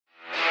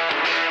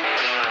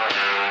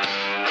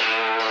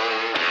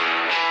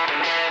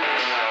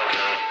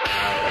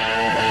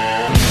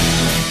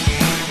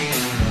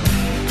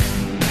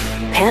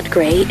Pat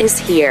Gray is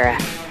here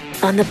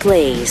on the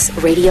Blaze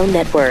Radio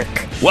Network.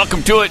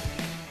 Welcome to it.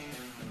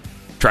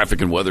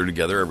 Traffic and weather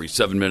together every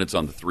 7 minutes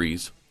on the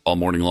threes all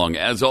morning long,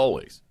 as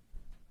always,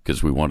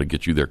 because we want to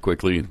get you there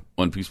quickly.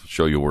 One Piece will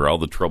show you where all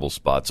the trouble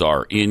spots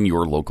are in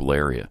your local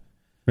area.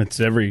 It's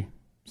every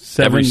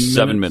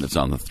 7 minutes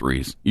on the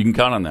threes. You can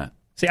count on that.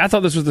 See, I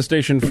thought this was the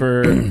station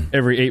for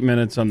every 8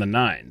 minutes on the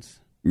nines.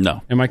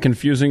 No. Am I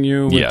confusing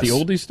you with Yes. the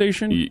oldie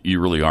station? You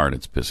really are, and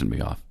it's pissing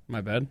me off. My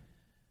bad.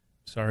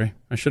 Sorry.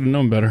 I should have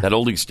known better. That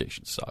oldie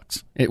station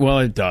sucks. It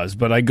does,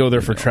 but I go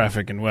there for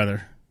traffic and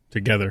weather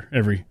together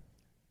every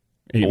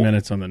 8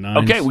 minutes on the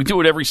nines. Okay, we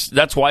do it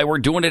that's why we're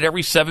doing it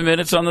every 7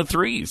 minutes on the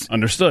threes.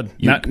 Understood.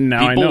 Now I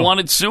People know. want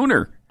it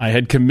sooner. I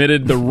had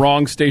committed the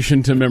wrong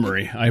station to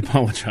memory. I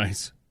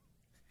apologize.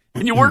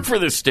 And you work for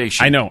this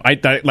station. I know.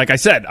 Like I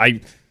said,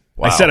 I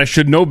said I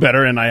should know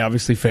better, and I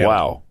obviously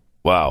failed.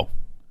 Wow.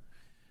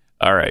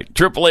 All right.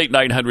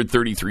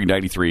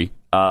 888-900-3393.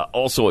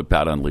 Also at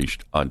Pat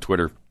Unleashed on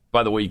Twitter.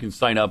 By the way, you can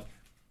sign up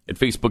at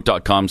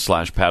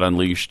Facebook.com/Pat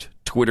Unleashed,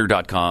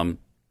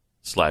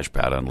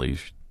 Twitter.com/Pat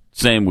Unleashed.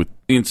 Same with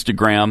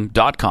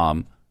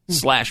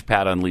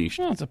Instagram.com/Pat Unleashed.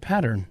 Well, it's a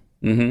pattern.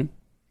 Mm-hmm.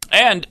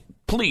 And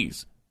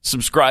please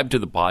subscribe to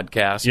the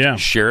podcast. Yeah.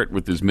 Share it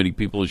with as many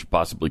people as you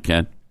possibly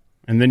can.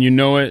 And then you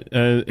know it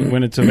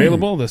when it's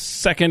available the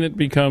second it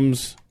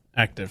becomes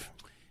active.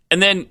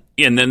 And then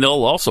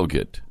they'll also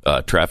get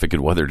traffic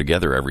and weather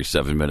together every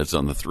 7 minutes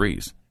on the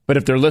threes. But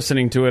if they're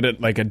listening to it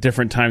at like a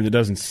different time that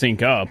doesn't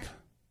sync up,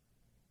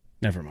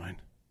 never mind.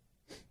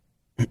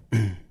 What's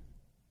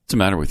the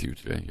matter with you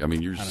today? I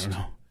mean, I don't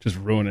know. Just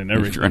ruining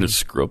everything. You're trying to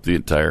screw up the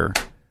entire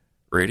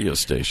radio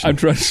station. I'm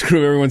trying to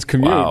screw everyone's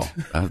commute. Wow.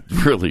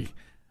 Really?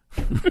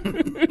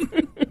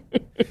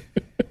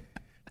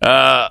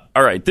 All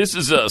right. This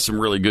is some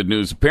really good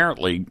news.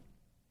 Apparently,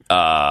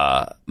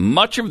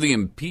 much of the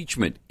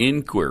impeachment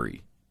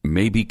inquiry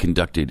may be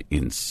conducted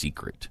in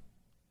secret.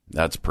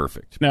 That's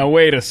perfect. Now,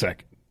 wait a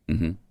second.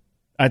 Mm-hmm.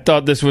 I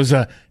thought this was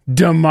a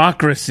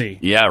democracy.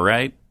 Yeah,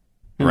 right?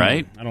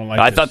 Right? I don't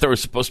like I this. thought there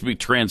was supposed to be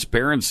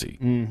transparency.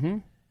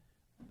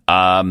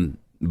 Mm-hmm.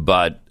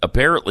 But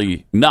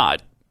apparently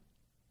not.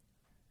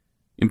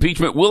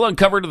 Impeachment will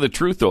uncover to the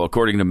truth, though,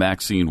 according to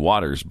Maxine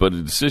Waters, but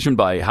a decision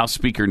by House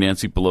Speaker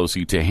Nancy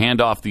Pelosi to hand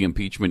off the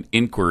impeachment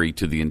inquiry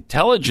to the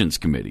Intelligence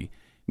Committee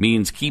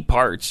means key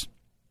parts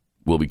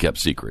will be kept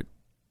secret.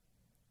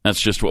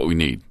 That's just what we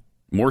need.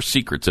 More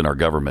secrets in our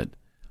government.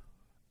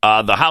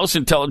 The House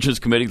Intelligence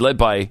Committee, led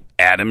by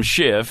Adam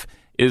Schiff,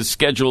 is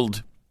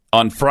scheduled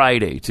on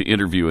Friday to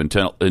interview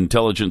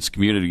Intelligence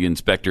Community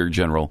Inspector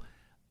General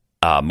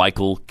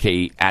Michael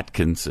K.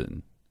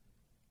 Atkinson,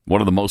 one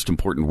of the most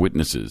important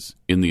witnesses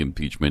in the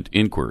impeachment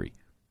inquiry.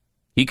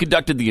 He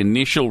conducted the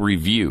initial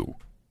review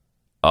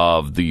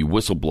of the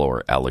whistleblower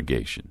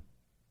allegation.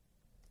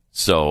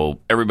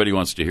 So everybody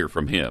wants to hear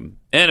from him.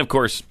 And, of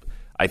course,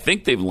 I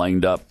think they've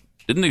lined up.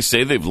 Didn't they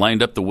say they've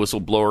lined up the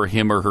whistleblower,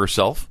 him or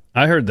herself?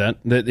 I heard that.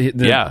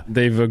 Yeah.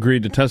 They've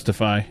agreed to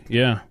testify.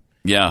 Yeah.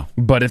 Yeah.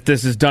 But if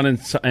this is done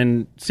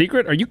in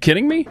secret, are you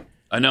kidding me?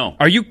 I know.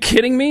 Are you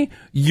kidding me?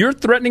 You're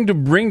threatening to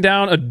bring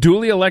down a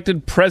duly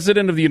elected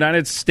president of the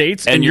United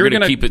States, and you're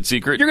going to keep it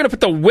secret? You're going to put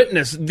the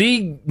witness,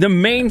 the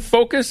main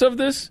focus of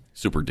this?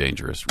 Super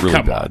dangerous.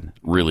 Really bad.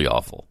 Really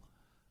awful.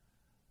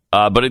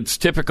 But it's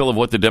typical of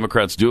what the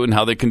Democrats do and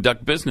how they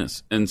conduct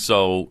business. And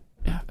so,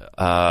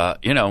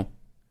 the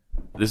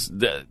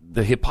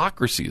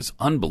hypocrisy is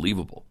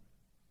unbelievable.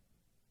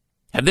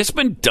 Had this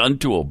been done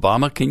to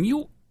Obama, can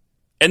you?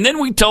 And then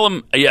we tell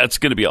him, yeah, it's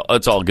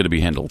all going to be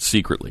handled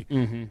secretly.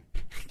 Mm-hmm.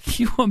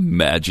 Can you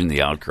imagine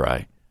the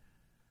outcry?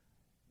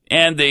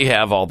 And they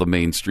have all the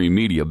mainstream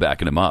media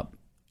backing them up,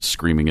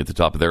 screaming at the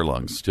top of their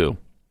lungs, too.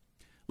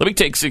 Let me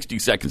take 60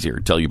 seconds here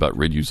and tell you about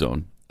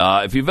Riduzone.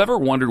 If you've ever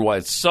wondered why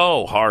it's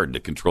so hard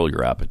to control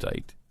your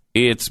appetite,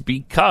 it's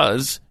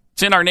because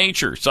it's in our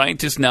nature.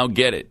 Scientists now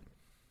get it.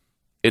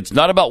 It's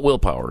not about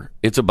willpower.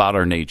 It's about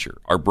our nature.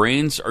 Our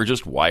brains are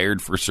just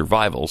wired for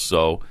survival,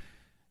 so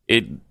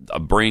a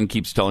brain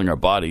keeps telling our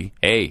body,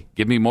 hey,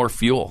 give me more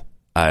fuel.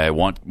 I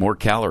want more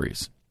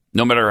calories,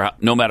 no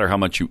matter how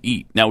much you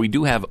eat. Now, we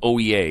do have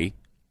OEA,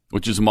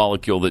 which is a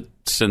molecule that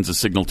sends a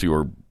signal to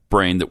your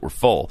brain that we're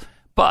full,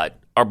 but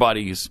our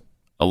bodies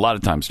a lot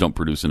of times don't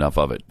produce enough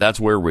of it. That's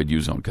where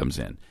Riduzone comes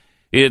in.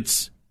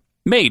 It's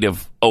made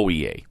of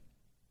OEA.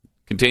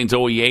 Contains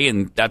OEA,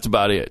 and that's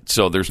about it.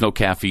 So there's no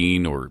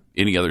caffeine or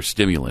any other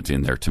stimulant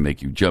in there to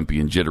make you jumpy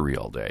and jittery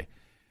all day.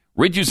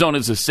 Riduzone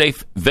is a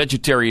safe,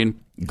 vegetarian,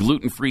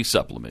 gluten-free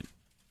supplement.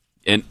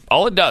 And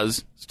all it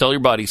does is tell your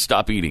body,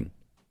 stop eating.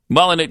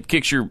 Well, and it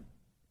kicks your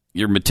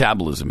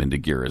metabolism into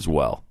gear as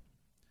well,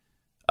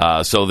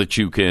 so that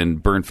you can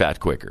burn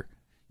fat quicker.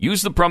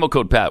 Use the promo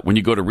code PAT when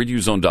you go to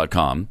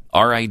riduzone.com,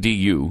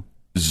 RIDU,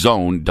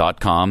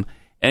 zone.com,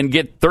 and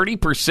get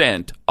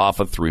 30%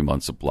 off a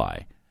 3-month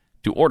supply.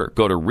 To order,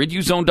 go to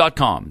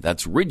riduzone.com.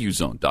 That's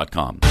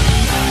riduzone.com.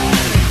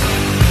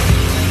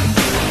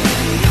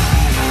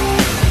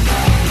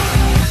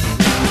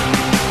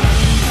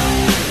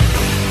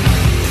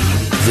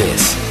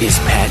 This is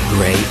Pat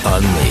Gray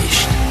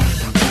Unleashed.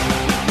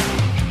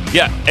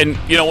 Yeah, and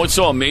you know what's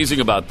so amazing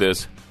about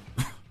this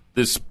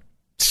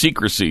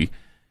secrecy?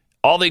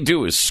 All they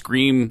do is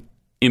scream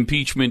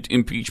impeachment,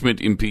 impeachment,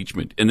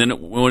 impeachment. And then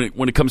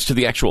when it comes to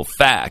the actual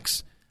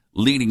facts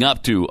leading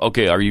up to,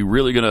 okay, are you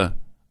really going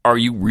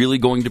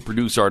to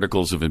produce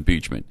articles of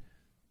impeachment?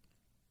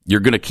 You're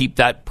going to keep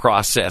that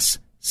process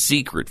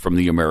secret from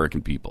the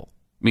American people.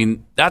 I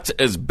mean, that's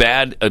as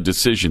bad a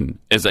decision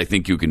as I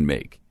think you can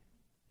make.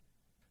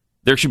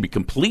 There should be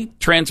complete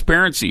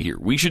transparency here.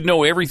 We should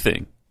know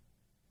everything.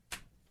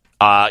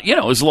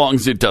 As long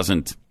as it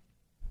doesn't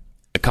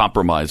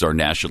compromise our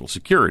national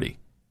security.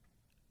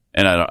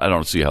 And I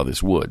don't see how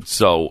this would.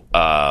 So,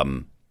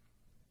 but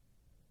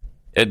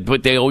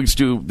they always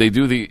do. They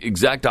do the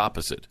exact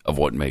opposite of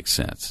what makes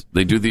sense.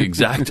 They do the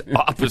exact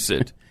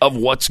opposite of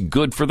what's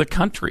good for the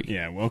country.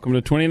 Yeah, welcome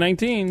to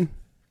 2019.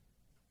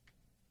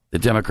 The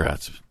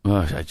Democrats.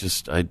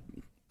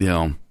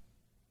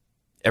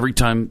 Every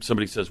time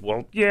somebody says,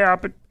 well, yeah,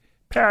 but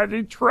Pat,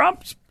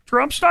 Trump's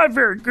not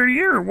very good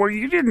here. Well,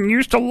 you didn't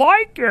used to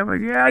like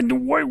him. Yeah,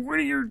 what are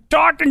you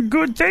talking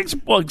good things?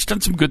 Well, he's done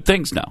some good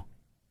things now.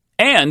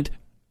 And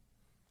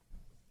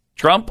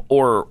Trump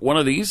or one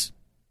of these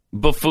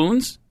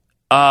buffoons?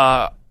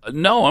 Don't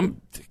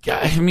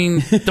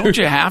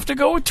you have to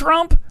go with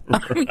Trump?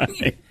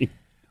 Right.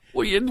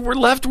 We're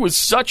left with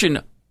such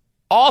an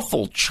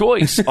awful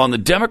choice on the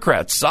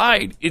Democrat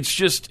side.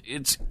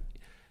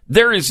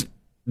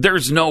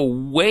 There's no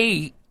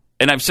way,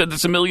 and I've said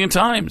this a million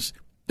times,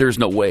 there's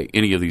no way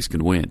any of these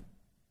can win.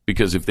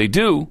 Because if they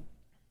do,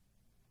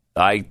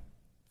 I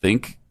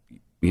think,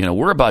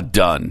 we're about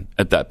done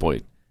at that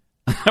point.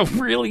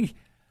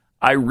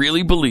 I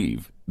really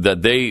believe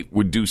that they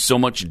would do so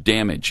much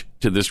damage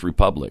to this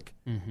republic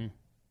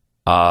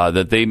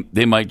that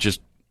they might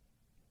just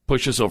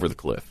push us over the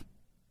cliff.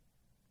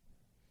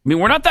 I mean,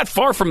 we're not that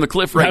far from the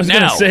cliff right now. I was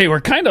going to say, we're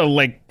kind of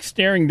like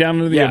staring down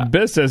into the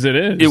abyss as it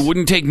is. It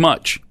wouldn't take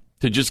much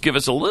to just give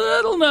us a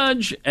little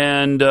nudge,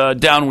 and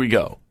down we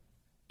go.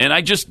 And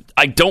I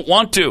don't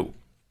want to.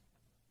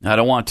 I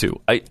don't want to.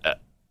 I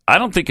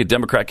don't think a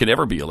Democrat can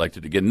ever be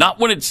elected again. Not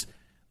when it's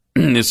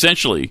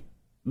essentially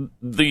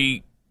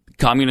the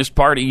Communist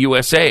Party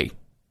USA.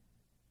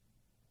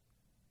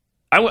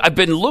 I've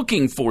been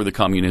looking for the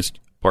Communist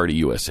Party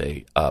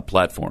USA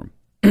platform.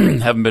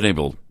 Haven't been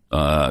able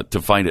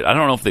to find it. I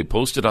don't know if they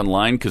posted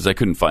online because I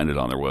couldn't find it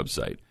on their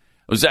website.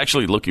 I was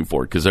actually looking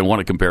for it because I want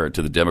to compare it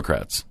to the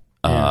Democrats.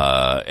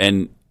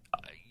 And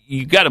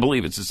you got to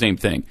believe it's the same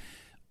thing.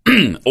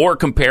 Or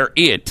compare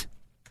it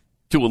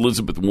to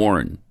Elizabeth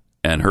Warren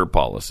and her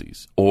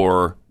policies,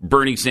 or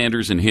Bernie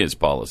Sanders and his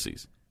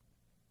policies.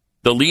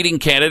 The leading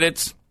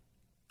candidates,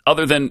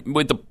 other than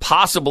with the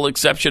possible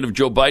exception of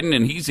Joe Biden,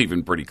 and he's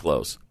even pretty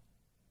close.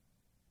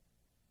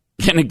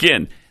 And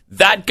again,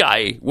 that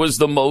guy was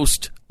the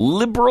most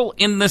liberal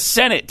in the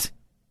Senate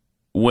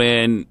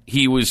when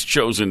he was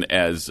chosen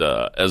as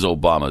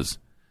Obama's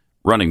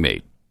running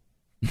mate.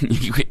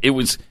 It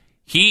was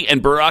he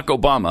and Barack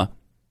Obama,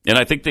 and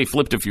I think they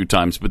flipped a few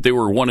times, but they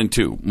were 1 and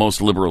 2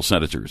 most liberal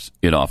senators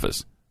in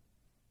office.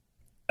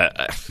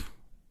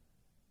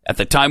 At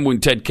the time when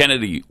Ted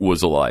Kennedy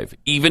was alive,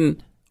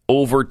 even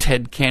over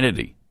Ted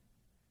Kennedy.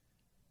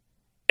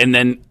 And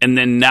then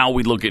now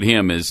we look at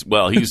him as,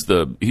 well, he's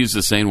the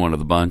sane one of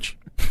the bunch.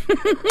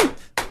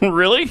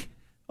 Really?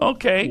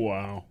 Okay.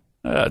 Wow.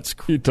 That's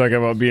you talk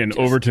about being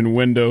Overton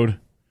windowed.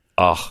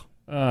 Oh.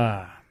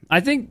 I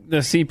think the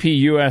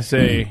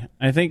CPUSA,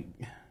 I think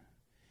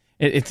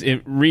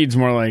it reads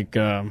more like,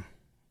 a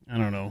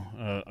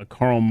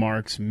Karl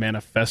Marx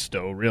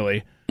manifesto,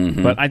 really.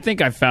 Mm-hmm. But I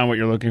think I found what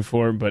you're looking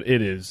for, but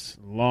it is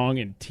long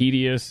and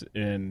tedious.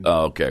 And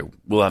okay.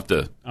 We'll have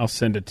to... I'll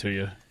send it to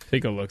you.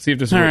 Take a look. See if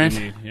this is what you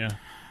need. Yeah.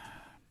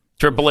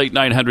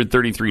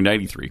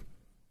 888-900-3393.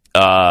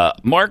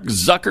 Mark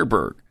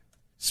Zuckerberg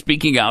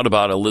speaking out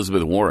about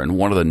Elizabeth Warren,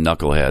 one of the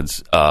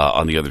knuckleheads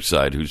on the other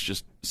side, who's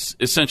just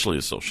essentially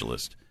a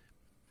socialist.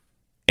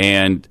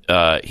 And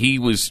he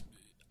was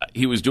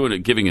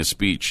giving a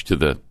speech to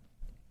the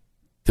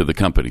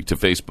company, to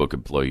Facebook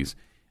employees,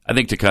 I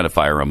think to kind of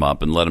fire them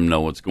up and let them know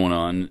what's going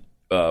on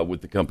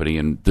with the company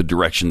and the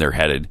direction they're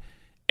headed.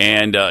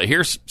 And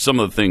here's some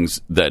of the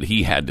things that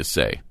he had to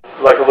say.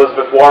 Like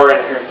Elizabeth Warren,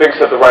 who thinks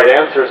that the right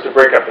answer is to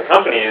break up the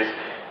companies.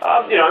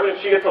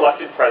 If she gets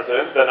elected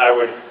president, then I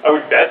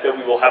would bet that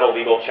we will have a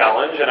legal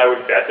challenge, and I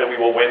would bet that we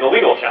will win the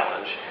legal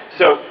challenge.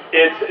 So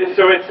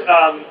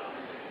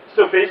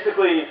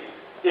basically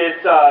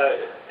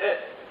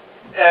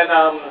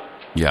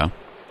yeah.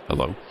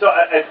 Hello. So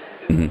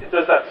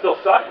does that still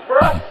suck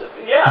for us?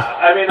 Yeah.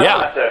 I mean, I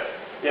don't have to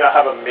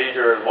have a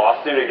major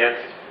lawsuit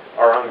against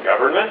our own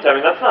government. I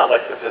mean, that's not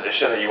like the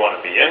position that you want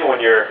to be in when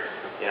you're,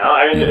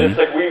 it's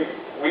like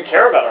we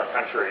care about our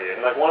country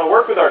and like want to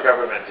work with our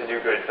government to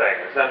do good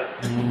things. And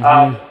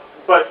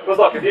but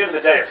look, at the end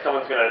of the day, if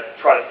someone's going to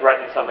try to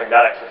threaten something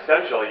that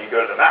existential, you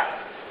go to the mat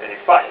and you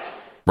fight.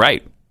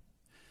 Right.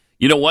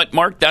 You know what,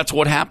 Mark? That's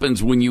what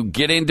happens when you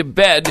get into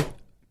bed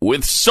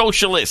with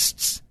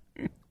socialists.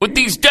 with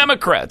these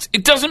Democrats.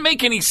 It doesn't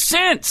make any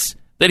sense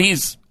that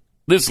he's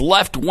this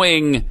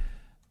left-wing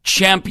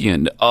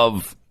champion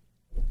of,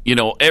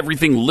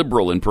 everything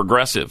liberal and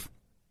progressive.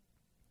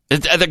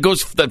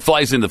 That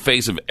flies in the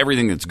face of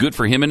everything that's good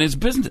for him and his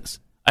business.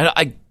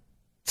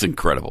 It's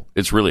incredible.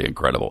 It's really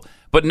incredible.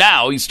 But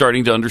now he's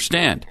starting to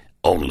understand.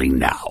 Only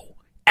now,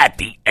 at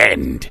the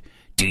end,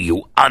 do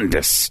you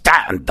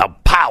understand the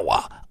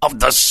power of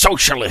the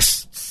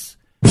socialists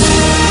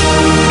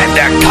and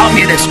their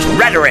communist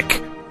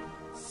rhetoric.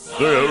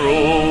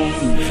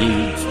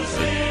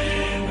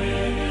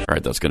 All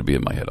right, that's going to be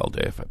in my head all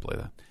day if I play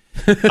that.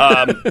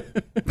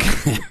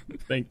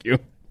 Thank you.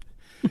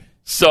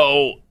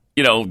 So,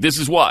 this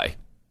is why.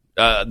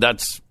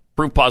 That's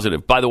proof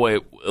positive. By the way,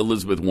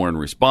 Elizabeth Warren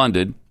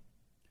responded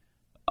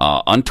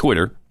on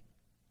Twitter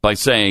by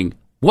saying,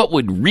 what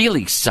would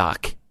really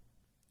suck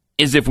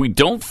is if we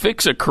don't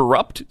fix a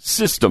corrupt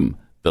system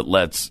that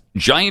lets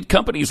giant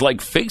companies like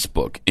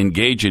Facebook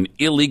engage in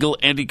illegal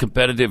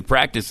anti-competitive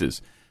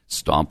practices,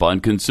 stomp on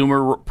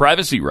consumer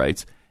privacy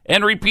rights,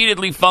 and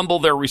repeatedly fumble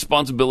their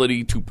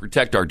responsibility to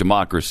protect our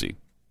democracy.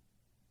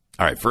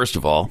 All right, first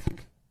of all,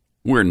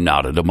 we're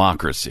not a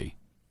democracy.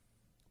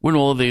 They're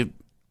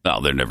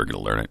never going to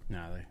learn it.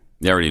 No,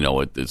 they already know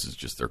it. This is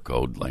just their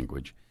code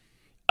language.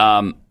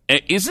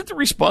 Is it the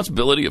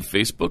responsibility of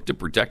Facebook to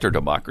protect our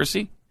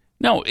democracy?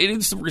 No, it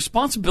is the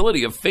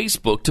responsibility of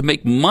Facebook to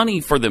make money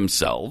for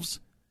themselves,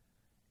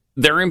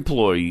 their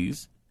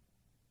employees,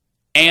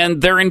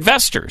 and their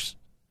investors,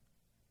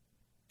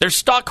 their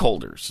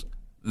stockholders.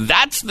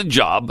 That's the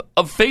job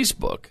of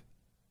Facebook.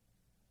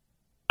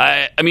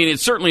 I mean,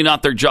 it's certainly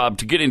not their job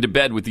to get into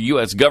bed with the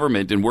U.S.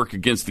 government and work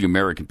against the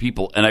American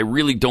people. And I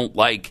really don't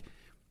like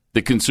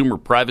the consumer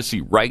privacy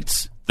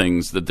rights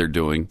things that they're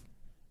doing.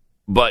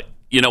 But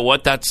you know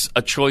what? That's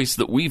a choice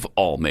that we've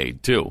all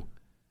made, too.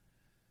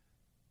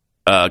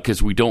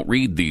 Because we don't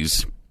read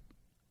these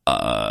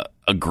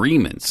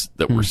agreements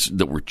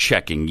that we're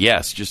checking.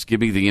 Yes, just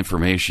give me the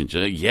information.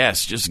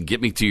 Yes, just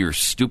get me to your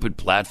stupid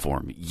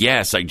platform.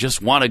 Yes, I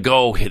just want to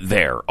go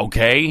there,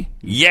 okay?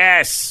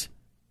 Yes!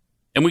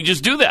 And we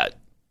just do that.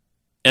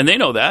 And they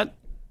know that.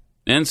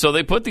 And so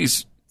they put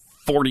these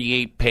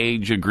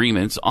 48-page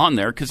agreements on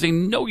there because they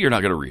know you're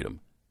not going to read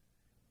them.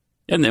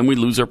 And then we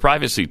lose our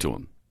privacy to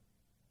them.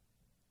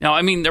 Now,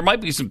 I mean, there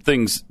might be some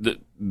things that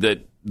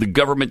the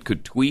government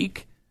could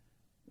tweak,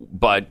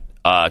 but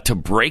to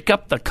break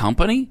up the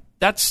company,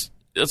 that's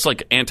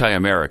like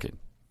anti-American.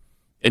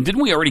 And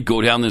didn't we already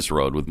go down this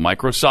road with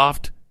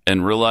Microsoft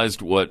and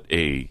realized what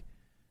a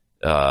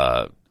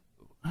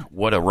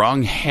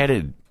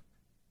wrong-headed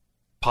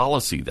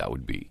policy that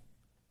would be?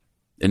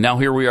 And now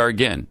here we are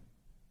again,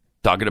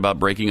 talking about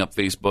breaking up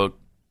Facebook,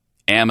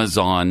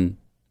 Amazon,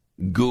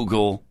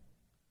 Google.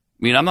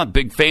 I mean, I'm not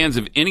big fans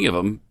of any of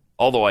them,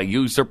 although I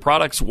use their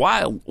products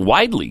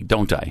widely,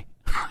 don't I?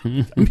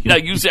 I mean, I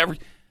use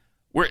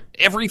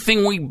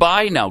everything we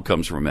buy now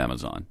comes from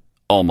Amazon.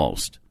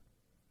 Almost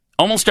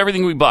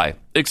everything we buy,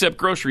 except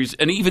groceries,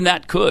 and even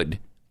that could.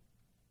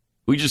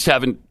 We just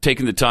haven't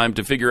taken the time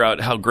to figure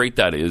out how great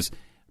that is,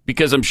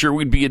 because I'm sure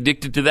we'd be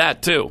addicted to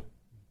that too.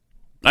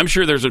 I'm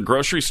sure there's a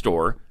grocery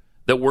store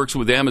that works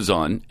with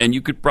Amazon, and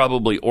you could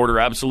probably order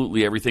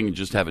absolutely everything and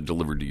just have it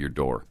delivered to your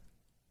door.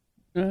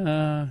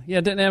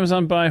 Didn't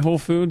Amazon buy Whole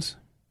Foods?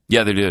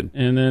 Yeah, they did.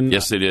 And then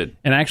yes, they did.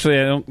 And actually,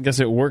 I don't guess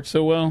it worked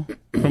so well,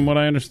 from what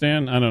I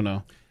understand. I don't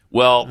know.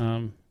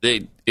 Well,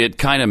 it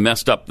kind of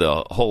messed up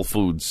the Whole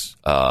Foods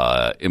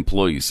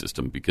employee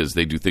system because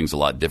they do things a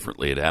lot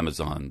differently at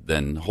Amazon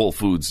than Whole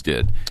Foods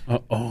did.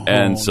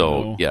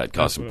 It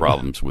caused some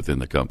problems within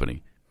the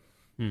company.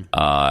 And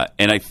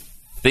I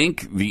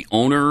think the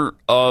owner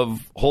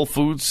of Whole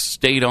Foods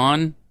stayed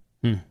on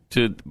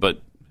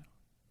but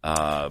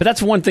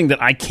that's one thing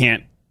that I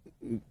can't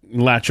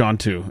latch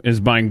onto is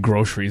buying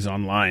groceries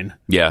online.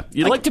 Yeah,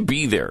 you'd like to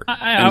be there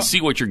and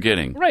see what you're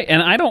getting. Right,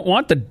 and I don't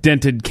want the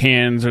dented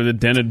cans or the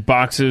dented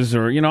boxes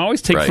or, I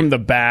always take from the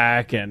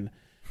back and,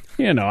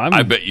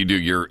 I bet you do.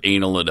 You're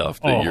anal enough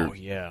that you're...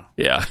 yeah.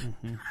 Yeah.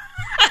 Mm-hmm.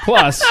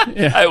 Plus...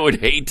 Yeah. I would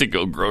hate to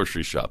go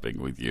grocery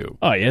shopping with you.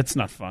 Oh, yeah, it's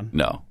not fun.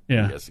 No,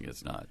 yeah. I'm guessing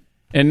it's not.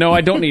 And no,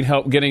 I don't need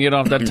help getting it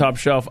off that top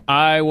shelf.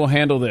 I will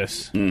handle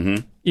this.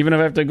 Mm-hmm. Even if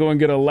I have to go and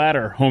get a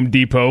ladder, Home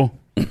Depot.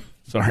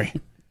 Sorry.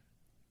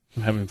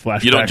 I'm having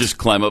flashbacks. You don't just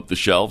climb up the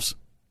shelves?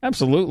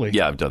 Absolutely.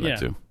 Yeah, I've done that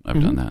too.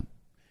 I've done that.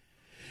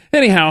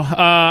 Anyhow,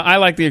 I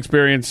like the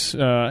experience.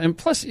 And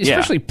plus,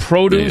 especially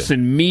produce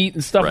and meat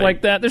and stuff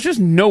like that. There's just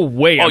no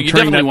way I'm you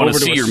turning definitely that want over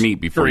to see your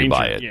meat before you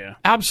buy stranger. it. Yeah.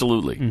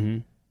 Absolutely. Mm-hmm.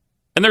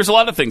 And there's a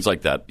lot of things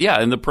like that. Yeah,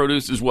 and the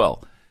produce as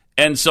well.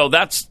 And so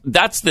that's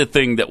the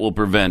thing that will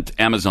prevent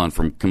Amazon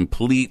from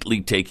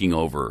completely taking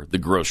over the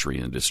grocery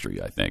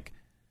industry, I think.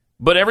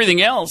 But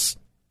everything else,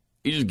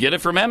 you just get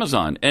it from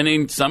Amazon. And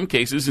in some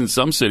cases, in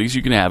some cities,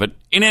 you can have it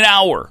in an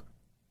hour.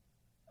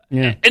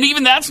 Yeah. And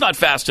even that's not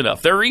fast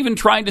enough. They're even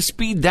trying to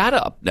speed that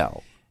up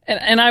now.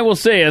 And I will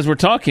say, as we're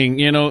talking,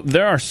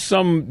 there are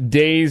some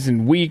days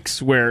and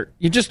weeks where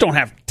you just don't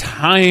have time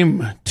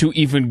time to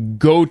even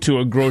go to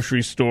a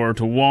grocery store,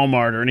 to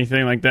Walmart or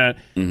anything like that.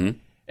 Mm-hmm.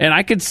 And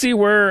I could see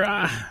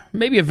where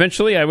maybe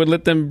eventually I would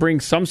let them bring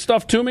some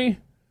stuff to me.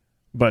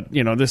 But,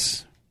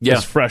 this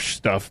fresh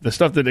stuff, the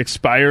stuff that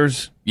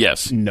expires,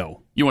 yes,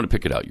 no. You want to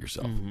pick it out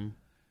yourself.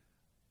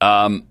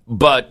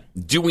 But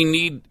do we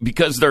need,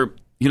 because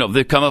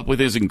they've come up with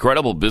this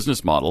incredible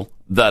business model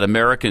that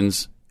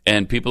Americans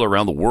and people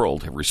around the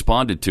world have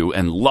responded to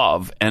and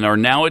love and are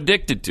now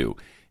addicted to.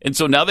 And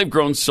so now they've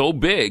grown so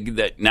big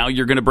that now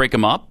you're going to break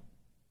them up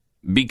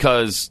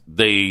because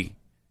they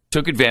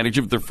took advantage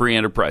of the free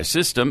enterprise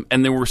system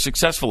and they were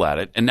successful at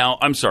it. And now,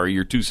 I'm sorry,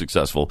 you're too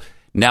successful.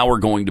 Now we're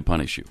going to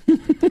punish you.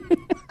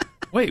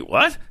 Wait,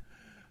 what?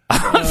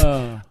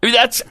 I mean,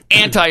 that's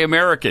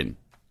anti-American.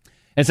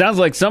 It sounds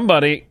like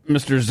somebody,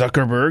 Mr.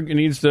 Zuckerberg,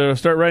 needs to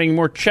start writing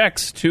more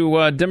checks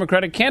to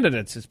Democratic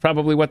candidates. It's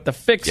probably what the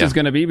fix is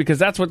going to be, because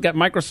that's what got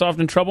Microsoft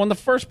in trouble in the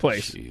first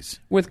place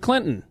with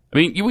Clinton. I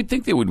mean, you would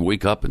think they would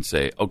wake up and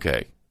say,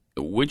 okay,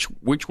 which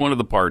one of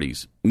the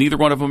parties? Neither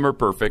one of them are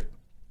perfect.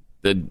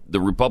 The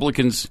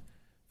Republicans,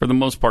 for the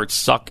most part,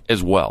 suck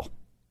as well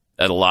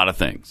at a lot of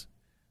things.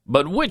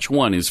 But which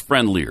one is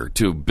friendlier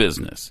to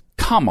business?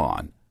 Come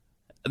on.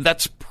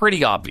 That's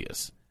pretty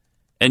obvious.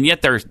 And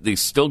yet they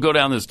still go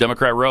down this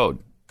Democrat road.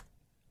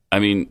 I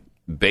mean,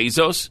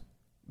 Bezos,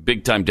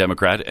 big-time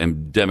Democrat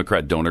and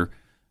Democrat donor.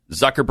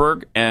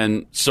 Zuckerberg,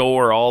 and so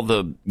are all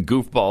the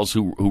goofballs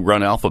who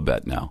run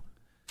Alphabet now.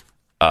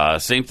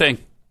 Same thing.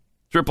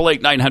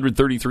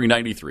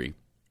 888-900-3393.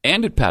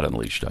 And at Pat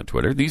Unleashed on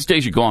Twitter. These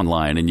days you go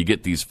online and you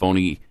get these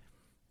phony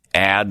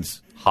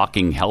ads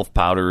hawking health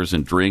powders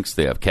and drinks.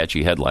 They have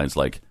catchy headlines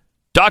like,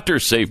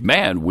 "Doctors save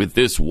man with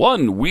this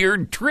one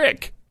weird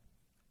trick."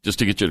 Just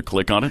to get you to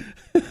click on it.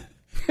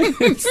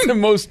 It's the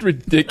most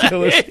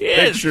ridiculous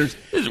pictures.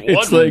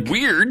 It's one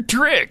weird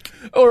trick.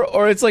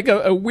 Or it's like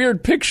a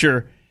weird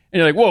picture, and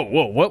you're like,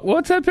 whoa,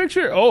 what's that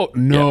picture? Oh,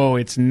 no,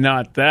 It's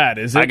not that,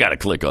 is it? I got to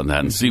click on that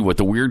and see what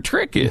the weird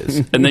trick is.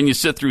 And then you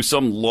sit through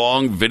some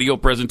long video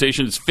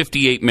presentation. It's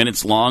 58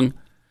 minutes long.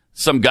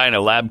 Some guy in a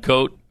lab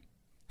coat.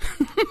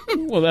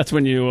 Well, that's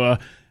when you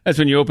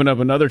open up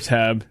another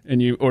tab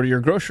and you order your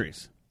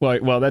groceries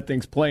while that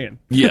thing's playing.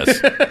 Yes,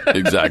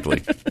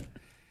 exactly.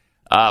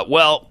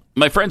 Well,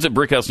 my friends at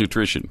Brickhouse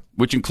Nutrition,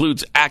 which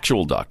includes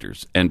actual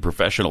doctors and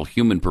professional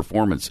human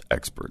performance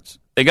experts,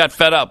 they got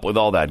fed up with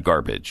all that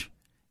garbage,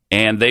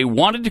 and they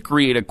wanted to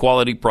create a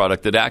quality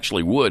product that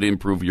actually would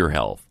improve your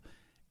health.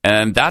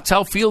 And that's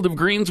how Field of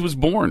Greens was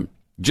born.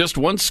 Just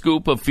one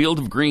scoop of Field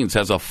of Greens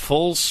has a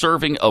full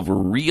serving of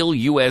real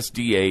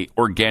USDA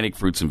organic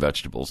fruits and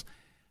vegetables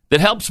that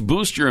helps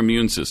boost your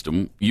immune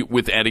system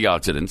with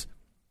antioxidants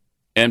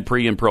and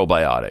pre and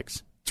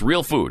probiotics. It's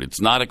real food.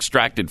 It's not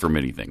extracted from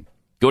anything.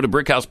 Go to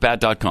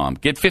brickhousepat.com.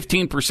 Get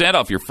 15%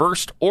 off your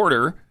first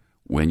order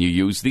when you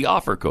use the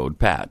offer code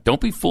PAT. Don't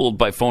be fooled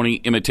by phony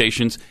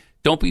imitations.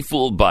 Don't be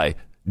fooled by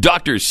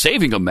doctors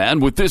saving a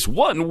man with this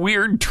one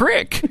weird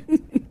trick.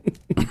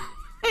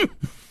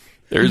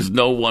 There's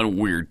no one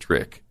weird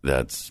trick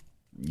that's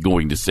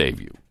going to save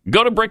you.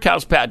 Go to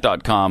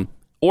brickhousepat.com.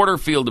 Order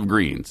Field of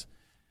Greens.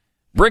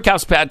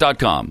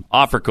 brickhousepat.com.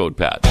 Offer code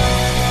PAT.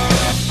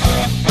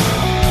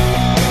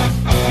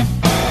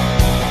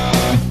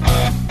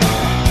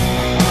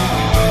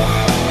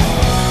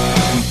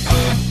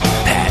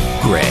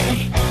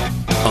 Gray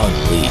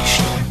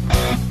Unleashed.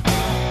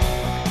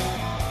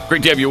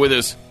 Great to have you with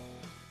us.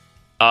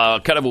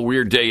 Kind of a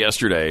weird day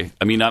yesterday.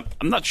 I mean, I'm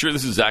not sure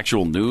this is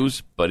actual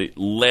news, but it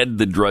led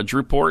the Drudge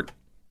Report.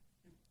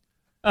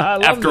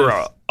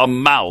 After a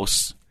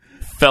mouse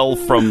fell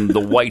from the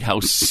White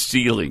House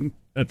ceiling.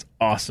 That's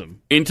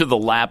awesome. Into the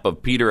lap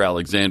of Peter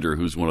Alexander,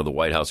 who's one of the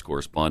White House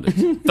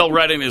correspondents. Fell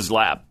right in his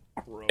lap.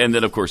 Gross. And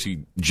then, of course,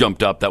 he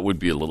jumped up. That would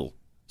be a little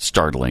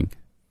startling.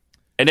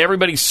 And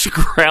everybody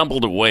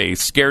scrambled away,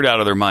 scared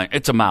out of their mind.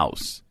 It's a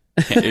mouse.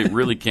 It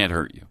really can't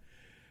hurt you.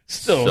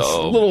 Still, it's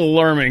a little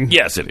alarming.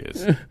 Yes, it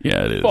is.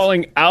 Yeah, it is.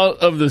 Falling out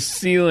of the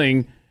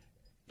ceiling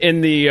in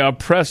the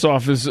press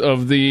office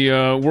of the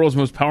world's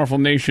most powerful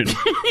nation.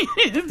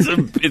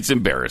 It's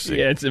embarrassing.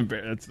 Yeah,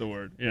 that's the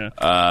word. Yeah.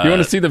 You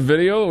want to see the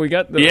video? We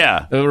got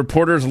the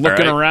reporters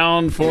looking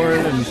around for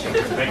it. And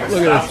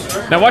look at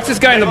this. Now watch this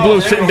guy in the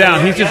blue sitting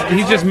down. He's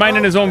just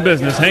minding his own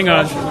business. Hang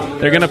on.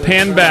 They're going to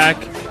pan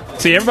back.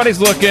 See, everybody's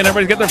looking.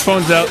 Everybody's got their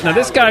phones out. Now,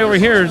 this guy over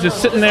here is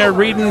just sitting there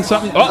reading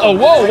something. Uh-oh,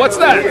 whoa, what's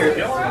that?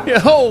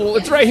 Yeah, oh,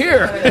 it's right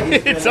here.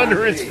 It's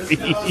under his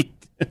feet.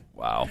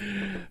 Wow.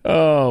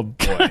 Oh,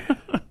 boy.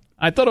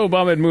 I thought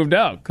Obama had moved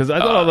out because I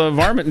thought all the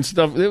varmint and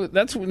stuff,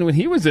 that's when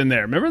he was in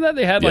there. Remember that?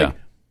 They had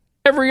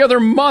every other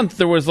month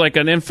there was like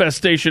an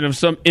infestation of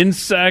some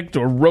insect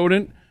or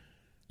rodent.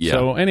 Yeah.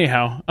 So,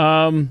 anyhow.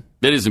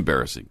 That is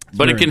embarrassing.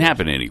 But it can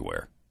happen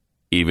anywhere,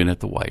 even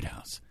at the White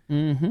House.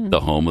 Mm-hmm.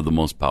 The home of the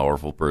most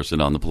powerful person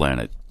on the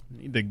planet.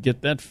 Need to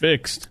get that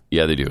fixed.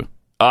 Yeah, they do.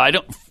 I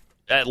don't.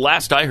 At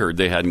last I heard,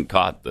 they hadn't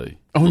caught the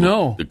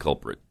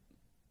culprit.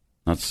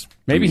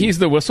 Maybe he's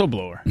the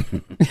whistleblower.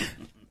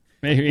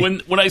 Maybe.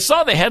 When I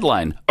saw the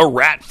headline, "A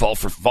rat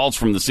falls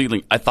from the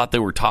ceiling," I thought they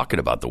were talking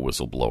about the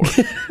whistleblower.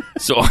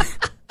 So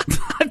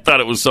I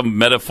thought it was some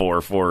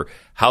metaphor for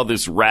how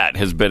this rat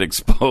has been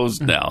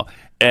exposed now.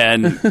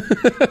 And I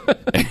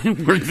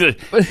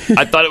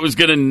thought it was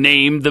going to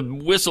name the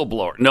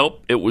whistleblower.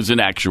 Nope, it was an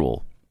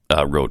actual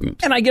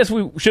rodent. And I guess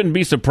we shouldn't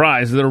be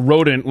surprised that a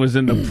rodent was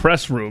in the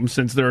press room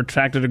since they're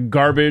attracted to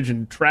garbage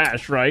and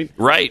trash, right?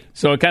 Right.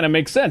 So it kind of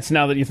makes sense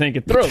now that you think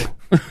it through.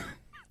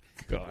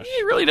 Gosh.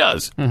 It really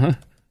does.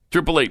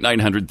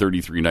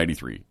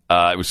 888-900-3393.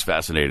 I was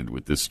fascinated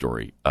with this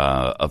story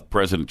of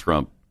President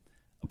Trump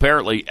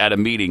apparently at a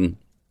meeting.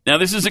 Now,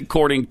 this is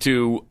according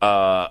to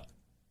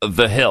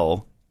The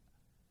Hill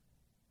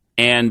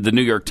and the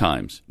New York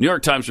Times. New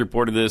York Times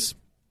reported this,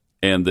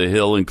 and The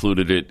Hill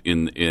included it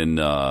in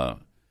on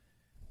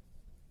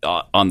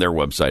their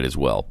website as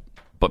well.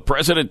 But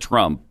President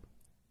Trump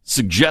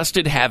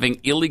suggested having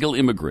illegal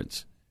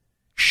immigrants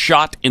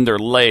shot in their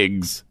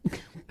legs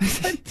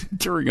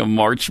during a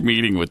March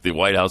meeting with the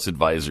White House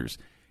advisors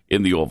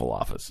in the Oval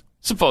Office,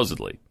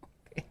 supposedly.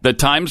 The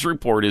Times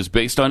report is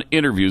based on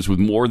interviews with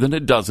more than a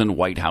dozen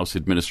White House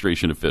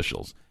administration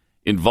officials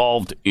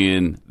involved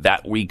in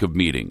that week of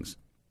meetings.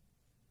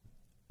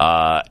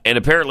 And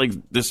apparently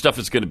this stuff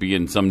is going to be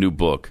in some new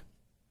book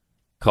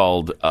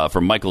called,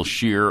 from Michael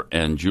Shear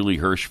and Julie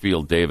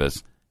Hirschfield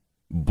Davis,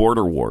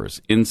 Border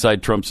Wars,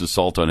 Inside Trump's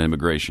Assault on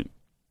Immigration.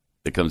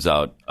 It comes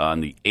out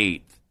on the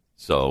 8th,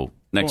 so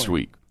next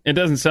week. It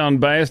doesn't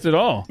sound biased at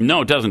all.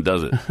 No, it doesn't,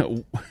 does it?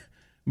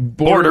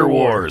 Border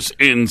Wars,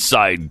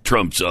 Inside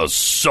Trump's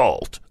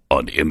Assault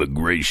on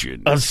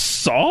Immigration.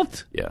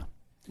 Assault? Yeah.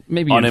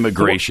 Maybe on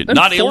immigration.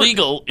 Not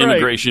illegal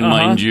immigration,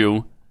 right. mind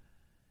you.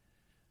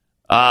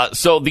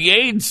 So the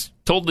aides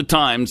told the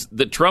Times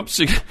that Trump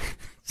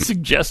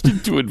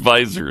suggested to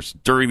advisors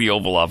during the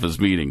Oval Office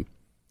meeting,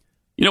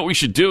 you know what we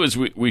should do is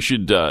we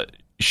should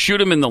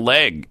shoot him in the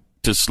leg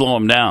to slow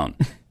him down.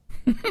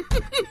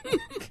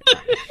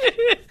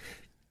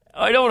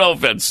 I don't know if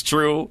that's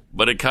true,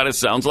 but it kind of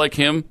sounds like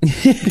him.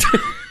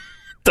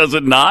 Does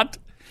it not?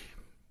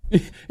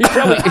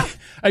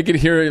 I could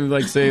hear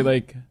him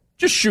say,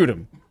 just shoot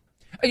him.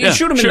 Yeah,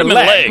 shoot him in the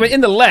leg.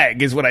 In the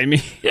leg is what I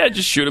mean. Yeah,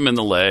 just shoot him in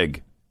the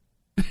leg.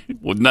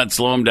 Wouldn't that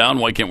slow him down?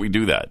 Why can't we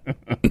do that?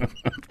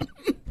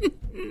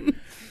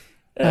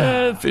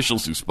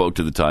 Officials who spoke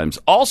to the Times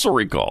also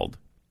recalled.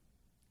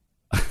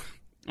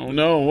 Oh,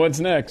 no. What's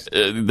next?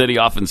 That he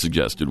often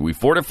suggested we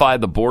fortify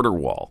the border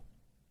wall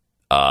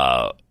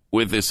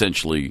with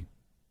essentially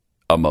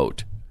a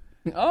moat.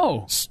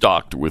 Oh.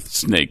 Stocked with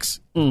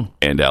snakes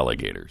and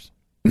alligators.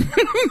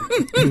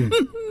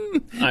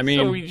 I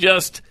mean,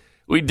 so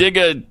we dig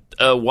a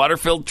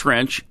water-filled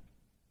trench.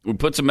 We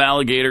put some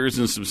alligators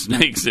and some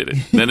snakes in it.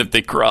 Then if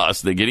they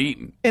cross, they get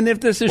eaten. And if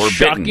this is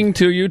shocking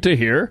to you to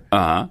hear,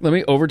 let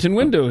me Overton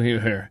window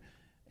here.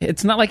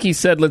 It's not like he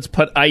said, let's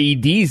put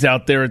IEDs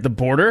out there at the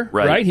border,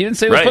 right? He didn't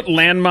say let's put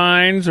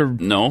landmines or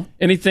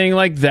anything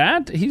like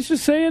that. He's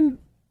just saying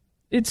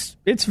it's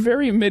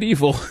very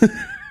medieval.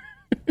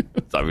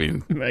 I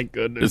mean, my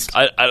goodness.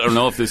 I don't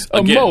know if this...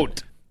 A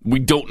moat. We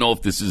don't know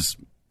if this is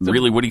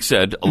really what he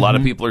said. A lot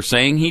of people are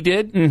saying he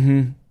did.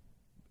 Mm-hmm.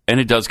 And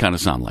it does kind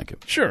of sound like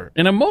it. Sure.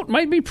 And a moat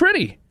might be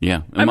pretty.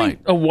 Yeah, I mean,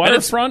 a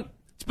waterfront.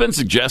 It's been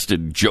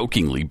suggested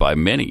jokingly by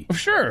many.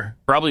 Sure.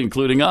 Probably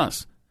including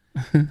us.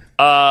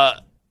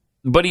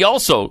 But he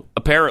also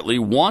apparently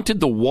wanted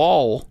the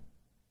wall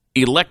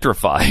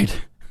electrified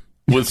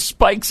with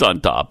spikes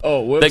on top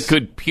that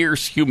could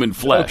pierce human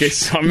flesh. Okay,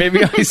 so maybe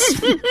I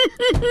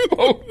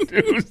spoke.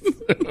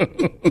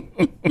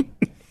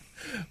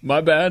 My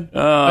bad.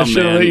 I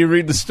should have let you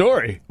read the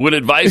story. When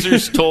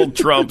advisors told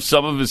Trump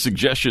some of his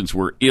suggestions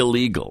were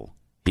illegal,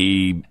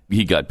 he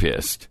got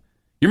pissed.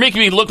 You're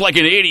making me look like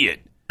an idiot.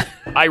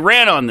 I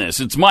ran on this.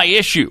 It's my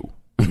issue.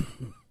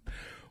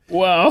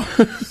 Wow.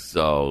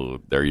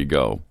 So there you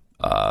go.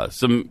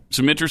 Some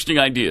interesting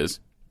ideas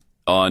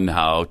on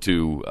how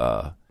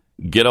to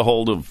get a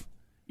hold of,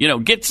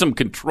 get some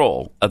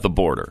control at the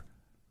border.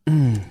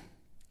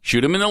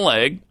 Shoot him in the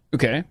leg.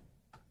 Okay.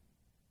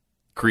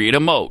 Create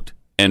a moat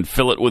and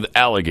fill it with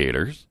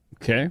alligators.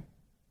 Okay.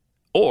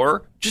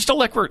 Or just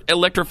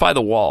electrify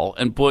the wall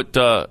and put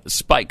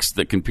spikes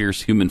that can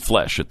pierce human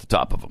flesh at the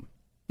top of them.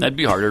 That'd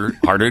be harder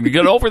to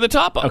get over the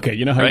top of. Okay,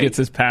 you know how he gets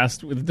this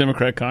passed with the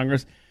Democrat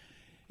Congress?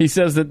 He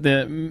says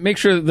that make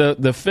sure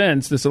the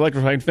fence, this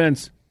electrified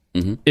fence,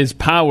 is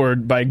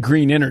powered by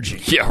green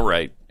energy. Yeah,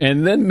 right.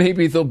 And then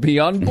maybe they'll be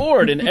on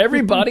board and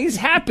everybody's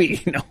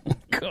happy. No,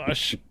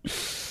 gosh.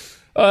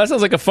 Oh, that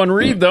sounds like a fun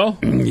read, though.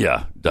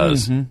 Yeah, it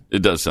does.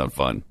 It does sound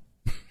fun.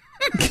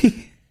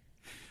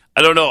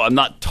 I don't know. I'm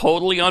not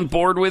totally on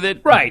board with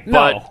it. Right,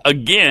 but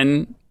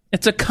again...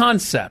 It's a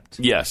concept.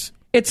 Yes.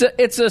 It's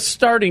a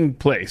starting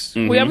place.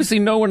 We obviously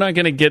know we're not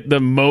going to get the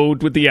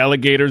moat with the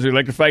alligators, the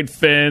electrified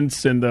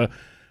fence, and the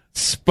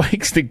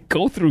spikes that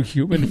go through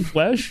human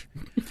flesh.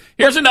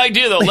 Here's an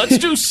idea, though. Let's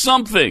do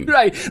something.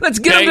 Right. Let's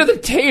get him to the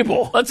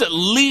table. Let's at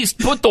least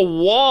put the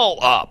wall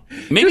up.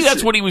 Maybe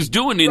that's what he was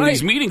doing in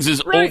these meetings,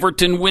 is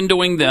Overton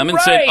windowing them and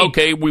said,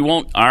 okay, we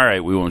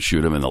won't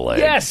shoot him in the leg.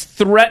 Yes,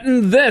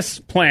 threaten this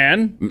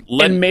plan,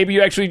 and maybe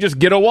you actually just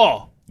get a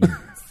wall.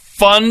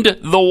 Fund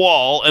the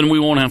wall, and we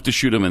won't have to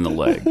shoot him in the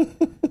leg.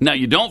 Now,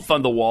 you don't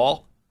fund the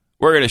wall,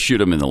 we're going to shoot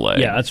him in the leg.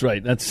 Yeah, that's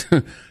right.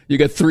 You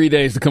got 3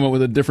 days to come up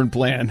with a different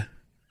plan.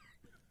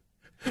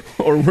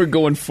 Or we're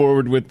going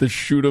forward with the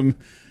shoot him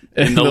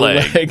in the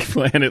leg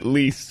plan at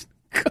least.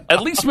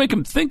 At least make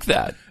him think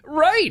that.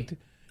 Right.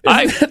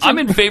 I'm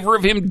in favor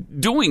of him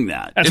doing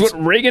that. That's what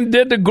Reagan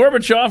did to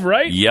Gorbachev,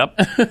 right? Yep.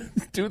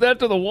 Do that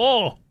to the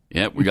wall.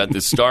 Yeah, we got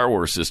this Star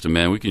Wars system,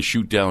 man. We can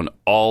shoot down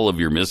all of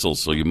your missiles,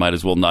 so you might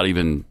as well not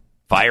even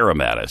fire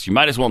them at us. You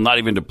might as well not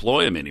even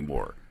deploy them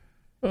anymore.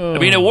 I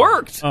mean, it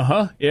worked.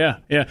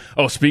 Yeah.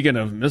 Oh, speaking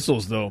of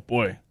missiles, though,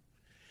 boy.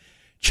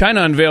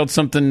 China unveiled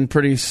something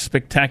pretty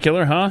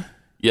spectacular, huh?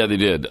 Yeah, they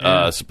did.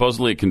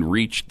 Supposedly it can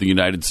reach the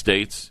United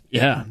States.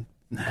 Yeah,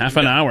 half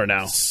an hour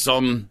now.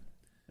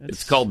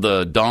 It's called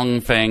the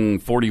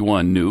Dongfang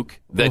 41 nuke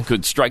that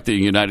could strike the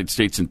United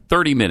States in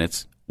 30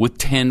 minutes with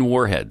 10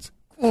 warheads.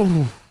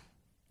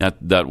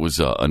 That was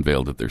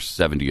unveiled at their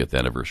 70th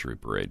anniversary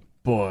parade.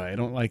 Boy, I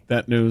don't like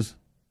that news.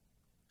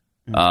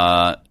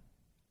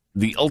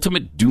 The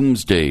ultimate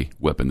doomsday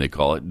weapon, they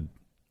call it.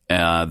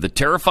 The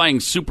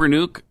terrifying super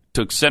nuke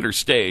took center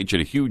stage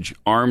at a huge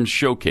arms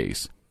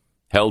showcase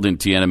held in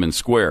Tiananmen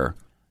Square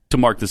to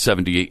mark the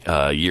 70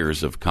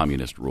 years of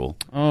communist rule.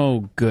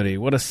 Oh, goody.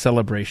 What a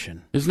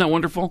celebration. Isn't that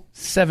wonderful?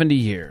 70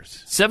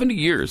 years. 70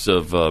 years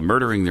of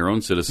murdering their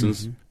own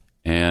citizens,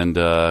 and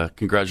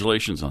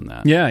congratulations on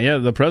that. Yeah,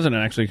 the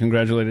president actually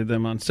congratulated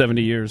them on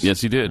 70 years.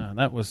 Yes, he did.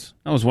 That was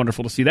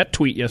wonderful to see that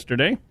tweet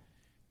yesterday.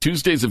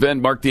 Tuesday's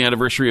event marked the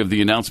anniversary of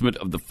the announcement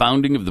of the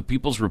founding of the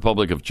People's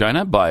Republic of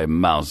China by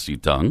Mao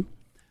Zedong.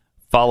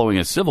 Following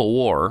a civil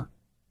war,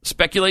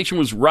 speculation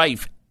was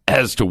rife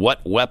as to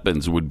what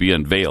weapons would be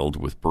unveiled,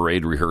 with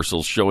parade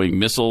rehearsals showing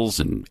missiles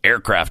and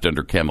aircraft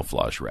under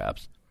camouflage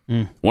wraps.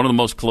 One of the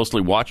most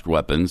closely watched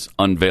weapons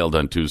unveiled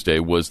on Tuesday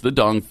was the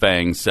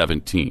Dongfang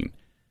 17,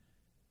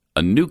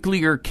 a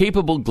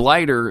nuclear-capable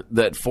glider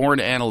that foreign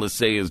analysts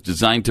say is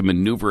designed to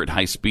maneuver at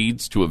high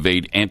speeds to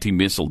evade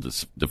anti-missile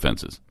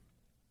defenses.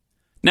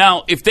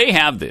 Now, if they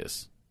have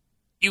this,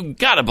 you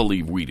got to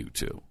believe we do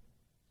too.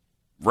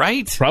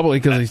 Right? Probably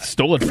because they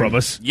stole it from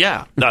us.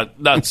 Yeah, that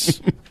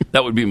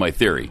would be my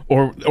theory.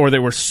 Or they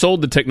were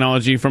sold the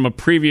technology from a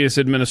previous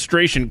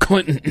administration,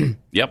 Clinton.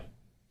 Yep,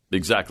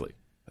 exactly.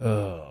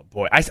 Oh,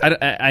 boy.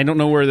 I don't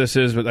know where this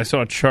is, but I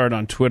saw a chart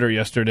on Twitter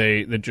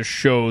yesterday that just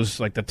shows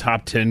like the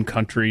top 10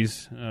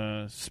 countries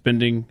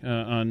spending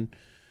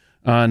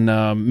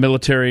on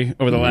military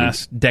over the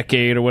last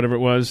decade or whatever it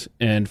was.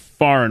 And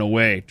far and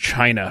away,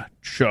 China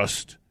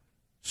just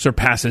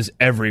surpasses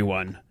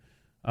everyone.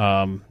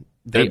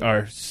 They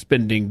are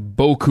spending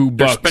boku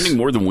bucks. They're spending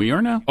more than we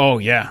are now? Oh,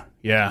 yeah.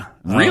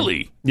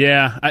 Really?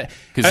 Yeah.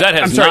 Because that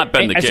has not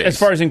been the case. As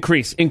far as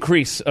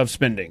increase of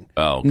spending.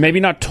 Oh, okay. Maybe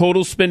not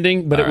total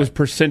spending, but it was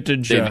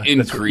percentage. They've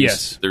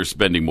increased their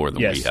spending more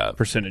than we have.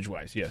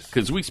 Percentage-wise, yes.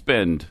 Because we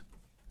spend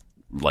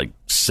like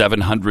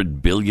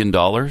 $700 billion,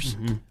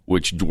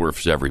 which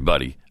dwarfs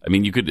everybody. I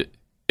mean,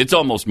 it's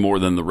almost more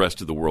than the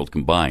rest of the world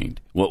combined,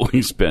 what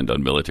we spend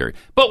on military.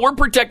 But we're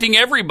protecting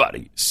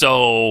everybody,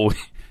 so...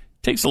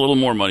 Takes a little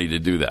more money to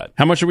do that.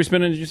 How much are we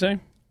spending, did you say?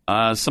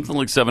 Something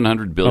like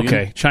 $700 billion.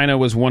 Okay, China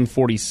was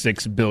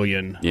 $146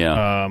 billion.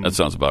 Yeah, that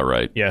sounds about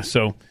right. Yeah,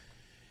 so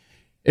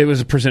it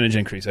was a percentage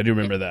increase. I do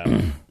remember that.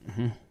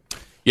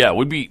 Yeah,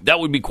 that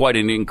would be quite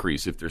an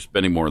increase if they're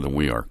spending more than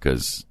we are,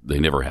 because they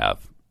never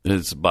have.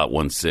 It's about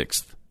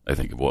 1/6, I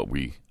think, of what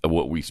we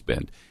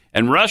spend.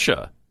 And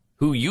Russia,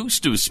 who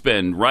used to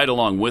spend right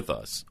along with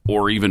us,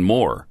 or even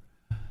more,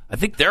 I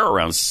think they're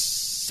around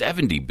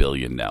 $70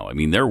 billion now. I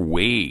mean, they're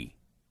way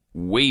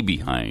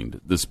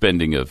behind the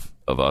spending of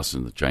us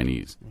and the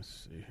Chinese.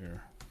 Let's see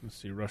here. Let's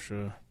see,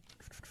 Russia.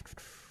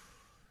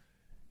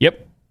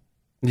 Yep.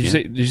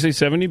 Did you say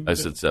 70? I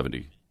said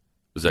 70.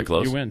 Was that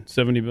close? You win.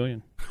 70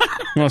 billion.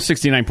 Well,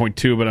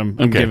 69.2, but I'm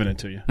giving it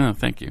to you. Oh,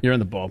 thank you. You're in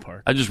the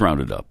ballpark. I just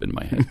rounded up in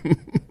my head.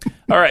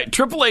 All right,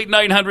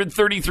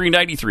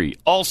 888-900-3393.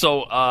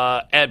 Also,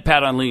 at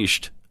Pat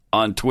Unleashed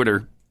on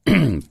Twitter.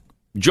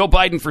 Joe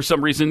Biden, for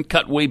some reason,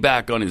 cut way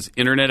back on his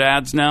internet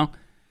ads now.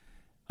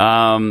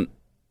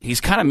 He's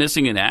kind of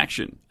missing in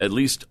action, at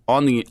least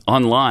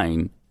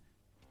online.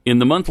 In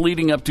the month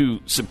leading up to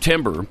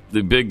September,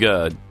 the big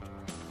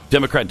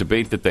Democrat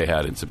debate that they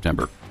had in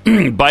September,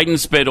 Biden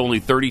spent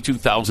only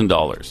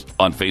 $32,000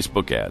 on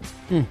Facebook ads.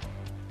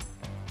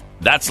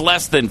 That's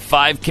less than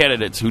 5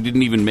 candidates who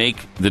didn't even make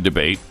the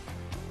debate,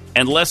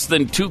 and less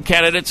than 2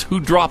 candidates who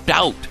dropped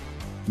out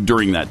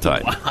during that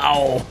time.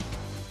 Wow.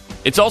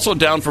 It's also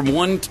down from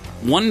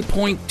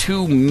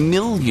 $1.2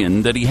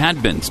 million that he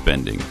had been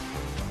spending.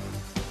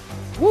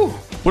 Woo.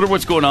 Wonder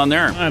what's going on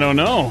there. I don't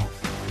know.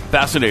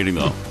 Fascinating,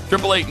 though.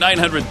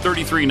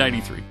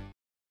 888-900-3393.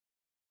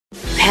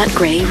 Pat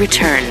Gray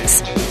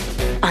returns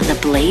on on the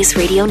Blaze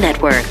Radio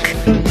Network.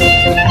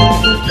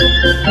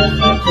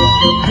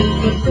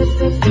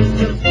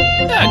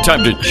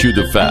 Time to chew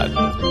the fat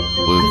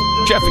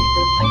with Jeffy.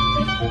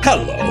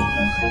 Hello.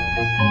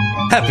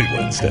 Happy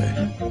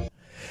Wednesday.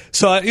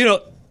 So, I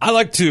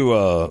like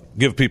to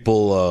give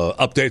people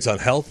updates on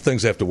health,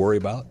 things they have to worry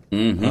about,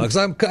 because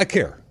I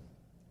care.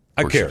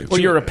 I care. Well,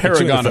 you're a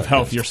paragon of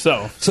health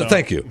yourself. So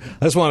thank you.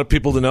 I just wanted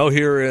people to know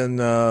here in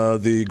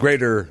the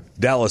greater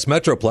Dallas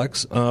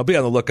Metroplex, be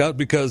on the lookout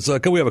because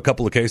we have a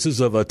couple of cases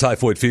of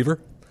typhoid fever.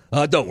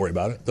 Don't worry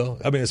about it, though.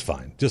 I mean, it's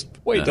fine. Just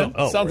wait.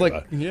 Sounds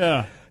like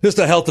Just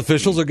the health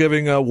officials are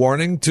giving a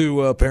warning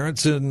to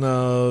parents in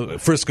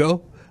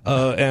Frisco.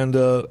 And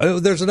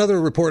there's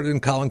another report in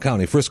Collin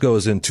County. Frisco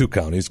is in two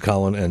counties,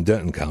 Collin and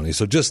Denton County.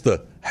 So just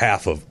the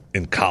half of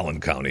in Collin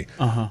County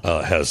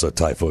has a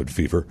typhoid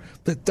fever.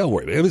 But don't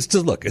worry. It's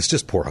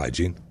just poor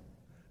hygiene.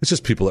 It's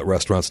just people at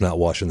restaurants not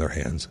washing their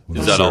hands when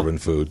they're serving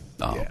food.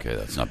 Oh, yeah. Okay,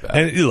 that's not bad.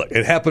 And look,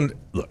 it happened.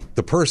 Look,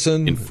 the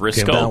person in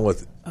Frisco came down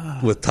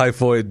with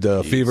typhoid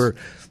fever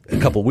a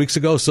couple weeks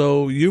ago.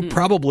 So you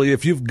probably,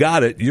 if you've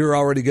got it, you're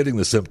already getting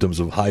the symptoms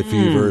of high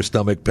fever,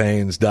 stomach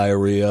pains,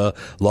 diarrhea,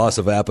 loss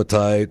of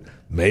appetite,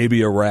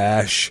 maybe a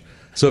rash.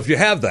 So if you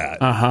have that,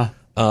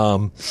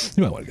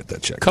 you might want to get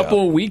that checked out. A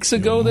couple of weeks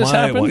ago this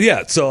happened?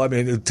 Yeah. So, I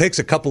mean, it takes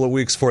a couple of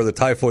weeks for the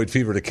typhoid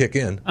fever to kick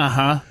in.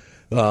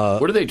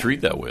 What do they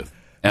treat that with?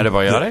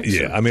 Antibiotics?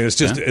 Yeah, I mean, it's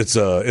just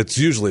it's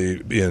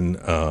usually in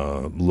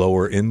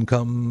lower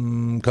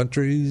income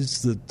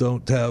countries that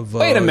don't have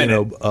wait a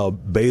minute,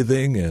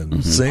 bathing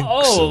and sinks.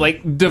 Oh,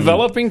 like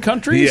developing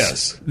countries?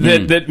 Yes,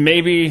 that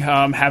maybe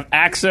have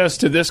access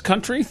to this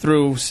country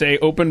through, say,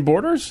 open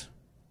borders.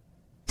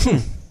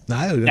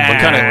 What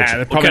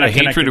kind of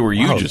hatred were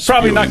you just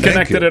probably not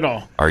connected at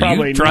all. Are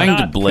you trying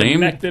to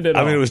blame? I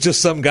mean, it was just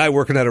some guy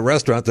working at a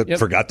restaurant that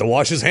forgot to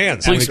wash his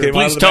hands. Please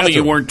tell me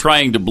you weren't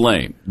trying to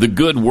blame the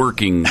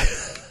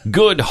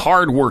good,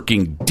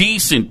 hardworking,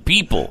 decent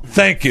people.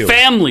 Thank you.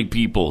 Family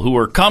people who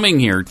are coming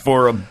here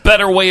for a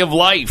better way of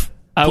life.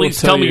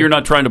 Please tell me you're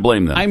not trying to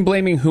blame them. I'm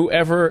blaming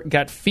whoever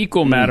got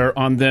fecal matter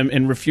on them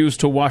and refused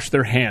to wash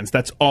their hands.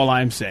 That's all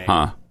I'm saying.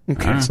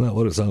 Okay. That's not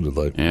what it sounded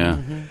like. Yeah.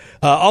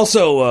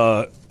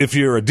 Also, if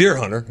you're a deer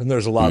hunter, and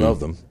there's a lot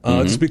of them,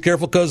 just be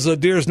careful because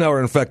deers now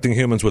are infecting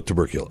humans with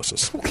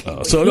tuberculosis. What?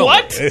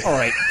 All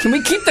right. Can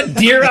we keep the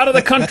deer out of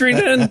the country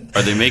then?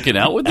 Are they making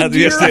out with the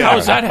deer? Yes, they How are.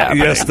 is that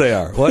happening? Yes, they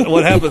are.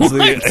 What happens?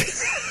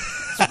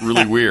 It's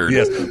really weird.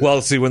 Yes.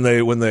 Well, see, when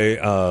they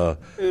cut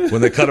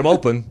them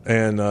open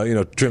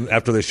and trim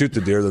after they shoot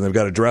the deer, then they've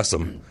got to dress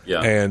them.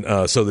 Yeah.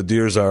 And so the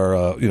deers are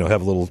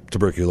have a little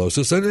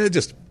tuberculosis, and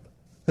it's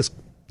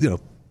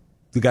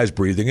the guy's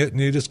breathing it, and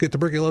you just get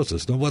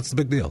tuberculosis. No, what's the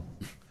big deal?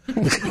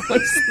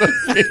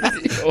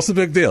 What's the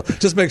big deal?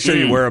 Just make sure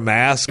you wear a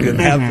mask, and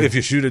if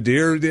you shoot a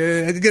deer,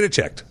 get it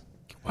checked.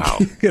 Wow.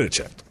 Get it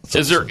checked.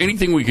 Is there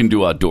anything we can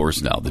do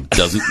outdoors now that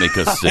doesn't make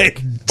us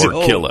sick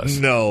or kill us?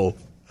 No.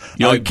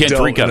 You can't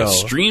drink out of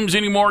streams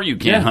anymore. You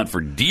can't hunt for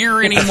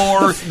deer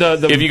anymore.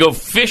 If you go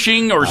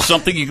fishing or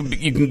something,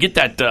 you can get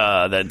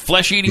that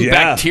flesh-eating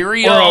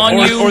bacteria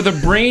on you. Or the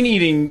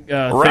brain-eating thing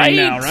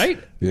now, right?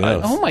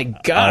 Yes. Oh, my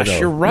gosh,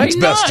 you're right.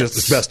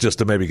 It's best just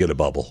to maybe get a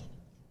bubble.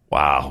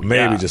 Wow.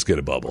 Maybe just get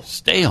a bubble.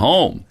 Stay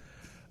home.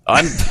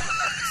 I'm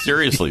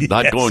seriously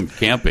not going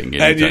camping.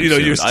 And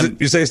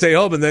you say stay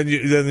home, and then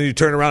you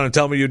turn around and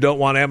tell me you don't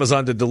want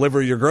Amazon to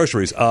deliver your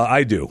groceries.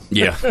 I do.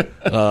 Yeah.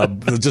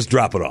 Just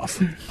drop it off.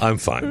 I'm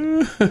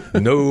fine.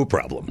 No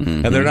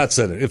problem. And they're not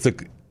sending it.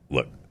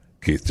 Look,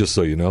 Keith, just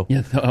so you know,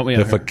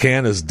 if a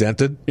can is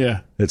dented,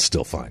 it's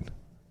still fine.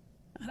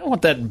 I don't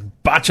want that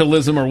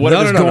botulism or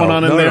whatever's going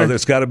on in there. No,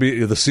 there's got to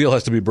be the seal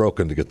has to be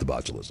broken to get the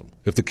botulism.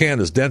 If the can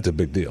is dented,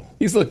 big deal.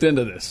 He's looked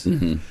into this.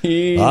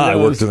 I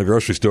worked in the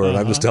grocery store, and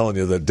I'm just telling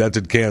you that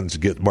dented cans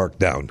get marked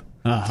down.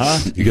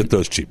 You get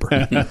those cheaper.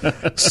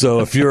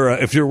 So if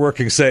you're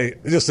working, say,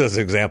 just as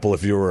an example,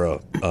 if you were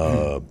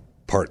a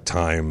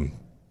part-time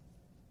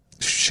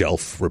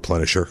shelf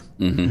replenisher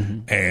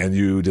and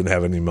you didn't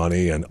have any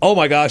money, and oh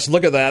my gosh,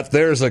 look at that,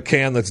 there's a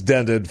can that's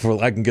dented,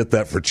 I can get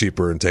that for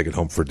cheaper and take it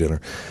home for dinner.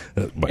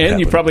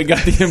 And you probably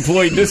got the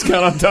employee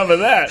discount on top of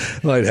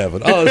that. Might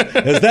happen. Oh,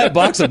 is that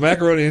box of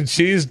macaroni and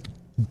cheese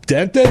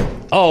dented?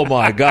 Oh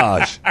my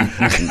gosh.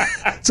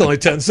 It's only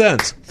 10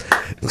 cents.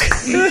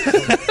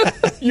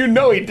 You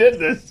know he did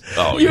this.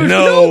 Oh,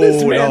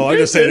 no, I'm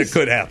just saying it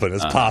could happen.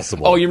 It's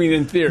possible. Oh, you mean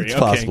in theory? It's okay,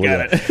 possible,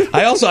 got it.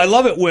 I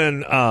love it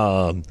when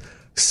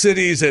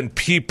cities and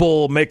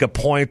people make a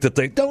point that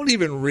they don't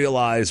even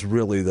realize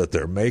really that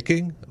they're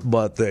making,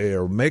 but they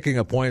are making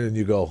a point, and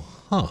you go,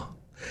 huh.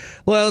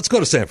 Well, let's go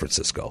to San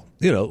Francisco.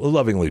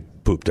 Lovingly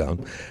poop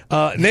down.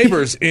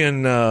 Neighbors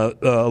in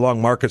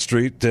along Market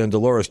Street and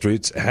Dolores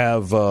Streets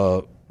have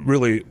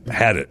really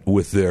had it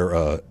with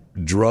their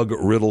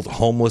drug-riddled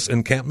homeless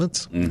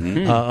encampments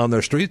on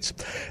their streets.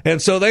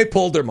 And so they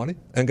pulled their money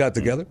and got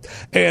together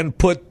and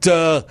put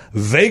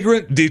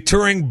vagrant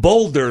deterring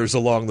boulders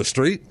along the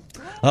street,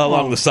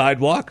 along the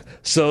sidewalk,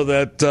 so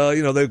that,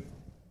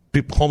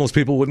 homeless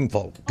people wouldn't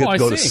go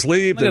to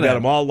sleep. They got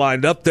them all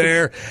lined up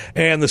there,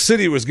 and the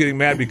city was getting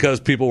mad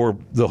because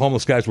the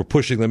homeless guys were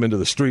pushing them into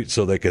the street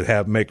so they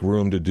could make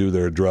room to do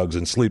their drugs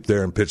and sleep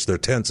there and pitch their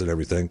tents and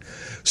everything.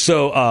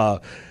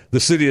 So the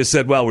city has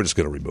said, well, we're just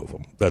going to remove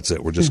them. That's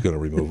it. We're just going to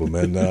remove them.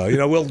 And,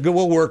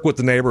 we'll work with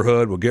the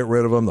neighborhood. We'll get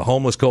rid of them. The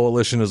Homeless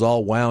Coalition is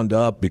all wound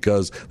up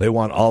because they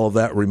want all of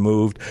that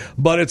removed.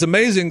 But it's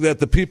amazing that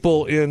the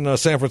people in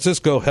San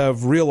Francisco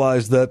have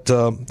realized that,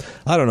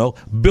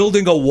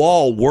 building a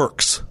wall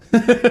works.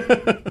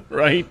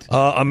 Right.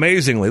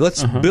 Amazingly.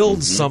 Let's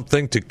build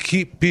something to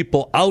keep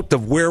people out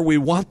of where we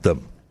want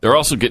them. They're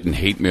also getting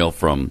hate mail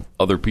from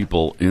other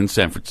people in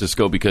San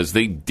Francisco because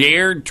they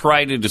dared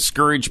try to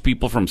discourage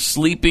people from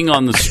sleeping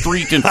on the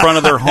street in front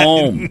of their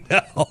home.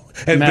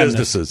 And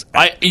businesses.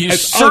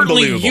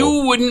 Certainly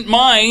you wouldn't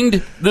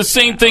mind the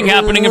same thing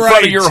happening in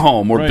front of your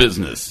home or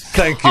business.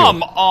 Thank you.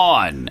 Come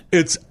on.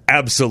 It's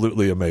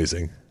absolutely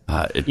amazing.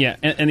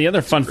 And the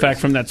other fun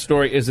fact from that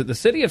story is that the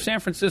city of San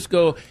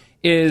Francisco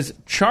is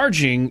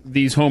charging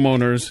these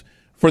homeowners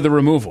for the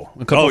removal.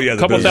 A couple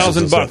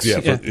 $1,000.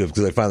 Yeah, because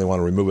they finally want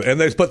to remove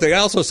it. But they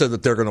also said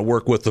that they're going to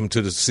work with them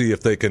to see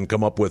if they can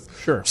come up with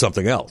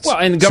something else. Well,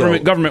 and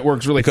government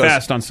works really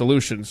fast on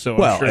solutions.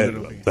 So I'm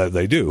sure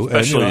they do,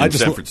 especially in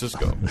San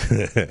Francisco.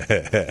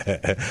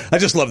 I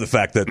just love the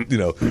fact that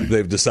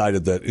they've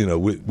decided that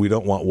we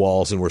don't want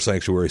walls and we're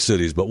sanctuary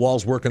cities, but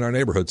walls work in our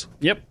neighborhoods.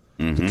 Yep.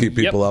 To keep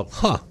people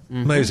out.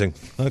 Amazing.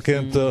 I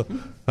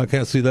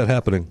can't see that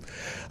happening.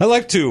 I'd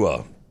like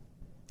to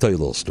tell you a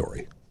little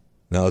story.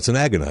 Now, it's an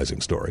agonizing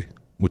story,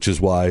 which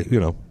is why,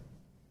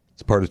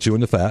 it's part of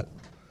Chewing the Fat.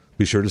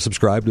 Be sure to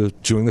subscribe to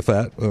Chewing the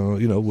Fat.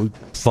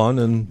 Fun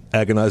and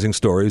agonizing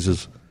stories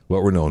is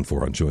what we're known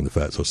for on Chewing the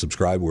Fat. So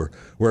subscribe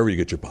wherever you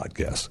get your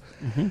podcasts.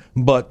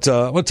 But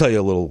I want to tell you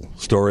a little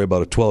story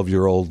about a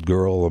 12-year-old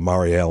girl,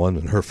 Amari Allen,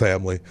 and her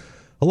family,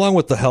 along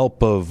with the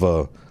help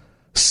of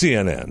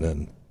CNN.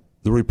 And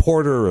the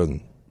reporter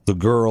and the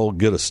girl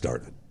get us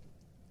started.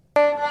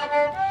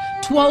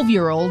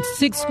 12-year-old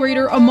sixth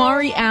grader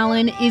Amari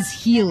Allen is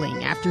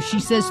healing after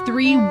she says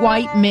 3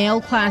 white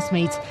male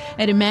classmates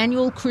at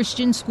Emmanuel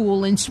Christian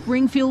School in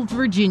Springfield,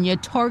 Virginia,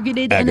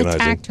 targeted and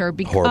attacked her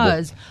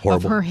because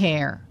of her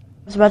hair.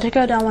 I was about to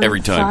go down one of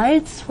the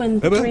slides when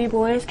 3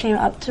 boys came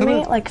up to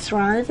me,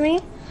 surrounded me,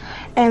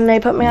 and they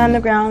put me on the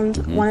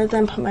ground. One of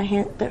them put my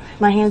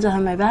hands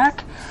behind my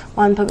back,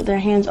 one put their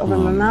hands over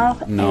my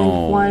mouth,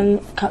 and one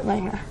cut my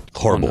hair.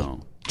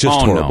 Horrible.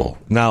 Just horrible.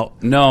 No.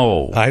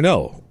 I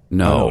know.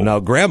 No. Now,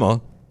 Grandma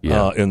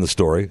in the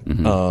story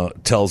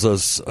tells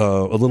us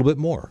a little bit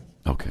more.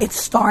 Okay. It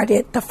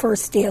started the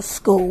first day of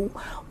school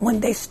when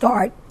they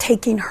start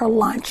taking her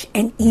lunch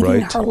and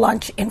eating her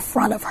lunch in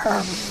front of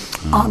her,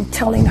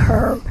 telling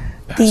her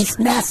these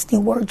nasty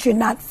words: "You're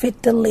not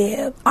fit to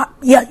live.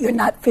 You're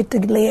not fit to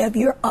live.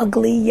 You're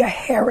ugly. Your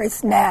hair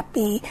is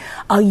nappy.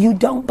 You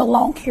don't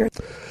belong here."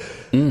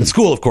 The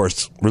school, of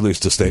course,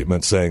 released a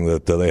statement saying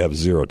that they have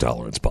zero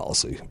tolerance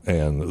policy,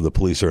 and the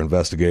police are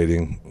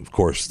investigating. Of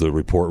course, the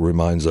report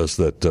reminds us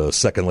that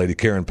Second Lady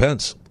Karen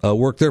Pence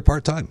worked there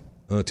part-time,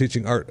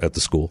 teaching art at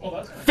the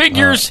school.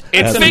 Figures.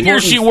 It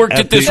figures she worked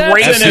at this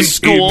racist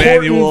school.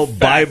 Emmanuel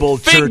Bible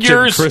Church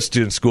and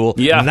Christian School.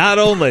 Yeah. Not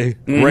only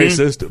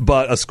racist,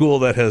 but a school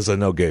that has a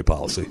no-gay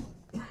policy.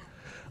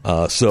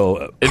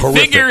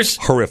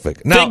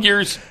 Horrific. Now,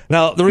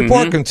 the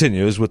report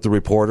continues with the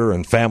reporter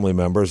and family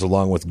members,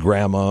 along with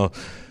Grandma.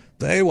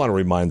 They want to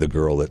remind the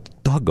girl that,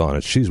 doggone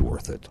it, she's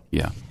worth it.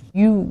 Yeah.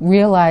 You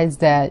realize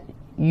that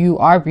you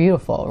are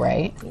beautiful,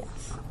 right? Yes.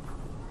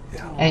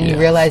 Yeah. And you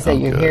realize that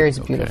your hair is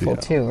beautiful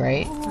too,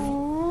 right?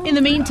 In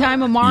the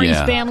meantime,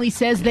 Amari's family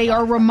says they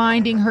are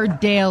reminding her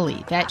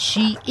daily that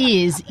she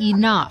is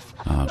enough,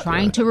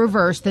 trying to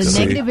reverse the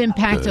negative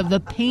impact of the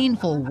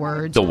painful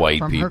words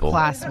from her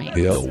classmates.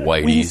 The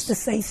whiteys. We used to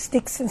say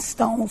sticks and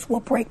stones will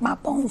break my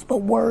bones,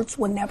 but words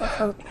will never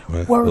hurt.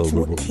 Words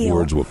will kill.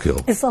 Words will kill.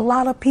 There's a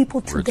lot of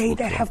people today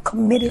that have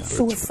committed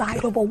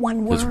suicide over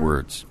one word. His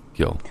words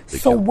kill.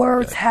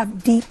 Words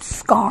have deep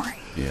scarring.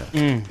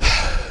 Yeah.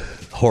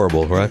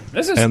 Horrible, right?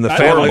 And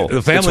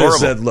the family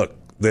said, look,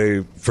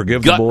 they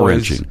forgive the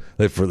boys.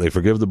 They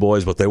forgive the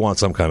boys, but they want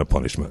some kind of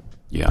punishment.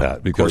 Yeah,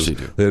 Pat, because of course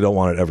they do. They don't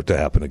want it ever to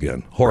happen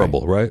again.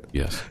 Horrible, right?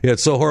 Yes. Yeah,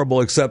 it's so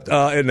horrible, except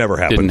it never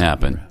happened. Didn't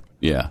happen.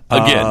 Yeah.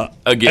 Again,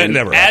 it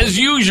never happened. As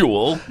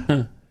usual.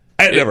 It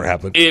never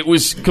happened. It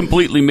was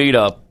completely made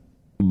up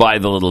by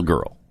the little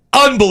girl.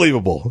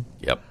 Unbelievable.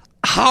 Yep.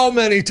 How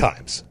many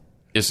times?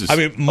 This is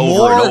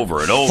more and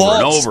over and over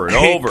and over and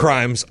hate over.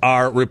 crimes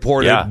are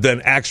reported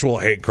than actual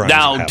hate crimes.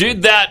 Now,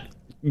 happen.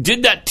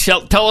 did that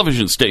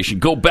television station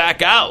go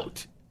back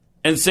out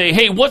and say,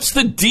 hey, what's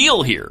the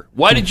deal here?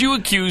 Why did you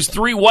accuse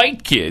 3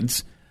 white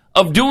kids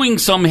of doing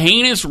some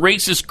heinous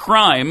racist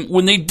crime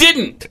when they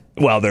didn't?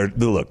 Well,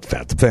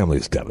 the family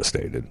is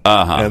devastated,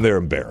 and they're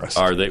embarrassed.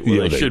 Are they?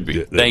 Well, they should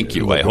be. Thank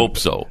you. I hope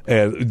so.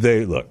 And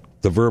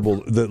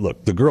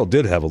the girl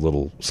did have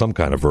some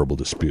kind of verbal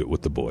dispute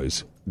with the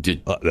boys.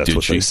 That's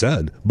what they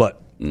said, but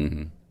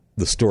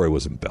the story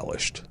was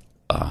embellished.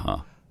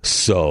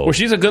 So, well,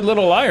 she's a good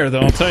little liar, though.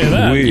 I'll tell you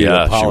that. We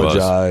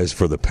apologize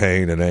for the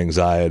pain and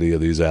anxiety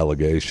of these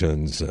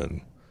allegations,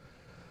 and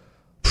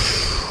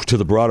to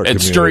the broader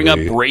community, stirring up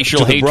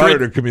racial hatred. To the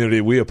broader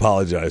community, we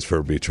apologize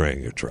for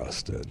betraying your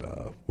trust, and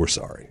we're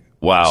sorry.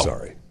 Wow. We're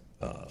sorry.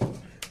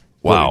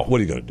 Wow. What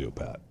are you going to do,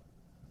 Pat?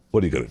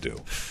 What are you going to do?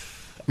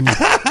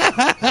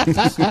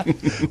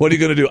 What are you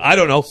going to do? I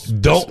don't know.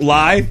 Don't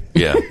lie.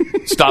 Yeah.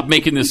 Stop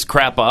making this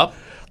crap up.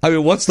 I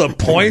mean, what's the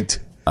point?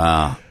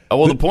 Well,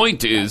 the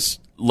point is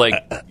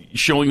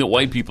showing that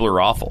white people are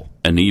awful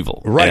and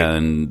evil, right,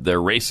 and they're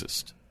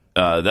racist.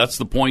 That's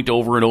the point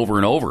over and over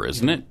and over,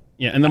 isn't it?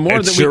 Yeah, and the more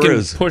that we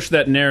can push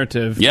that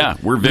narrative,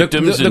 we're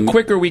victims. The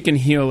quicker we can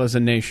heal as a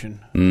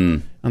nation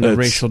on the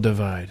racial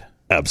divide.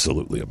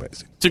 Absolutely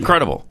amazing. It's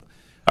incredible.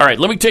 All right,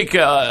 let me take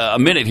a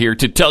minute here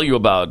to tell you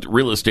about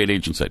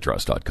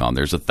realestateagentsitrust.com.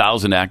 There's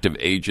 1,000 active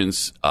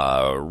agents,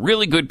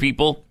 really good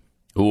people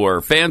who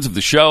are fans of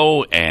the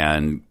show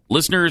and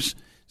listeners.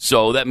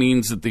 So that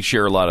means that they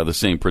share a lot of the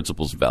same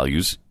principles and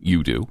values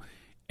you do.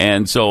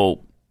 And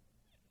so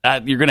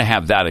you're going to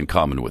have that in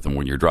common with them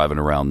when you're driving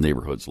around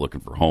neighborhoods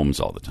looking for homes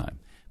all the time.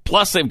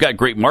 Plus, they've got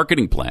great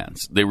marketing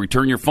plans. They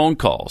return your phone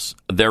calls.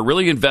 They're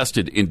really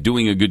invested in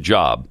doing a good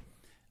job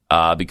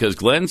because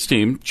Glenn's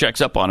team checks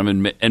up on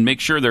them and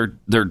makes sure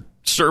they're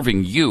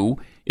serving you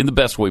in the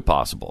best way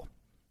possible.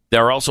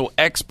 They're also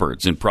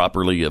experts in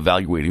properly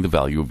evaluating the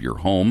value of your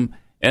home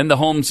and the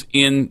homes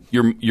in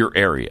your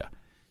area.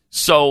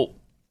 So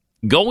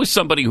go with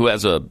somebody who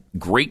has a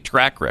great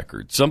track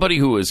record, somebody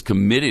who is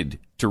committed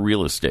to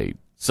real estate,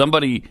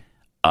 somebody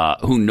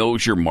who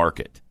knows your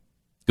market.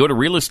 Go to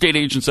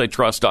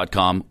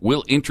realestateagentsitrust.com.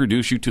 We'll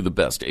introduce you to the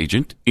best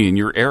agent in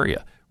your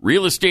area.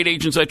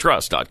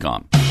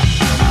 realestateagentsitrust.com.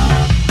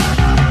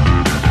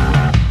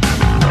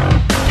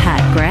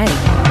 Pat Gray,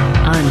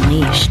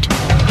 Unleashed.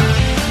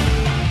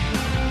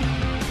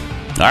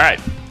 All right.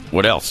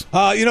 What else?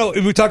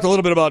 We talked a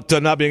little bit about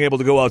not being able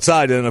to go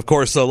outside. And, of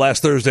course,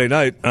 last Thursday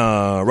night,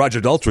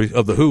 Roger Daltrey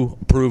of The Who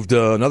proved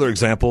another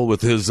example with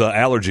his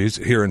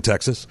allergies here in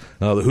Texas.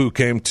 The Who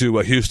came to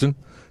Houston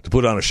to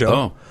put on a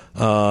show.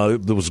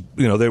 There was,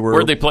 they were.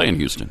 Where'd they play in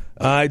Houston?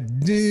 I'm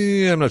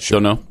not sure.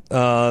 Don't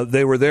know.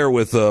 They were there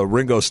with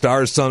Ringo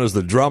Starr's son as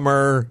the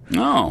drummer.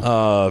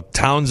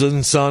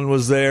 Townsend's son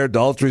was there.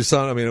 Daltrey's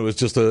son. I mean, it was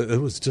just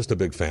a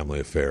big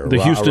family affair.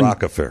 The Houston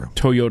rock affair.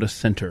 Toyota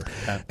Center.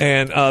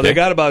 And they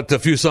got about a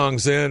few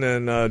songs in,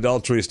 and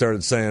Daltrey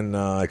started saying,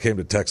 "I came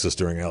to Texas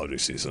during allergy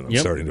season. I'm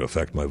starting to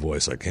affect my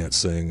voice. I can't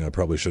sing. I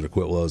probably should have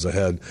quit while I was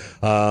ahead."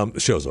 The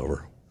show's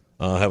over.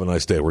 Have a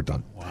nice day. We're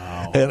done.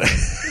 Wow. And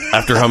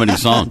after how many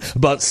songs?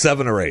 About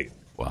 7 or 8.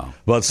 Wow.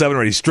 About 7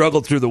 or 8. He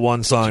struggled through the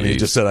one song, and he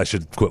just said, I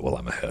should quit while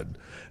I'm ahead.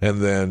 And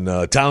then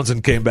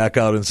Townsend came back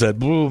out and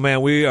said, "Ooh,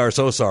 man, we are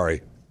so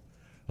sorry.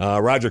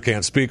 Roger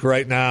can't speak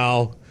right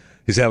now.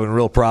 He's having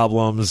real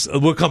problems.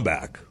 We'll come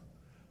back.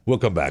 We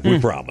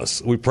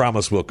promise. We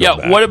promise we'll come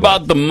back." Yeah, what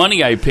about the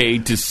money I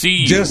paid to see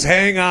you? Just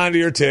hang on to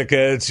your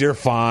tickets. You're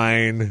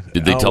fine.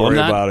 Did they tell him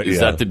that? About it. Is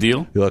that the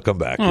deal? They'll come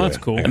back. Oh, that's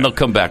cool. And they'll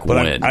come back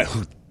when?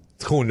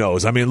 Who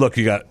knows? I mean, look,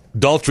 you got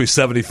Daltrey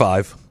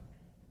 75.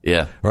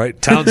 Yeah.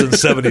 Right? Townsend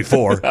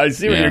 74. I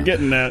see what you're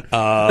getting at.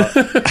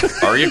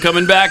 Are you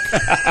coming back?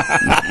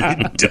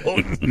 I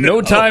don't know.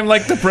 No time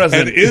like the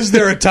present. And is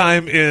there a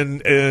time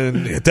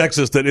in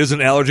Texas that isn't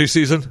allergy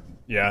season?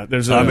 Yeah,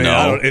 there's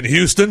in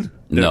Houston?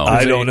 No.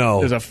 I don't know.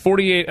 There's a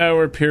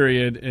 48-hour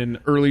period in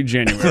early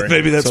January.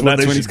 Maybe that's when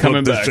he's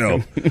coming back.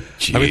 Show.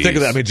 I mean, think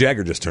of that. I mean,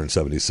 Jagger just turned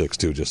 76,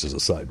 too, just as a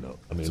side note.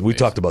 I mean, we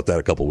talked about that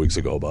a couple weeks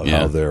ago, about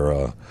how they're...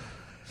 a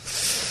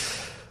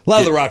lot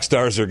of the rock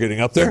stars are getting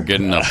up there. They're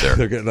getting up there.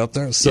 They're getting up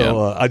there.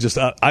 So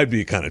I'd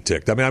be kind of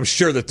ticked. I mean, I'm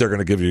sure that they're going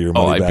to give you your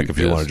money back if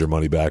you wanted your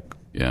money back.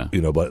 Yeah.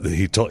 But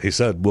he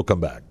said, we'll come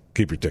back.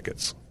 Keep your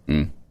tickets.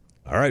 Mm.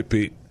 All right,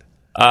 Pete.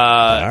 All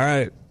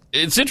right.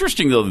 It's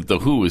interesting, though, that The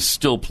Who is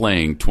still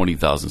playing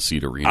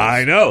 20,000-seat arenas.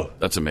 I know.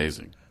 That's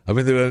amazing. I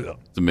mean,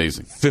 it's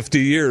amazing. 50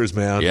 years,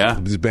 man. Yeah.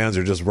 These bands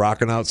are just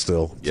rocking out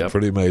still. It's Yep.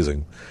 pretty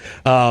amazing.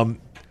 Of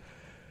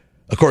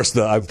course,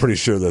 I'm pretty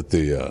sure that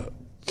the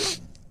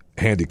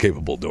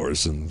handy-capable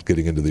doors and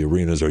getting into the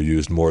arenas are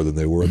used more than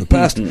they were in the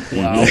past.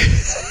 Wow.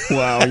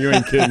 Wow, you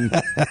ain't kidding.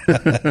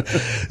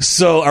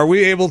 So are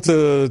we able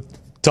to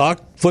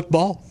talk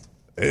football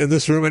in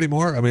this room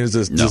anymore? I mean,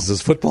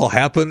 does football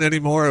happen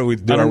anymore? Are we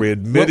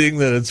admitting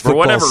that it's football for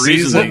whatever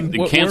season? reason?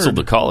 They canceled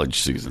the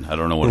college season. I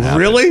don't know what happened.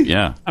 Really?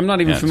 Yeah. I'm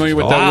not even familiar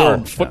with that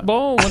word.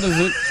 Football? What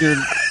is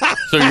it?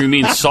 So you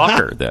mean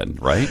soccer then,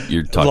 right?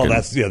 You're talking.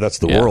 Well, that's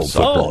the world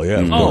football.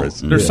 Of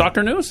course. There's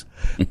soccer news?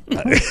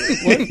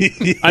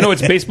 I know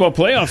it's baseball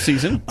playoff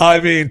season. I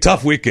mean,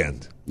 tough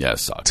weekend. Yeah,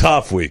 soccer.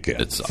 Tough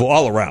weekend. It's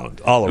all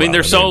around. I mean,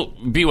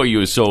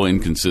 BYU is so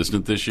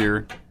inconsistent this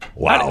year.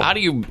 Wow. How do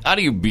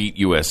you beat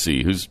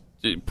USC, who's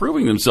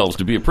proving themselves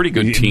to be a pretty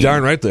good team?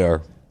 Darn right they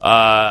are.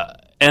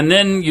 And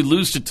then you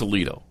lose to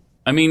Toledo.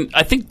 I mean,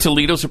 I think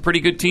Toledo's a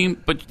pretty good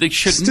team, but they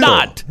should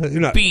not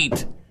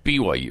beat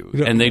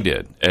BYU, and they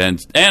did.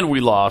 And we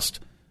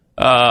lost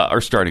our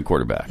starting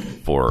quarterback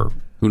for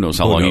Who knows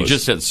how long? He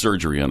just had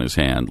surgery on his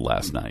hand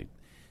last night.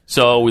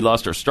 So we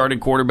lost our starting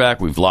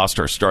quarterback. We've lost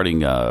our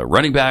starting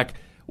running back.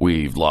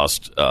 We've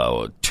lost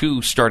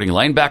 2 starting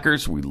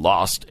linebackers. We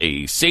lost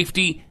a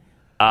safety.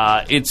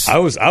 I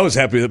was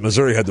happy that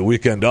Missouri had the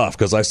weekend off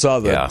because I saw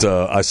that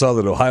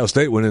Ohio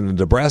State went into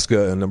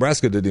Nebraska and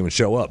Nebraska didn't even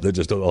show up.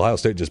 Ohio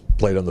State just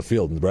played on the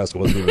field and Nebraska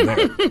wasn't even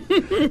there.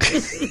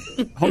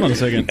 Hold on a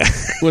second.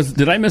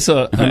 Did I miss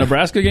a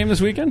Nebraska game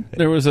this weekend?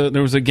 There was a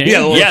game.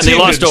 Yeah, they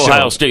lost to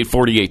Ohio State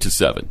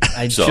 48-7.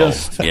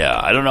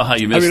 I don't know how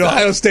you missed that.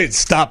 Ohio State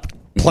stopped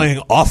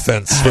playing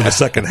offense for the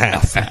second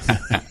half.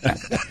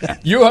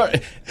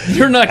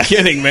 You're not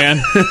kidding, man.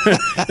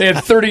 They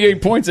had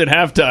 38 points at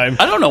halftime.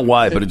 I don't know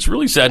why, but it's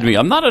really sad to me.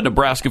 I'm not a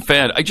Nebraska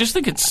fan. I just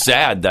think it's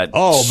sad that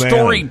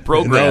storied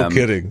program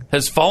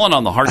has fallen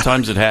on the hard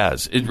times it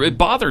has. It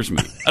bothers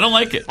me. I don't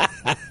like it.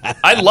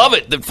 I love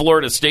it that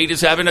Florida State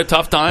is having a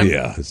tough time.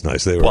 Yeah, it's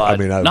nice. They were.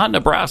 Not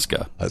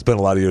Nebraska. I spent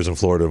a lot of years in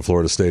Florida, and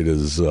Florida State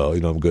is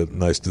good.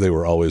 Nice. They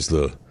were always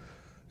the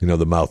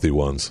mouthy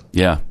ones.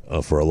 Yeah.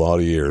 For a lot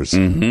of years.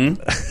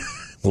 Mm-hmm.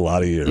 A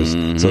lot of years.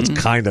 Mm-hmm. So it's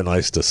kind of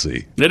nice to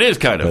see. It is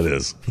kind of. It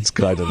is. It's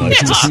kind of nice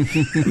to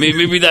see.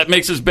 Maybe that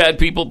makes us bad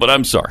people, but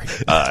I'm sorry.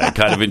 I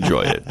kind of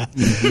enjoy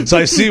it. So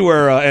I see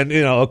where, I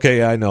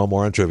know,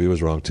 more on trivia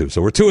was wrong, too.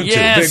 So we're 2-2.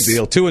 Yes. Big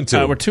deal.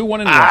 2-2. We're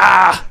 2-1-1.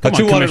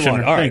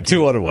 2-1-1. All right,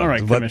 2-1-1. All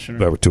right,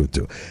 Commissioner. We're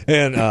 2-2.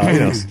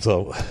 And,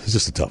 so it's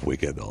just a tough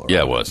weekend all around.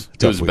 Yeah, it was.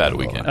 It was a bad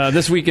weekend.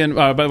 This weekend,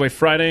 by the way,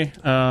 Friday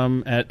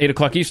at 8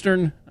 o'clock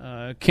Eastern,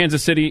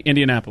 Kansas City,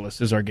 Indianapolis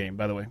is our game,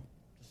 by the way.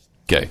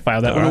 Okay.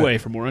 File that one away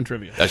for more on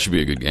trivia. That should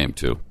be a good game,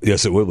 too.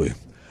 Yes, it will be.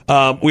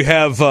 We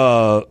have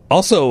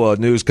also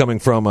news coming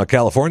from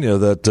California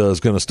that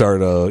is going to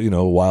start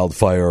a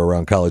wildfire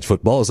around college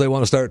football as they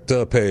want to start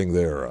paying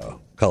their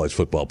college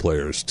football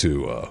players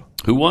to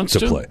who wants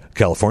to play.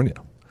 California.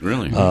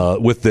 Really?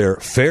 With their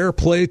Fair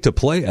Play to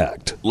Play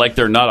Act. Like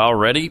they're not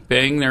already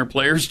paying their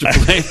players to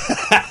play?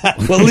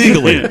 Well,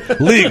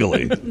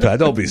 legally.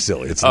 Don't be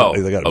silly.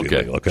 They got to be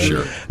legal. Okay.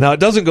 Sure. Now, it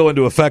doesn't go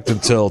into effect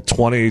until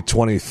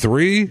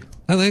 2023,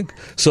 I think.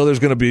 So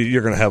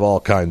you're going to have all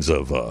kinds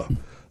of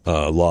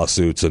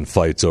lawsuits and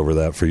fights over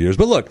that for years.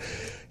 But look,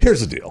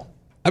 here's the deal.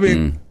 I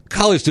mean,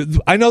 college.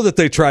 I know that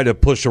they try to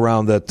push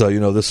around that.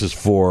 This is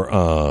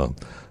for.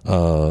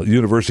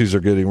 Universities are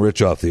getting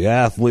rich off the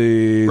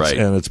athletes, right.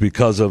 And it's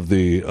because of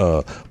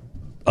the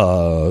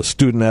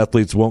student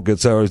athletes won't get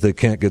salaries, they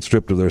can't get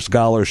stripped of their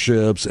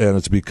scholarships, and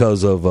it's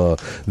because of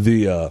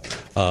the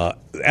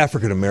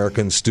African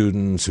American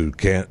students who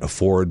can't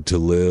afford to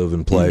live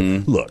and play.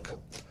 Mm-hmm. Look,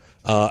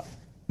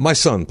 my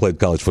son played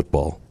college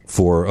football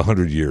for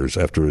 100 years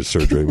after his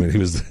surgery. I mean, he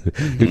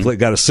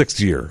got a 6th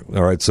year.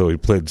 All right, so he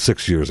played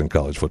 6 years in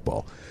college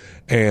football,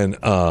 and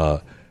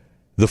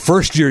the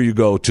first year you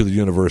go to the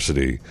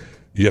university,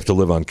 you have to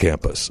live on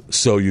campus.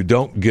 So you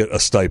don't get a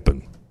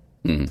stipend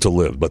to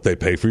live, but they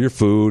pay for your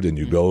food, and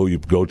you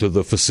go to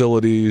the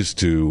facilities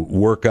to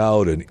work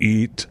out and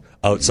eat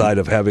outside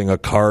of having a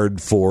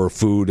card for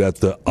food at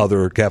the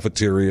other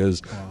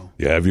cafeterias. Wow.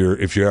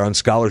 If you're on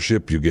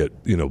scholarship, you get,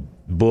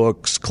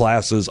 books,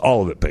 classes,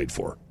 all of it paid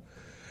for.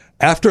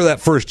 After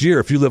that first year,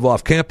 if you live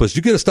off campus,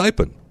 you get a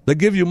stipend. They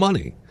give you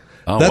money.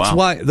 Oh,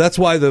 that's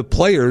why the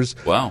players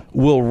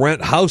will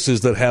rent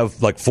houses that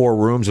have like 4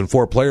 rooms and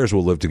 4 players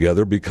will live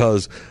together,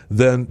 because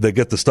then they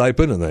get the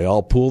stipend and they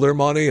all pool their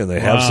money and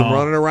they have some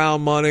running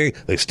around money.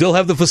 They still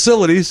have the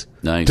facilities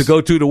to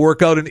go to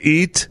work out and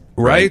eat,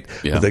 right?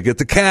 Yeah. But they get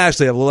the cash.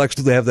 They have a little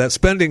extra. They have that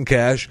spending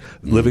cash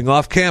living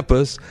off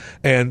campus.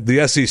 And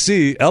the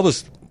SEC,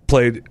 Elvis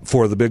played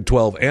for the Big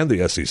 12 and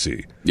the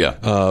SEC.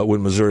 Yeah.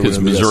 When Missouri went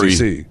into the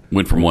SEC.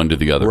 Went from one to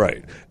the other.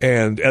 Right.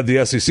 And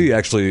the SEC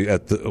actually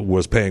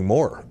was paying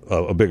more,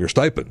 a bigger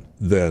stipend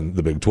than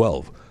the Big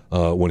 12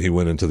 when he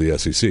went into the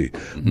SEC.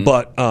 Mm-hmm.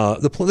 But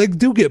they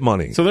do get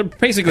money. So they're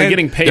basically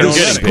getting paid. The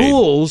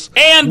schools.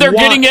 And they're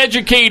getting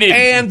educated.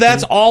 And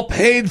that's all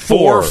paid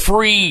for. For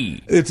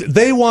free.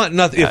 They want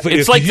nothing.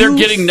 It's like they're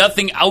getting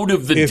nothing out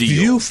of the deal. If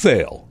you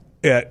fail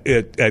at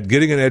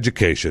getting an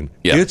education,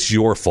 it's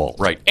your fault.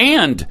 Right.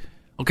 And,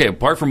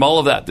 apart from all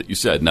of that you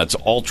said, and that's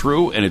all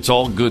true, and it's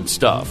all good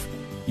stuff,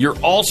 you're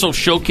also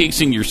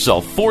showcasing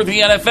yourself for the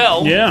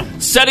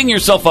NFL, setting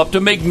yourself up to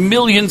make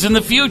millions in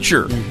the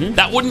future. Mm-hmm.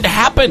 That wouldn't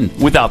happen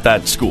without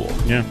that school.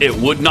 Yeah. It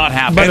would not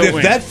happen. And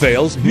if that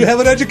fails, you have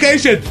an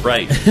education.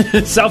 Right.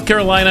 South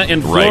Carolina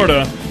and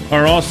Florida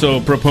are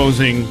also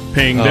proposing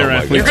paying their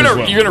athletes You're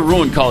going to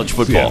ruin college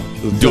football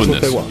doing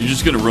this. You're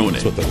just going to ruin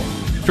it. That's what they want.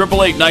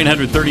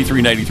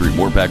 888-900-3393.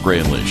 More Pat Gray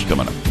and Lish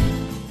coming up.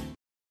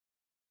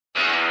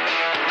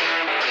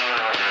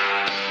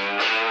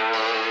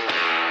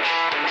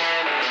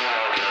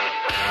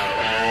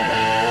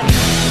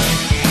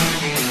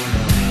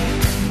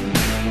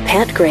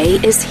 Pat Gray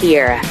is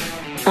here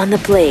on the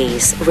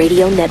Blaze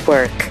Radio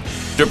Network.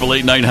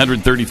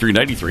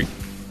 888-900-3393.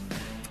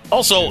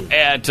 Also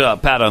at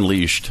Pat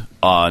Unleashed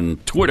on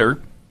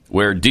Twitter,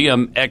 where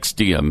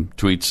DMXDM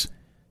tweets,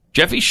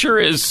 Jeffy sure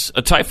is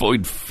a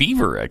typhoid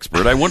fever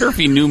expert. I wonder if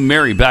he knew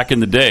Mary back in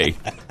the day.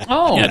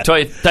 Oh. Yeah,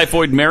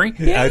 typhoid Mary?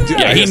 Yeah,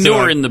 yeah, he knew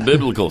her in the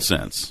biblical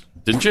sense.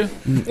 Didn't you?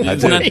 I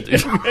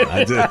did.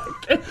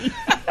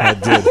 I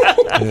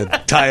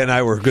did. Ty and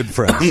I were good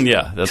friends.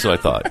 Yeah, that's what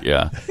I thought.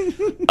 Yeah.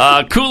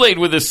 Kool-Aid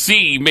with a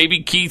C.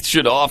 Maybe Keith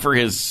should offer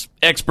his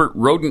expert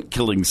rodent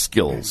killing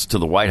skills to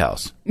the White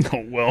House.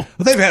 Oh, well.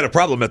 They've had a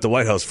problem at the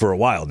White House for a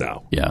while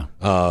now. Yeah.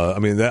 I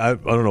mean, I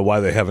don't know why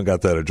they haven't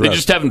got that addressed. They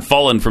just haven't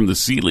fallen from the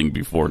ceiling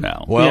before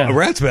now. Well,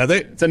 rats, man,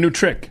 it's a new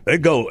trick. They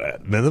go,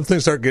 man, them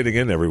things start getting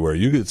in everywhere.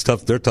 It's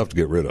tough. They're tough to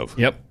get rid of.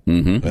 Yep.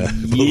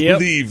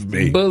 Believe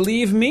me.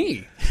 Believe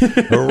me.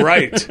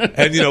 Right.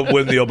 And,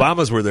 when the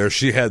Obamas were there,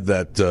 she had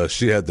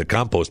the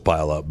compost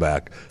pile out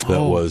back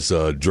that was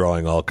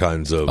drawing all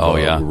kinds of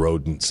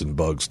rodents and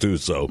bugs, too.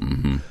 So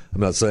I'm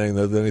not saying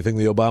that anything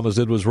the Obamas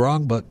did was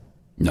wrong, but...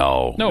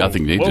 No,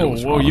 nothing they did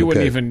was wrong. You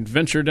wouldn't even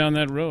venture down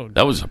that road.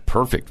 That was a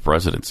perfect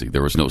presidency.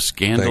 There was no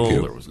scandal.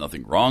 There was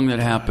nothing wrong that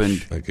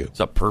happened. Thank you. It's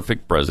a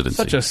perfect presidency.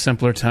 Such a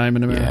simpler time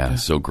in America. Yeah,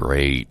 so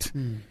great.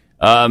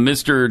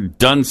 Mr.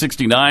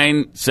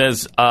 Dunn69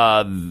 says,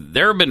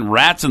 there have been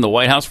rats in the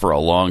White House for a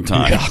long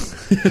time. Yeah.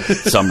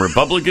 Some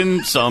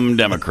Republican, some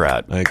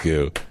Democrat. Thank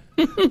you.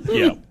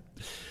 Yeah.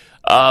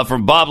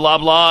 From Bob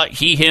Loblaw,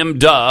 he, him,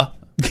 duh.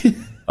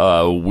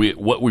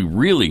 What we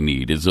really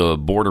need is a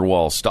border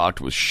wall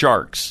stocked with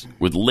sharks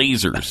with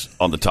lasers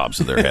on the tops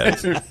of their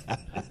heads.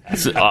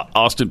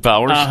 Austin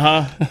Powers.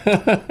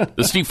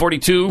 The Steve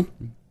 42.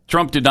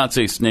 Trump did not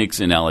say snakes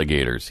and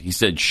alligators. He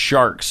said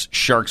sharks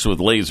with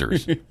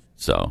lasers.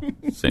 So,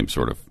 same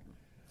sort of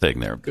thing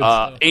there.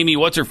 Amy,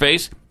 what's her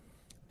face?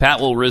 Pat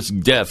will risk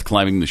death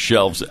climbing the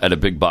shelves at a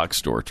big box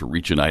store to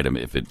reach an item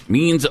if it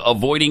means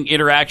avoiding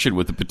interaction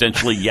with a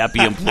potentially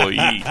yappy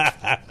employee.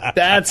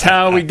 That's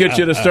how we get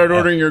you to start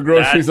ordering your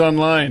groceries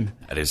online.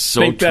 That is so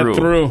Think true. That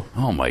through.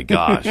 Oh, my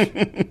gosh.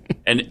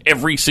 And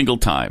every single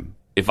time,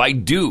 if I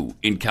do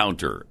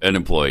encounter an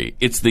employee,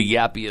 it's the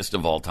yappiest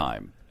of all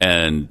time.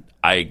 And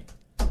I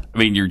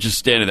mean, you're just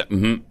standing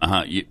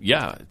there.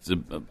 Yeah.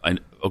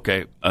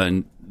 Okay.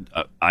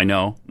 I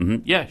know.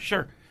 Yeah,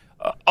 sure.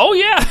 Oh,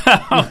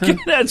 yeah. Okay,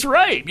 that's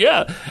right.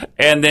 Yeah.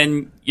 And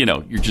then,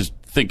 you're just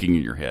thinking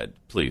in your head,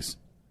 please,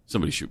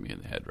 somebody shoot me in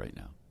the head right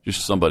now.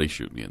 Just somebody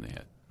shoot me in the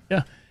head.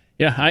 Yeah.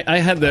 Yeah, I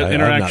had that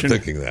interaction. I'm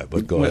not thinking that,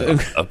 but go ahead.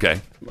 Okay.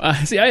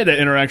 See, I had that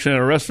interaction at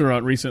a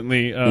restaurant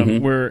recently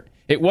where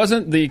it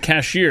wasn't the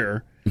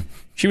cashier.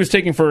 She was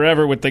taking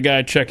forever with the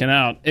guy checking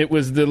out. It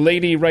was the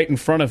lady right in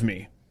front of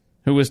me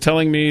who was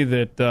telling me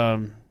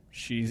that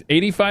she's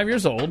 85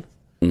 years old.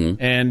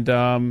 And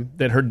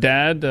that her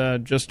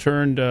dad just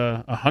turned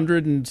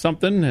 100 and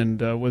something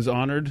and was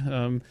honored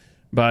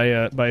by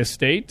a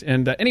state.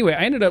 And anyway,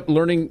 I ended up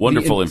learning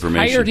wonderful the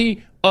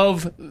entirety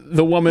of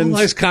the woman's...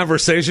 Nice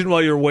conversation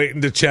while you're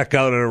waiting to check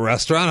out at a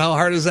restaurant. How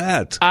hard is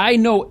that? I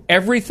know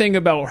everything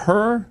about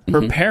her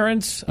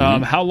parents,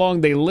 how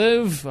long they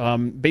live,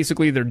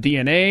 basically their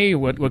DNA,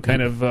 what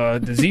kind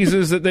of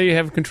diseases that they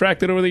have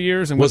contracted over the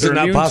years, and was what it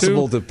they're not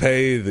possible to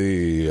pay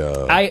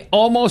the... I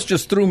almost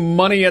just threw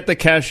money at the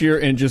cashier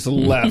and just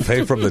left.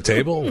 Pay from the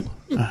table?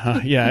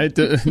 Yeah.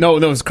 No,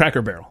 it was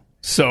Cracker Barrel.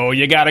 So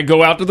you got to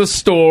go out to the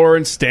store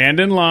and stand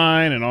in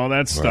line and all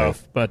that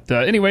stuff. Right.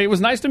 But anyway, it was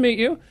nice to meet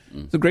you.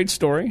 It's a great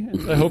story.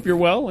 I hope you're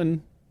well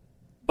and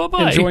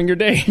enjoying your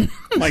day.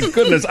 My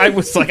goodness, I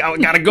was like, I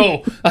got to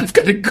go. I've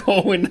got to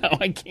go, and now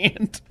I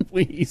can't.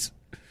 Please.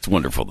 It's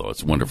wonderful, though.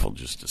 It's wonderful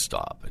just to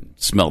stop and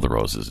smell the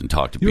roses and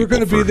talk to people. You're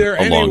going to be there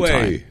a long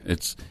anyway.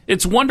 time.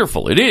 It's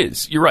wonderful. It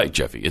is. You're right,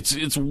 Jeffy.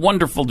 It's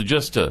wonderful to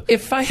just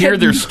hear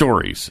their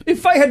stories.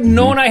 If I had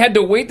known I had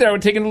to wait there, I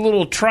would have taken a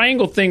little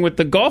triangle thing with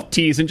the golf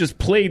tees and just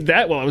played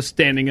that while I was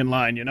standing in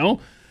line,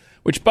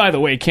 Which, by the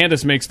way,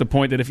 Candace makes the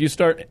point that if you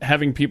start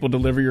having people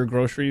deliver your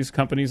groceries,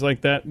 companies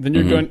like that, then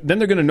they're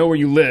going to know where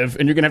you live,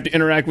 and you're going to have to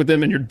interact with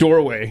them in your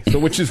doorway. So,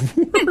 which is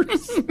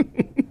worse?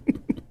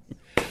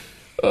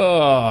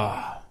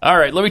 All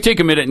right, let me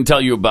take a minute and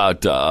tell you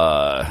about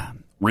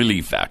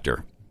Relief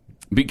Factor.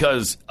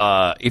 Because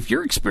if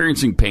you're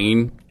experiencing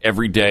pain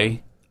every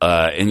day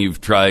and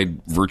you've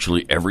tried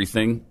virtually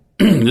everything,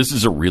 this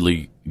is a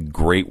really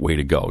great way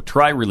to go.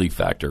 Try Relief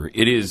Factor.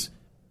 It is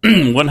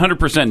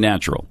 100%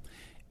 natural,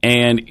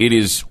 and it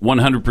is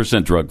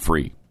 100%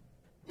 drug-free.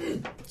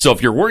 So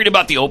if you're worried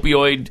about the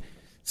opioid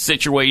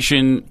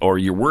situation, or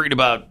you're worried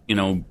about,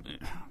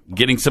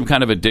 getting some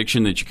kind of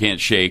addiction that you can't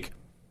shake,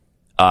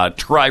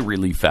 try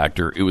Relief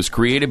Factor. It was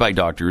created by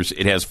doctors.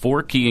 It has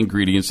 4 key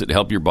ingredients that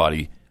help your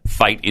body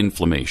fight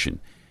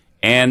inflammation.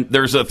 And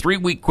there's a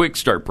 3-week quick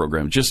start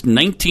program, just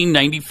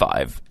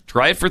 $19.95.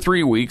 Try it for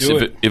 3 weeks.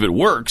 If it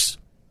works,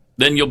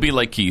 then you'll be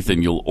like Keith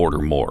and you'll order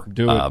more.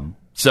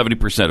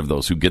 70% of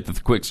those who get the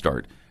quick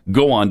start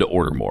go on to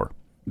order more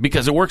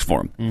because it works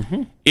for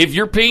them. If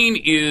your pain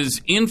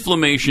is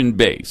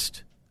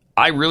inflammation-based,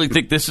 I really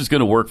think this is going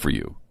to work for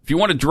you. If you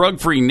want a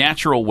drug-free,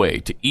 natural way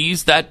to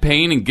ease that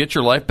pain and get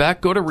your life back,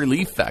 go to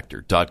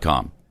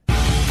ReliefFactor.com.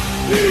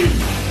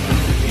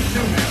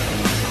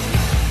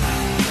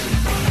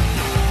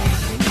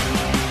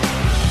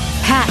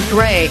 Pat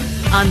Gray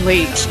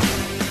Unleashed.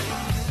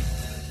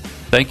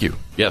 Thank you.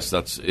 Yes,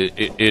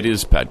 it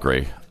is Pat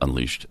Gray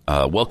Unleashed.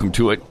 Welcome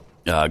to it.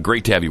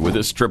 Great to have you with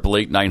us.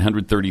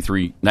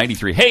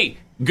 888-900-3393. Hey,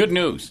 good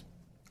news.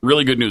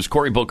 Really good news.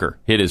 Cory Booker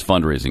hit his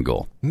fundraising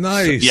goal.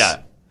 Nice.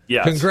 So,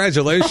 yeah.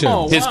 Congratulations.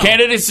 Oh, wow. His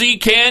candidacy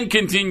can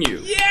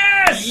continue.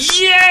 Yes!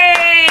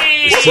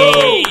 Yay! So,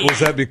 was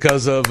that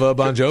because of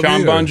Bon Jovi?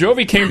 John Bon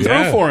Jovi came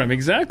through for him.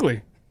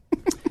 Exactly.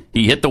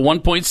 He hit the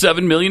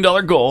 $1.7 million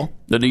goal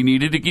that he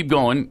needed to keep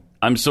going.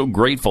 I'm so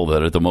grateful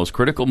that at the most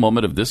critical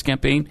moment of this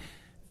campaign,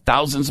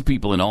 thousands of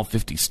people in all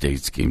 50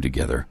 states came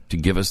together to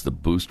give us the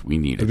boost we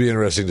needed. It'd be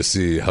interesting to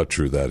see how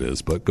true that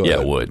is, but go ahead.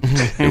 Yeah, it would.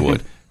 It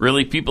would.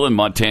 Really, people in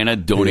Montana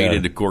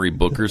donated to Cory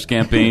Booker's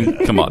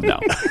campaign? Come on now.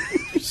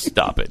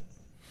 Stop it.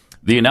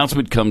 The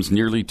announcement comes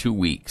nearly 2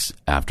 weeks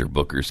after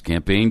Booker's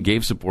campaign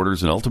gave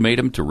supporters an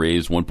ultimatum to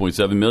raise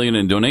 $1.7 million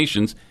in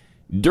donations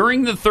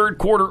during the third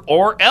quarter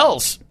or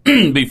else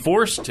be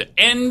forced to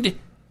end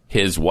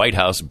his White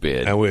House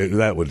bid. And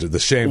the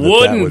shame.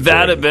 Wouldn't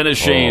that have been a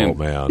shame? Oh,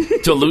 man.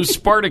 To lose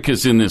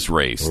Spartacus in this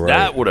race. Right.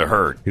 That would have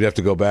hurt. He'd have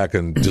to go back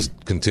and just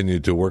continue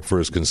to work for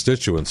his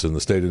constituents in the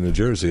state of New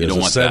Jersey as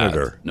a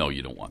senator. That. No,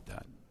 you don't want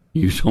that.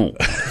 You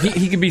don't.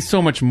 He could be so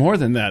much more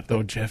than that,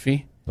 though,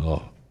 Jeffy.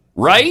 Oh.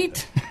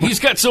 Right?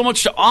 He's got so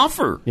much to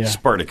offer. Yeah.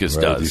 Spartacus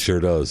does. He sure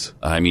does.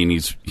 I mean,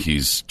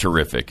 he's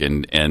terrific,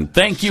 and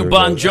thank you,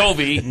 Bon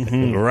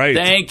Jovi. Right.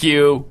 Thank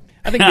you.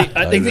 I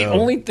think the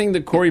only thing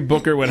that Cory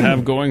Booker would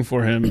have going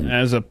for him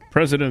as a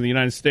president of the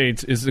United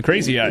States is the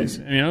crazy eyes.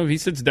 You know, if he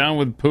sits down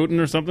with Putin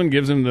or something,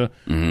 gives him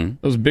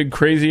those big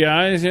crazy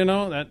eyes, you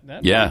know, that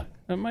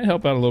might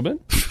help out a little bit.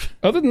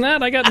 Other than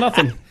that, I got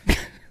nothing.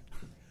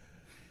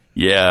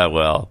 Yeah,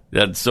 well,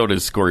 so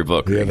does Cory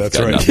Booker. Yeah, that's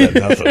right. He's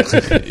got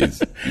nothing.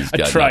 He's I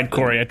tried, nothing.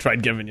 Cory. I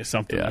tried giving you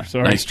something. Yeah, there.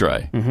 Sorry. Nice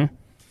try.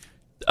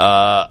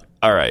 All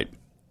right.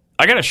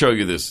 I got to show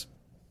you this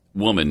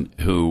woman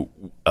who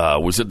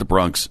was at the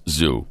Bronx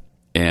Zoo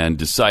and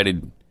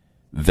decided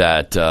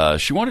that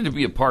she wanted to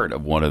be a part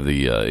of one of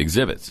the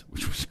exhibits,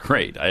 which was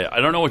great.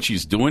 I don't know what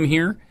she's doing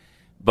here,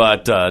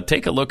 but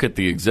take a look at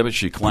the exhibit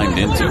she climbed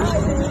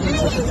into.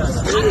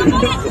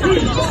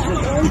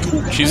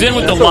 She's in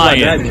with the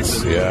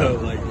lions. Yeah.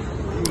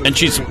 And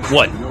she's,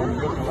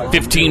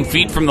 15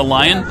 feet from the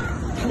lion?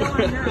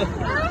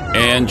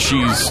 And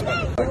she's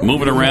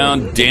moving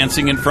around,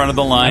 dancing in front of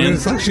the lion. I mean,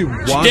 it's like she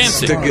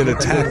wants to get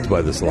attacked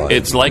by this lion.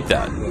 It's like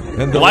that.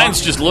 And the lion's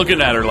just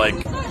looking at her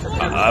like,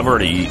 I've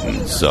already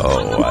eaten,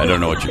 so I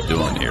don't know what you're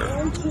doing here.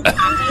 And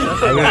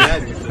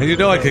you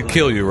know I could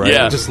kill you, right?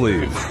 Yeah. Just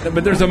leave.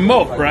 But there's a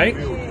moat, right?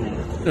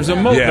 There's a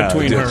moat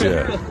between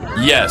her.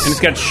 Yes. And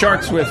it's got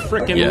sharks with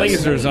frickin'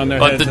 lasers on their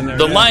heads. But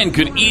the lion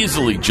could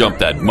easily jump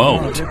that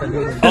moat.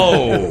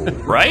 Oh.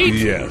 Right?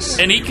 Yes.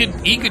 And he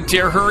could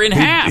tear her in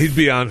half. He'd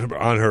be on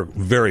her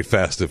very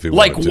fast if he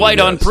like wanted to. White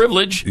on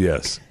privilege.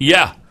 Yes.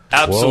 Yeah,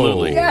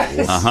 absolutely.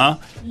 Yes. Uh-huh.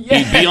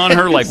 Yes. He'd be on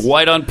her like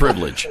white on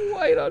privilege.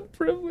 White on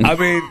privilege. I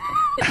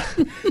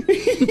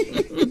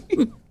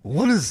mean,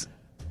 what is...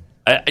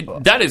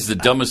 that is the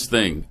dumbest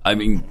thing. I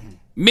mean,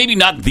 maybe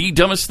not the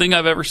dumbest thing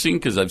I've ever seen,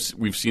 because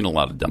we've seen a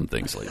lot of dumb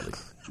things lately.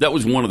 That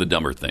was one of the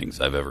dumber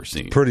things I've ever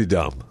seen. Pretty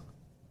dumb.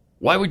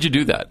 Why would you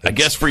do that? I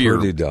guess for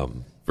your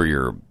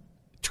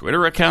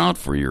Twitter account,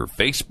 for your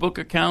Facebook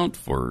account,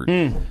 for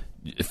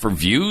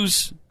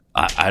views.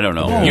 I don't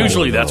know. Oh,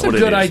 usually that's what it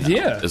is. Good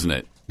idea, now, isn't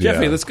it?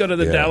 Jeffy, let's go to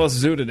the Dallas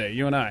Zoo today.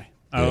 You and I.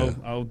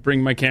 I'll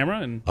bring my camera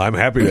and I'm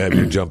happy to have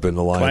you jump in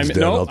the lion's den.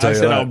 No, I'll tell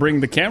you that. I'll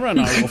bring the camera and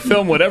I'll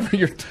film whatever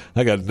you're.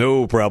 I got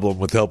no problem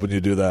with helping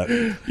you do that.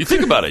 You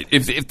think about it.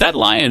 If that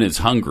lion is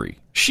hungry,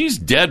 she's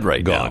dead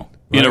right now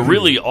in a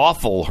really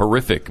awful,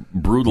 horrific,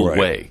 brutal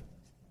way.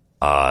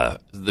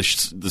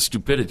 The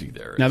stupidity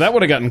there. Now that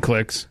would have gotten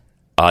clicks.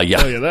 Yeah. I'll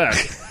tell you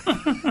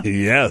that.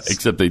 Yes.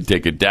 Except they'd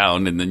take it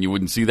down, and then you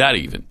wouldn't see that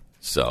even.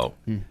 So,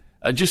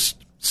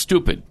 just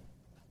stupid.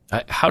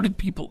 How did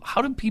people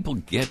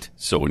get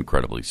so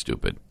incredibly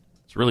stupid?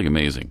 It's really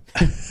amazing.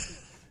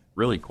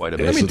 Really quite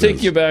amazing. Let me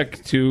take you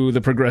back to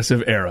the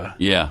progressive era.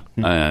 Yeah,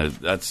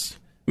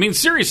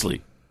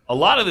 seriously, a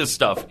lot of this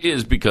stuff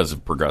is because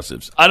of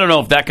progressives. I don't know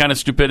if that kind of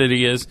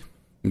stupidity is,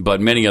 but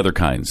many other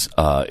kinds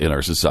in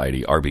our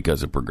society are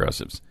because of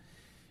progressives.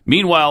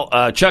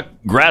 Meanwhile, Chuck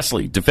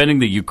Grassley, defending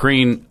the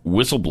Ukraine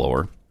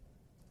whistleblower,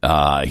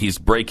 he's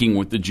breaking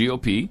with the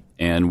GOP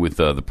and with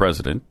the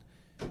president.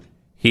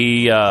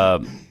 He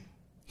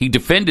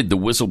defended the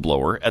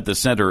whistleblower at the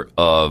center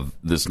of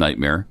this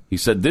nightmare. He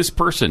said this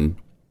person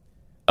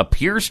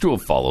appears to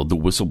have followed the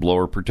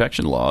whistleblower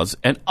protection laws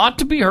and ought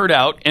to be heard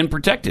out and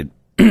protected.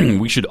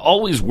 We should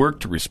always work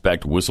to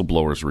respect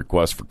whistleblowers'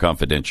 requests for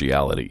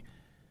confidentiality.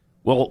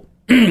 Well,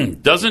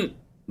 doesn't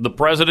the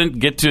president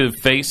get to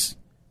face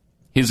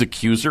his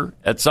accuser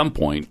at some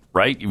point,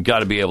 right? You've got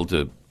to be able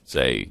to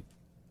say,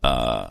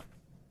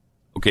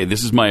 okay,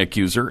 this is my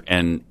accuser,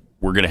 and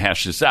we're going to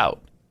hash this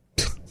out.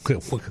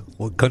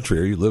 What country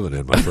are you living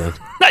in, my friend?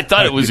 I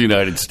thought it was the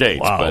United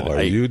States. Wow,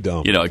 but you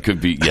dumb? You know, it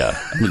could be,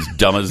 I'm as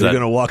dumb as You're that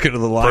going to walk into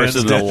the lion's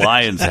person in the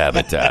lion's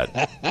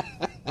habitat.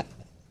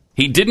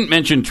 He didn't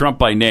mention Trump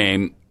by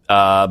name,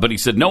 but he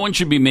said no one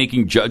should be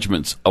making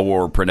judgments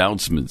or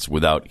pronouncements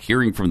without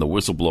hearing from the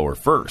whistleblower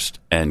first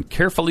and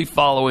carefully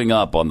following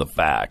up on the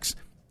facts.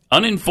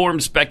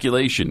 Uninformed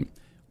speculation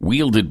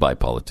wielded by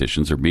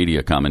politicians or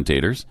media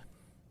commentators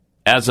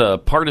as a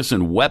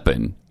partisan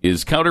weapon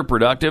is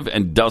counterproductive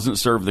and doesn't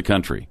serve the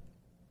country.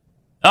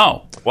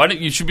 Oh,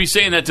 you should be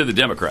saying that to the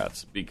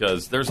Democrats,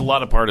 because there's a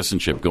lot of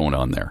partisanship going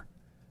on there.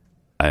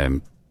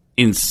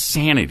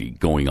 Insanity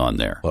going on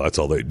there. Well, that's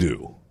all they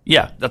do.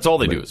 Yeah, that's all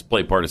they do is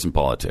play partisan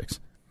politics.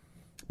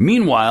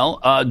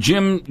 Meanwhile,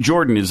 Jim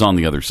Jordan is on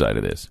the other side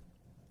of this.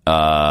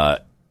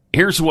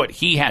 Here's what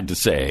he had to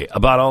say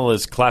about all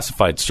this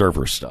classified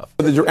server stuff.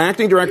 The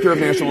acting director of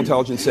national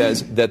intelligence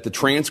says that the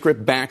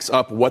transcript backs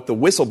up what the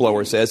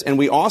whistleblower says, and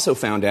we also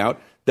found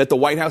out that the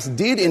White House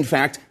did, in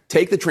fact,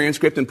 take the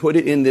transcript and put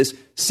it in this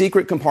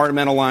secret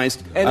compartmented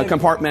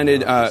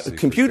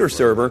computer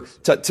server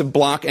to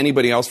block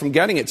anybody else from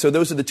getting it. So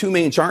those are the two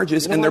main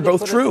charges, and they're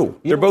both true.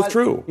 They're both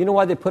true. You know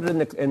why they put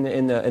it in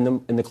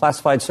the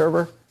classified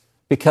server?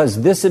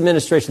 Because this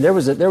administration, there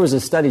was a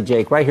study,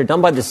 Jake, right here,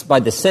 done by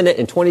the Senate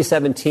in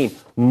 2017.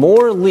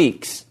 More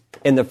leaks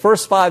in the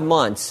first 5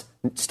 months,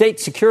 state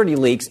security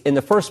leaks in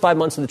the first 5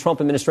 months of the Trump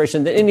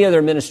administration than any other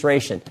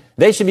administration.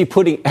 They should be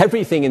putting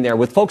everything in there.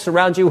 With folks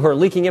around you who are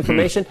leaking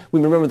information,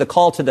 we remember the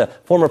call to the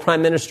former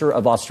Prime Minister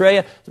of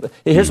Australia.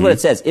 Here's what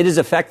it says. It is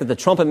a fact that the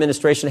Trump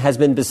administration has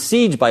been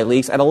besieged by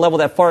leaks at a level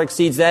that far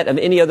exceeds that of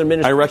any other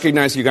administration. I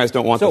recognize you guys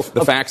don't want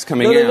the facts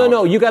coming out.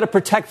 No. You got to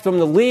protect from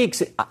the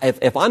leaks.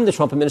 If I'm the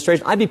Trump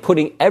administration, I'd be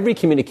putting every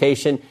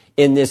communication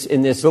in this.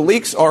 The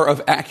leaks are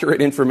of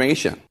accurate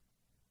information.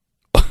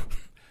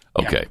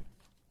 Okay.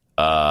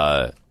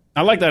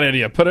 I like that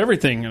idea. Put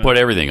everything on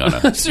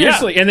it.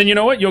 Seriously. And then you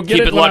know what? You'll get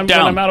Keep it when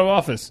I'm out of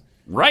office.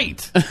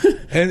 Right.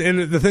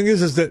 and the thing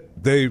is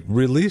that they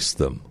released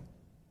them.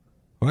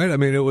 Right? I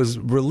mean, it was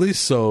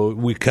released, so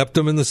we kept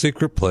them in the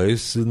secret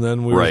place, and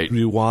then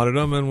we wanted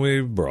them, and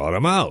we brought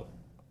them out.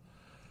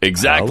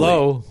 Exactly.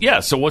 Hello? Yeah,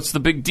 so what's the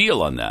big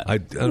deal on that?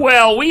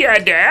 Well, we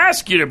had to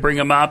ask you to bring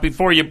them out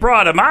before you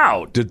brought them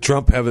out. Did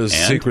Trump have his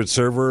secret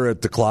server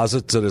at the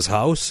closets at his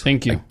house?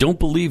 Thank you. I don't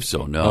believe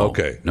so, no.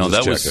 Okay. No,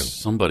 that was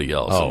somebody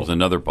else. It was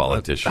another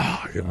politician.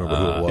 I can't remember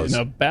who it was. In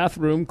a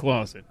bathroom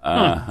closet.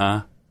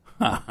 Uh-huh.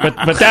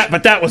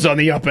 But that was on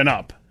the up and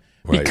up.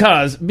 Right.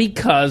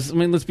 Because, I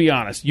mean, let's be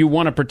honest. You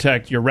want to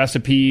protect your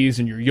recipes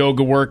and your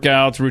yoga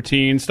workouts,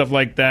 routines, stuff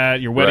like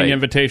that, your wedding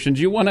invitations.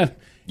 You want to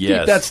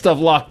keep that stuff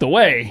locked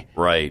away.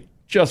 Right.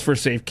 Just for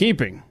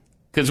safekeeping.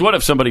 Because what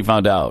if somebody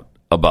found out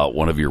about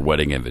one of your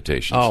wedding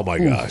invitations? Oh, my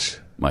gosh.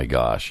 My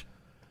gosh.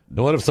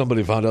 Now, what if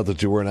somebody found out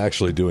that you weren't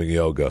actually doing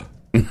yoga?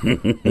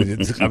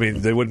 I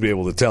mean, they wouldn't be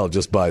able to tell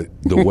just by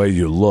the way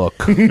you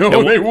look.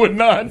 No, they would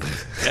not.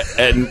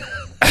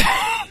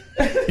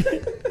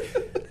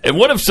 And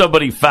what if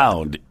somebody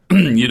found,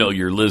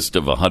 your list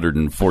of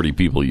 140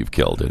 people you've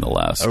killed in the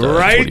last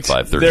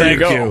 25, 30 there years? You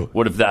go.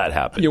 What if that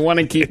happened? You want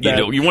to keep that.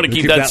 You want to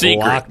keep that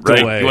secret,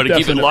 right? Away. You want to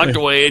keep it locked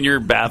away in your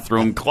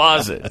bathroom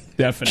closet.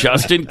 Definitely.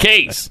 Just in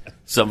case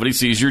somebody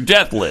sees your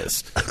death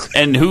list.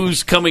 And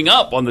who's coming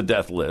up on the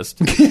death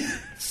list.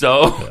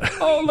 So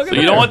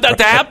you don't want that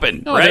to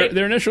happen, right?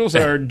 Their initials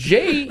are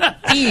J.E.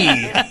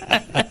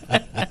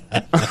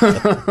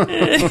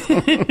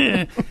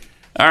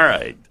 All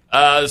right.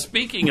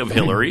 Speaking of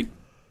Hillary,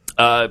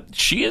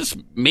 she is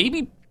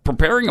maybe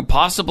preparing a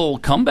possible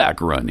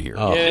comeback run here.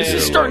 This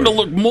is starting to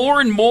look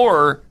more and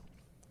more,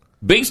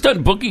 based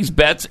on bookies'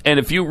 bets and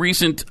a few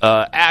recent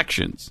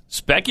actions.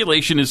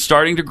 Speculation is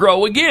starting to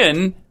grow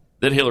again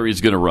that Hillary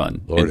is going to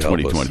run in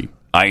 2020.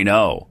 I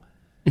know.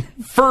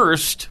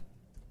 First,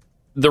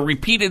 the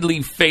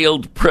repeatedly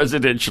failed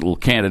presidential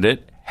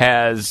candidate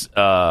has,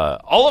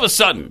 all of a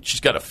sudden, she's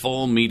got a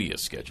full media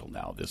schedule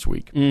now this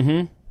week.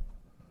 Mm-hmm.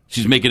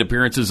 She's making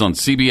appearances on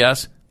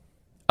CBS,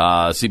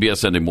 CBS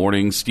Sunday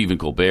Morning, Stephen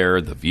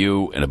Colbert, The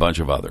View, and a bunch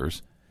of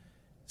others.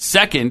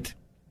 Second,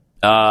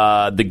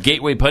 the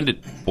Gateway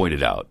Pundit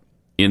pointed out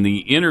in the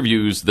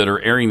interviews that are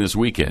airing this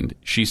weekend,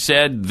 she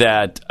said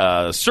that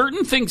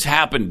certain things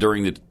happened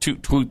during the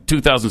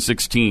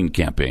 2016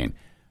 campaign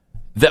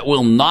that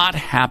will not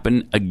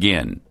happen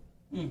again,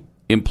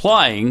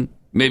 implying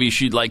maybe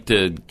she'd like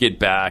to get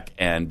back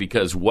and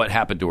because what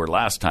happened to her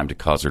last time to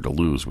cause her to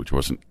lose, which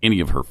wasn't any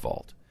of her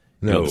fault.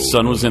 The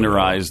sun was in her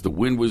eyes. The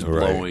wind was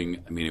blowing.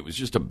 Right. I mean, it was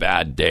just a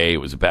bad day. It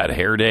was a bad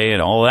hair day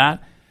and all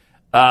that.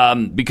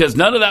 Because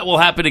none of that will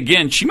happen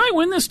again. She might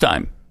win this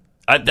time.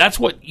 That's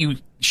what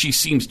she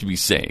seems to be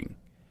saying.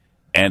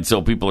 And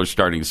so people are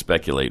starting to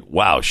speculate,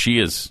 wow, she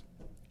is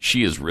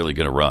really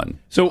going to run.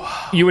 So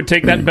you would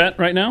take that bet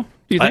right now,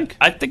 do you think?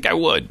 I think I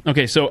would.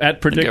 Okay, so at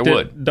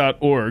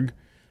predicted.org.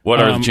 What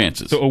are the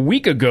chances? So a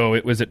week ago,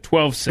 it was at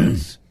 12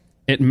 cents.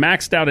 It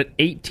maxed out at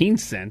 18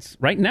 cents.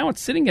 Right now,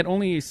 it's sitting at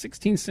only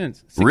 16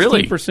 cents. 16%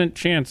 Really?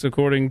 chance,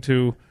 according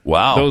to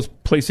those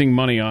placing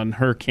money on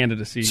her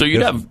candidacy. So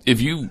you'd have,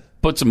 if you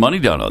put some money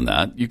down on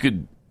that, you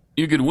could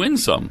win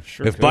some.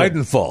 If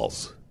Biden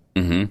falls,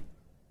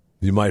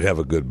 You might have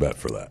a good bet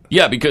for that.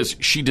 Yeah, because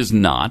she does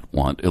not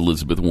want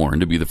Elizabeth Warren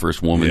to be the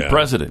first woman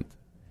president.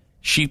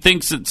 She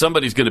thinks that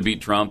somebody's going to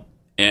beat Trump,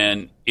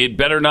 and it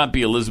better not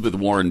be Elizabeth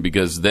Warren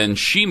because then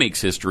she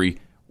makes history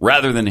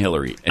rather than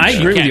Hillary. And I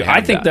agree with you.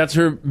 I think that's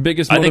her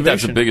biggest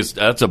motivation. I think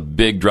that's a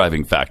big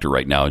driving factor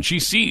right now. And she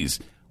sees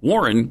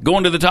Warren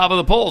going to the top of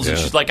the polls, and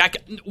she's like,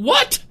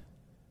 what?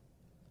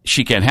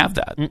 She can't have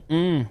that.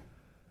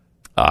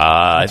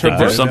 I think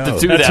there's something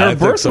to that. That's her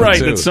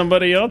birthright that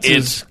somebody else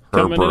is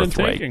her coming in and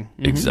birthright. taking.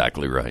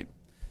 Exactly right.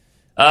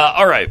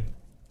 All right.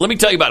 Let me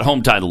tell you about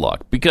home title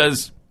lock,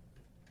 because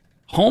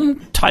home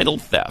title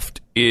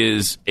theft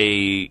is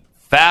a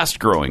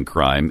fast-growing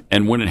crime,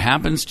 and when it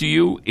happens to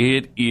you,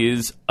 it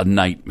is a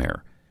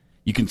nightmare.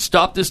 You can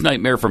stop this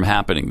nightmare from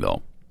happening,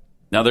 though.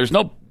 Now, there's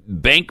no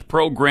bank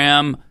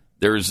program.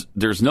 There's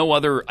no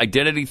other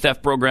identity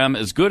theft program.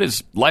 As good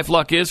as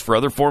LifeLock is for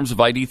other forms of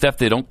ID theft,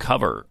 they don't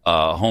cover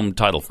home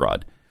title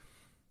fraud.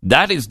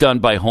 That is done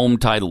by Home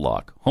Title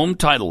Lock. Home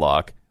Title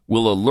Lock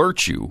will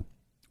alert you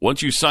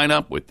once you sign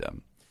up with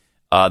them.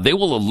 They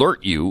will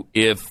alert you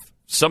if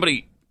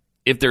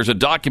there's a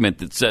document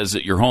that says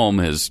that your home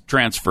has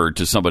transferred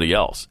to somebody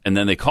else. And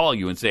then they call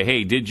you and say,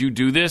 hey, did you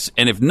do this?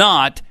 And if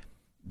not,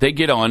 they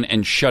get on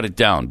and shut it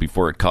down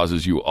before it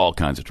causes you all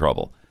kinds of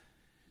trouble.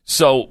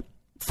 So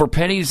for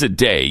pennies a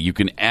day, you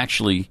can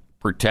actually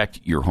protect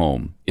your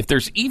home. If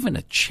there's even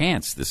a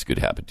chance this could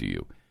happen to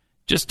you,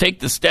 just take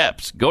the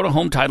steps. Go to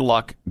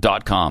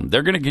HometitleLock.com.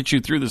 They're going to get you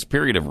through this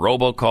period of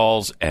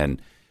robocalls and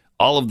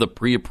all of the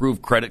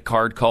pre-approved credit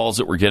card calls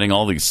that we're getting,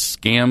 all these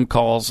scam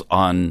calls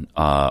on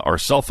our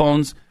cell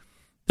phones.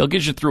 They'll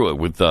get you through it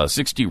with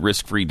 60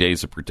 risk-free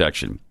days of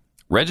protection.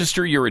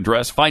 Register your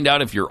address. Find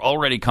out if you're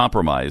already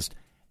compromised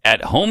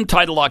at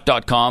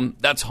HometitleLock.com.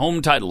 That's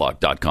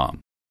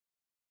HometitleLock.com.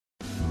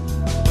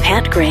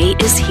 Pat Gray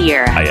is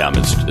here. I am.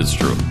 It's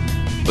true.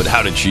 But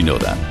how did she know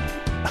that?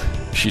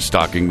 She's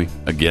stalking me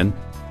again?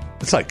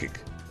 Psychic.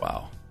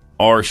 Wow.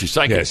 Or she's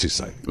psychic. Yeah, she's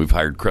psychic. We've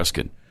hired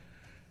Kreskin.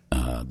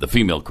 The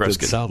female Kreskin.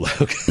 Doesn't sound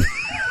like okay.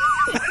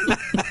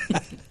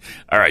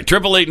 All right.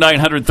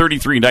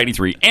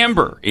 888-900-3393.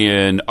 Amber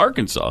in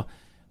Arkansas.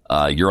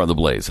 You're on the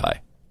Blaze.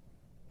 Hi.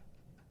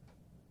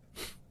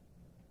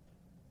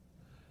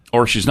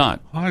 Or she's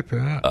not. Hi,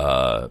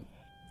 Pat.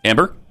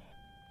 Amber?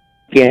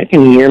 Yeah,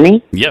 can you hear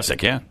me? Yes, I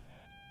can.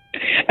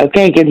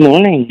 Okay, good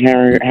morning.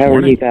 How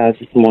are you guys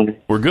this morning?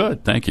 We're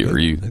good, thank you. Are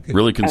you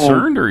really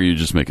concerned, or are you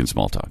just making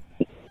small talk?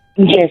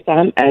 Yes,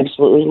 I'm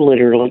absolutely,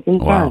 literally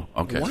concerned. Wow,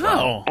 okay.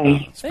 Wow.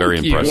 It's very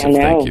impressive, I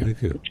know.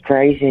 Thank you. It's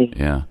crazy.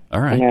 Yeah,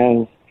 all right. You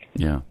know,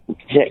 yeah.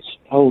 That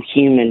whole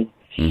human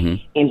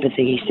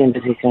empathy,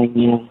 sympathy thing,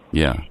 you know.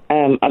 Yeah.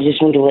 I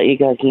just wanted to let you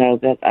guys know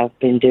that I've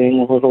been doing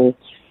a little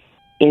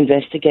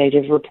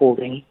investigative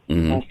reporting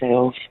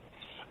myself.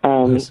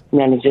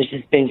 None of this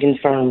has been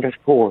confirmed, of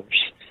course,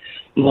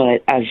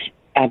 but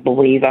I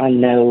believe I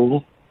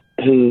know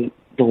who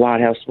the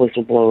White House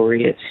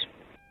whistleblower is.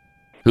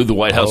 Who the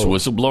White House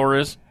whistleblower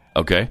is?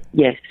 Okay.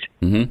 Yes.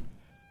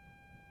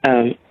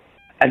 I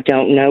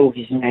don't know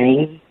his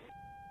name,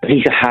 but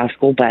he's a high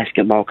school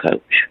basketball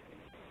coach.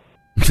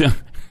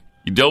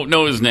 You don't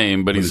know his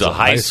name, but he's a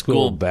high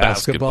school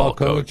basketball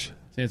coach.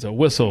 It's a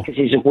whistle.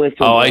 He's a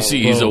whistle. Oh, I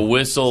see. He's a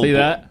whistle. See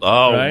that?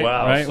 Oh, right,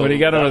 wow. Right. So what do you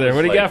got over there?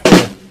 What do you got for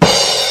you?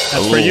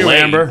 That's for you,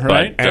 late, Amber,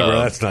 right? Amber,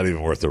 that's not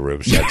even worth the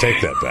rib shot.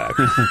 Take that back.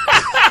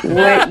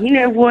 Well, you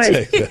know what,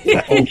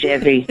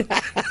 Jesse,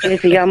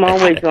 I'm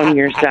always on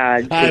your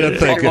side. I don't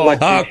think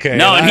okay.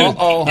 No,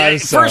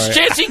 and first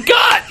chance he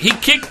got, he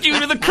kicked you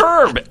to the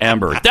curb,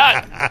 Amber.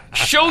 That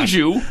shows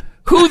you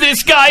who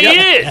this guy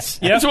is.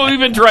 That's what we've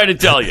been trying to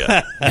tell you.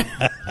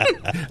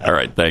 All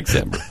right, thanks,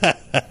 Amber.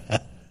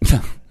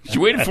 She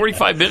waited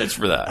 45 minutes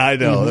for that. I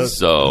know.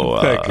 So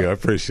thank you. I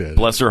appreciate it.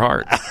 Bless her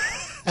heart.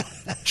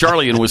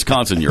 Charlie in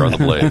Wisconsin, you're on the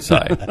Blaze.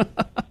 Hi.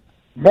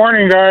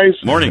 Morning, guys.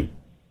 Morning.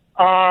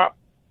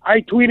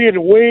 I tweeted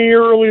way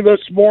early this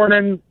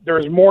morning,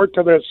 there's more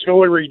to this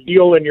Hillary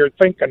deal than you're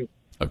thinking.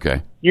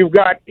 Okay. You've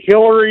got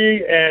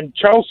Hillary and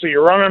Chelsea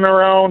running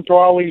around to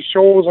all these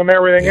shows and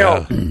everything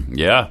else.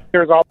 Yeah.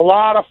 There's a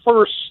lot of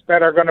firsts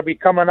that are going to be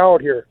coming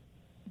out here.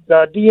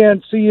 The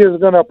DNC is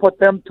going to put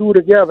them two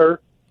together.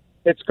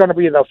 It's going to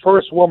be the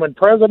first woman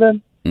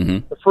president,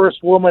 the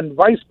first woman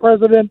vice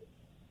president,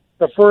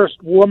 the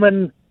first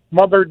woman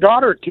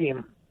mother-daughter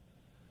team.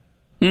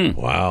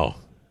 Wow.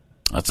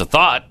 That's a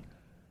thought.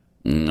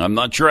 I'm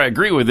not sure I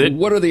agree with it.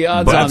 What are the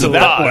odds on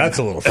that one? That's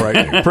a little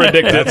frightening.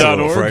 Predicted.org. That's a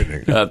little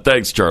frightening.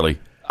 Thanks, Charlie.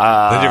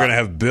 Then you're going to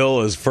have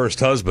Bill as first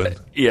husband.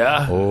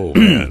 Yeah. Oh,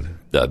 man.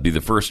 That'd be the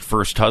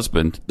first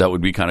husband. That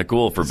would be kind of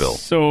cool for Bill.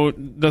 So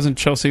doesn't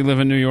Chelsea live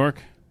in New York?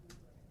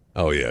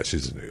 Oh, yeah.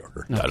 She's a New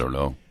Yorker. I don't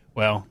know.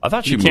 Well, I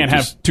thought you can't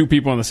have two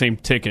people on the same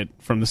ticket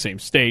from the same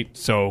state.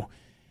 So,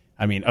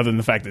 I mean, other than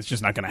the fact that it's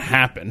just not going to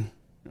happen.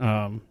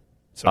 Unless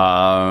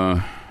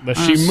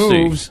she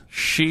moves,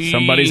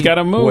 somebody's got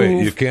to move.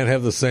 Wait, you can't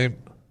have the same.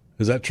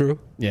 Is that true?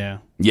 Yeah.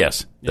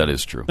 Yes, that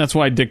is true. That's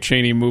why Dick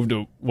Cheney moved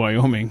to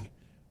Wyoming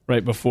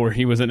right before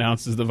he was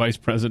announced as the vice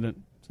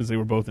president. since they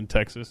were both in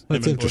Texas.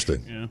 That's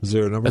interesting. Yeah. Is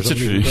there a number? That's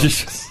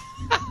interesting.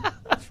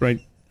 That's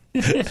right.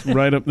 It's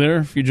right up there.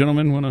 If you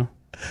gentlemen want to.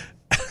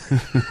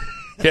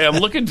 Okay, I'm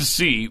looking to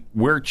see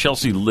where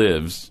Chelsea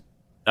lives.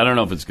 I don't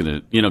know if it's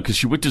going to, because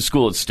she went to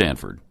school at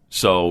Stanford.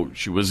 So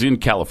she was in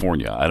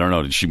California. I don't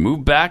know. Did she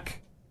move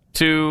back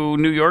to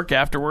New York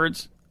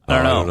afterwards?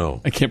 I don't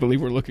know. I can't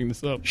believe we're looking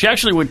this up. She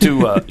actually went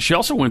to, she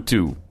also went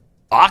to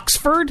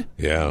Oxford.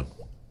 Yeah.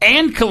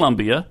 And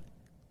Columbia.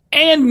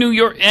 And New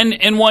York and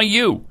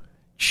NYU.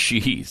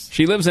 Jeez.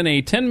 She lives in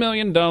a $10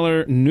 million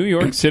New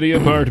York City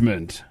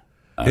apartment.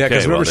 Yeah,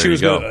 because remember she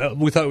was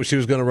we thought she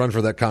was going to run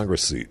for that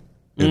Congress seat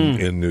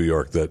in New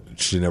York that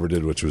she never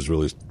did, which was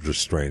really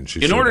just strange.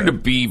 In order to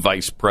be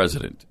vice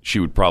president, she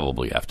would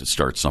probably have to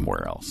start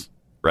somewhere else,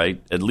 right?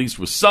 At least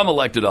with some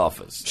elected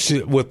office.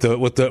 With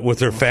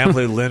her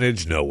family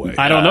lineage, no way.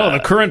 I don't know. The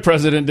current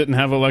president didn't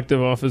have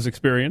elective office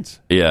experience.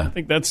 Yeah. I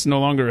think that's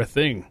no longer a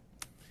thing.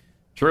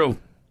 True.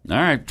 All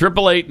right,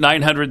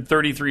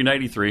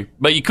 888-900-3393.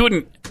 But you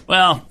couldn't.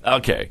 Well,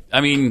 okay.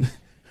 I mean,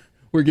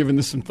 we're giving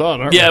this some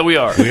thought, aren't we? Yeah, we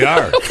are. We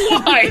are.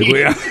 Why?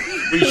 We are.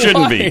 We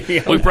shouldn't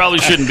be. We probably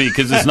shouldn't be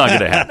because it's not going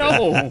to happen.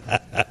 No.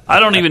 I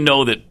don't even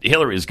know that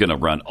Hillary is going to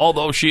run,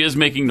 although she is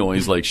making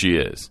noise like she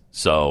is.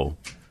 So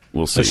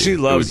we'll see. She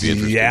loves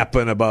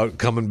yapping about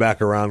coming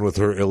back around with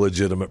her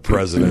illegitimate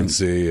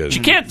presidency. And she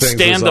can't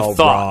stand the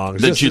thought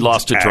that she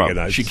lost to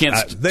Trump. She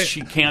can't.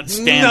 She can't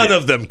stand. None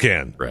of them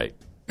can. Right.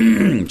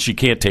 She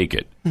can't take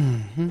it.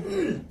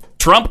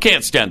 Trump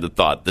can't stand the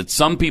thought that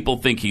some people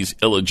think he's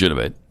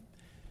illegitimate.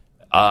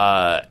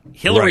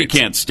 Hillary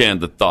can't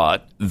stand the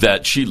thought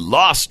that she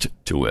lost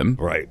to him.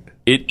 Right.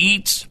 It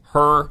eats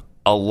her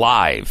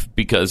alive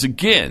because,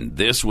 again,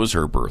 this was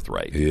her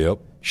birthright. Yep.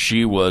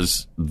 She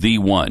was the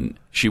one.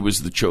 She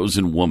was the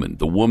chosen woman,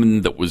 the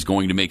woman that was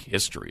going to make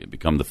history and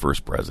become the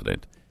first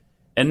president.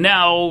 And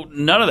now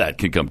none of that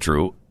can come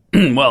true.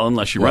 Well,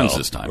 unless she runs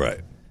this time. Right.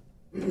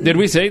 Did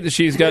we say that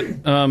she's got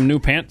new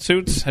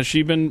pantsuits? Has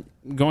she been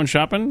going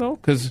shopping, though?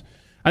 Because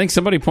I think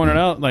somebody pointed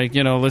out,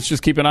 let's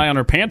just keep an eye on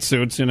her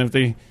pantsuits, and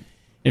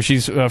if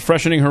she's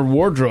freshening her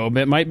wardrobe,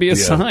 it might be a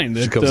sign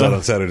that she comes out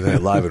on Saturday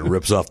Night Live and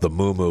rips off the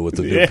muumuu with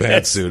the new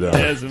pantsuit on.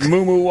 Yes,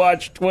 Muumuu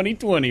Watch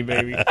 2020,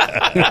 baby.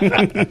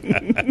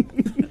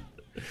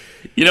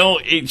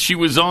 She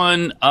was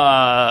on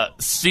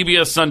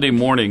CBS Sunday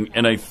Morning,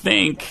 and I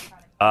think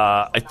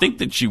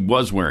that she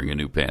was wearing a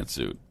new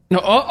pantsuit.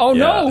 No,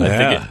 no! I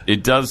think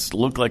it does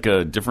look like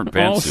a different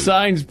pantsuit. All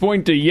signs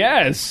point to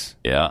yes.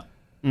 Yeah.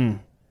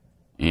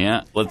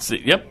 Yeah. Let's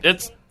see. Yep,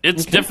 it's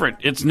different.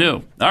 It's new.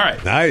 All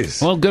right. Nice.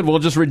 Well, good. We'll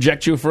just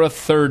reject you for a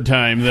third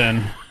time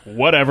then.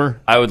 Whatever.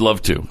 I would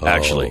love to.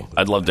 Actually,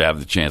 I'd love to have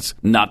the chance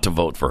not to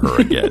vote for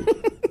her again.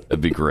 That'd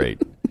be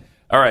great.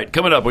 All right,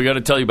 coming up, we got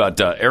to tell you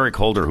about Eric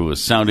Holder, who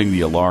is sounding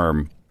the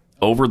alarm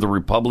over the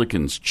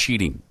Republicans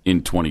cheating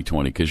in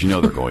 2020, because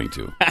they're going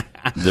to.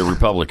 The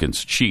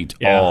Republicans cheat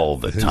all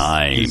the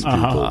time. These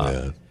people,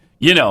 man.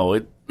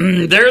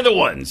 They're the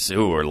ones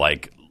who are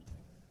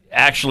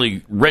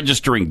actually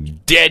registering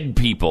dead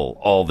people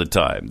all the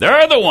time.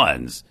 They're the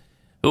ones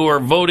who are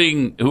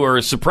voting, who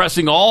are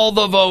suppressing all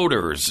the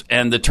voters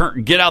and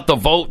the get out the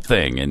vote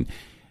thing. And,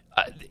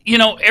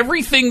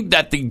 everything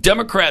that the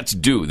Democrats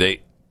do,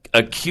 they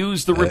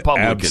accuse the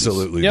Republicans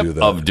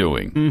of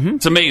doing. Mm-hmm.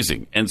 It's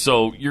amazing. And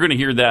so you're going to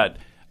hear that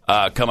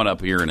coming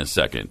up here in a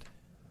second.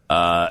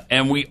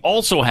 And we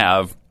also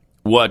have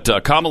what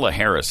Kamala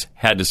Harris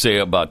had to say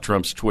about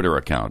Trump's Twitter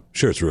account.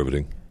 Sure, it's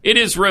riveting. It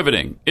is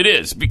riveting. It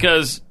is,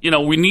 because,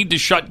 we need to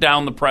shut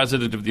down the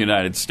President of the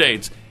United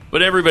States,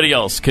 but everybody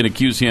else can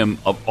accuse him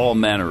of all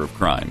manner of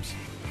crimes.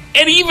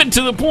 And even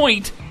to the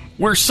point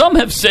where some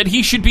have said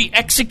he should be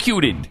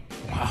executed.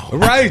 Wow.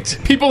 Right.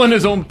 People in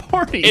his own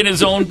party. In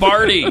his own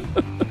party.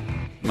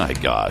 My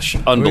gosh.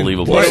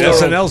 Unbelievable.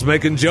 SNL's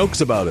making jokes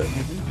about it.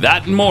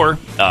 That and more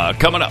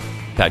coming up.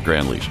 Pat Gray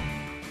Unleashed.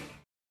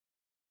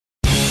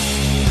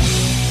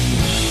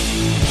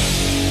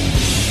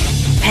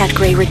 Pat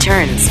Gray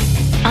returns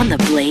on the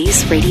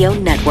Blaze Radio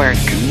Network.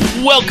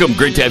 Welcome.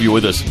 Great to have you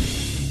with us.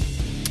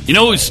 You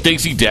know who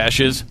Stacey Dash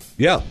is?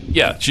 Yeah.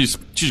 Yeah, she's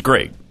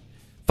great.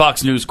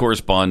 Fox News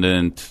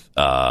correspondent.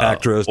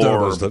 Actress,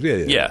 or, stuff. Yeah.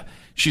 Yeah.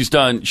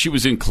 She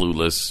was in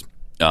Clueless.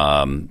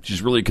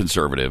 She's really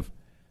conservative.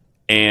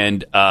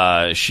 And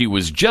she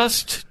was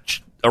just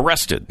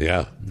arrested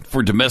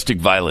for domestic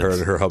violence.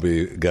 Her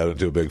hubby got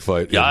into a big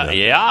fight.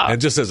 Yeah.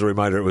 And just as a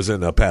reminder, it was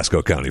in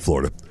Pasco County,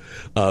 Florida.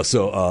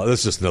 So this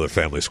is just another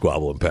family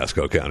squabble in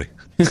Pasco County.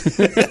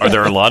 Are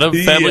there a lot of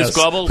family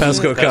squabbles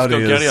Pasco in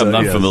County? I'm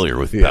not familiar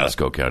with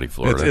Pasco County,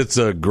 Florida. It's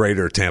a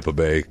greater Tampa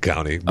Bay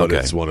County, but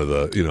it's one of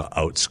the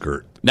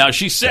outskirt. Now,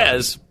 she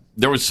says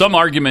there was some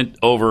argument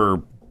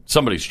over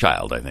somebody's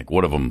child, I think.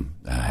 One of them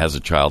has a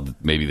child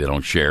that maybe they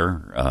don't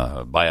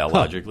share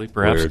biologically,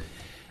 perhaps. Weird.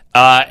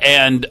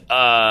 And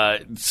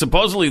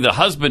supposedly the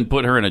husband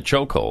put her in a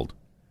chokehold,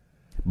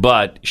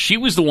 but she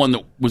was the one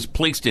that was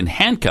placed in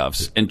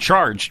handcuffs and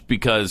charged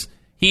because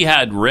he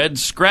had red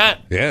scratch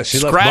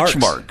marks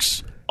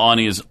marks on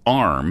his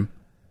arm,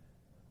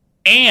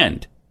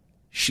 and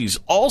she's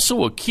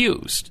also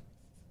accused,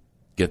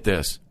 get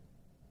this,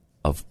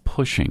 of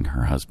pushing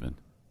her husband.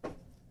 Bitch.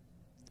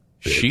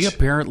 She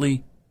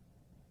apparently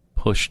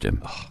pushed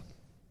him.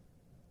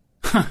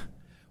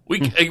 We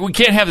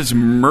can't have this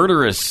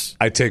murderous.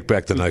 I take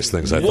back the nice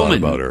things I thought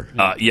about her.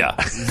 Yeah,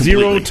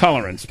 zero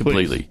tolerance,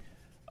 completely.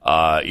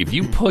 If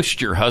you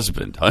pushed your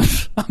husband,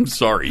 I'm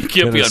sorry, you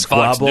can't be on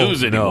Fox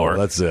News anymore. No,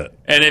 that's it.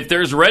 And if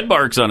there's red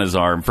marks on his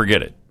arm,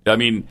 forget it. I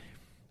mean,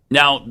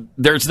 now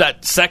there's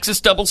that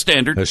sexist double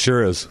standard. It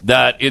sure is.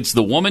 That it's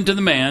the woman to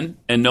the man,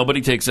 and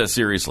nobody takes that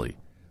seriously.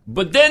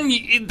 But then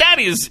that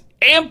is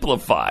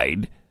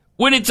amplified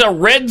when it's a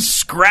red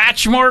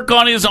scratch mark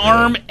on his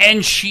arm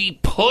and she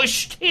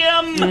pushed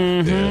him.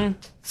 Mm-hmm.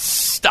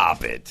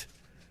 Stop it.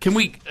 Can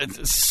we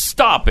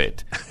stop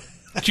it?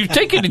 She was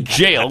taken to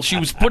jail. She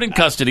was put in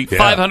custody.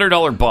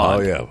 $500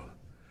 bond. Oh, yeah.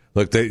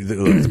 Look,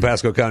 the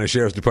Pasco County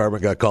Sheriff's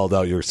Department got called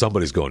out.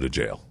 Somebody's going to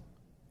jail.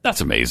 That's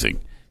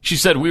amazing. She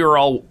said, we were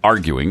all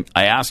arguing.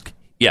 I asked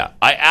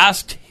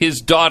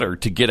his daughter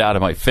to get out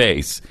of my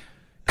face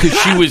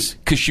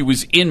because she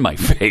was in my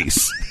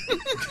face.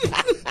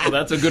 Well,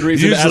 that's a good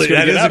reason to ask her to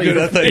get out of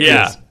your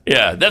face.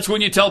 Yeah. That's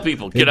when you tell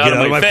people, get out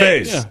of my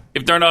face. Yeah.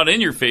 If they're not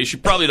in your face, you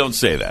probably don't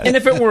say that. And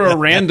if it were a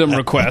random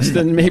request,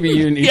 then maybe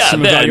you need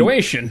some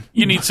evaluation.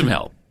 You need some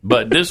help.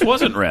 But this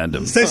wasn't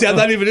random. Stacey, I'm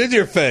not even in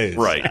your face.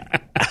 Right.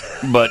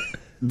 But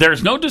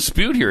there's no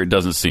dispute here, it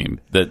doesn't seem,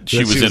 that she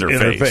was in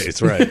her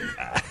face. Right.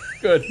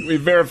 Good. We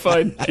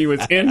verified she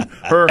was in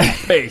her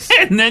face.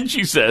 And then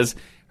she says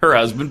her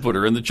husband put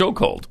her in the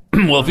chokehold.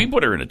 Well, if he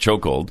put her in a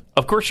chokehold,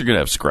 of course you're going to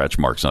have scratch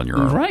marks on your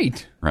arm.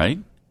 Right. Right?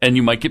 And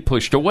you might get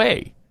pushed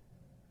away.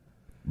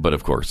 But,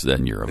 of course,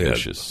 then you're a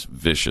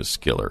vicious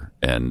killer.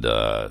 And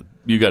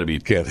you got to be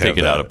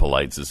taken out of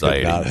polite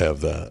society. Cannot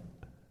have that.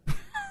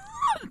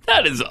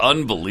 That is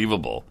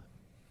unbelievable.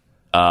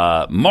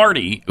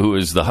 Marty, who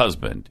is the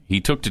husband,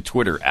 he took to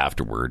Twitter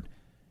afterward,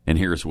 and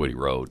here's what he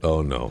wrote.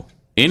 Oh, no.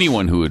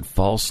 Anyone who would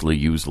falsely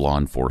use law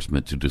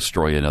enforcement to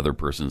destroy another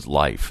person's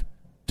life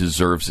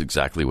deserves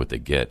exactly what they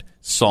get.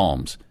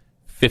 Psalms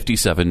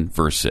 57,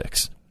 verse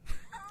 6.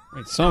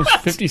 Wait, Psalms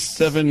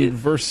 57,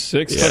 verse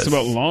 6 talks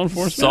about law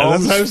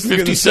enforcement? Psalms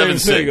 57,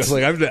 6.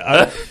 Like,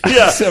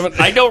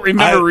 I don't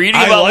remember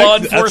reading about law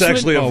enforcement. That's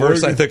actually a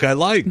verse I think I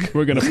like.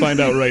 We're going to find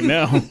out right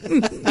now.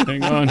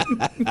 Hang on.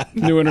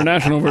 New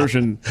International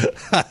Version.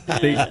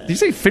 Did you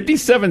say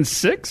 57,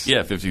 6?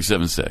 Yeah,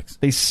 57, 6.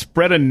 They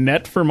spread a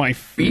net for my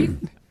feet.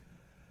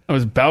 I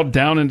was bowed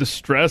down in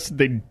distress.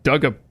 They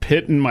dug a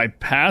pit in my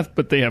path,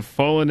 but they have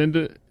fallen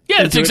into...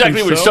 Yeah, that's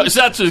exactly what he's talking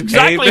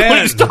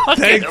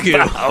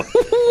about.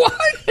 What?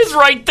 It's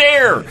right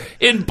there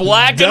in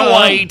black and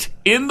white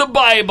in the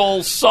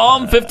Bible,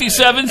 Psalm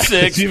 57, 6.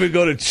 Did you even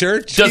go to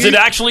church? Does it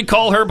actually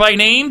call her by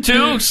name,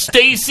 too?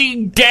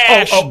 Stacey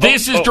Dash.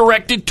 This is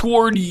directed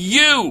toward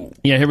you.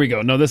 Yeah, here we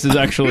go. No, this is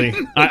actually...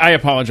 I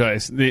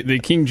apologize. The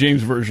King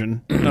James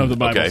Version of the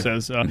Bible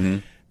says...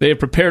 They have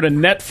prepared a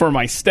net for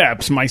my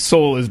steps. My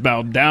soul is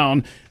bowed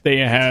down. They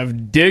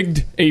have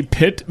digged a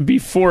pit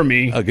before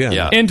me.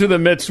 Again. Into the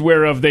midst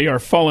whereof they are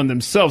fallen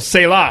themselves.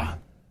 Selah.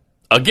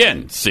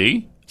 Again,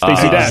 see?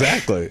 Stacey Dash.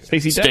 Exactly.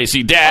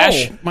 Stacey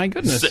Dash. Oh, my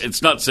goodness.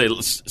 It's not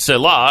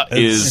Selah.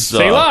 Is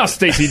Selah,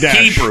 Stacey Dash.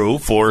 Hebrew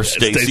for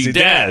Stacey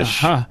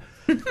Dash.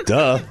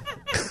 Duh.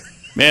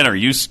 Man, are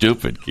you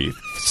stupid,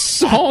 Keith?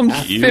 Psalm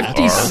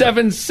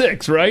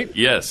 57:6, right?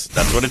 Yes,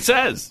 that's what it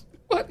says.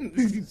 What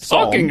is he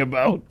talking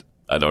about?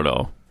 I don't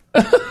know.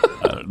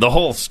 The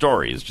whole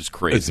story is just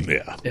crazy.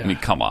 Yeah. I mean,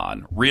 come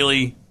on.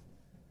 Really?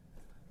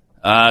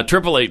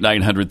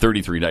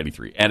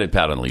 888-900-3393. And at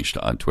Pat Unleashed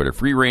on Twitter.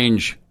 Free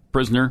range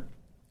prisoner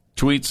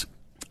tweets.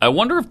 I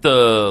wonder if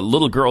the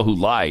little girl who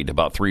lied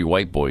about 3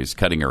 white boys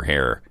cutting her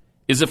hair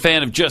is a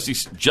fan of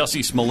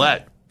Jussie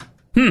Smollett.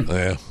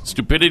 Yeah.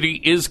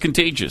 Stupidity is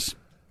contagious.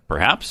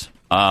 Perhaps.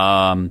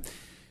 Seafloor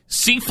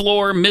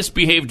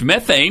misbehaved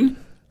methane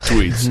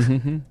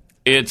tweets.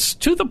 It's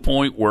to the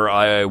point where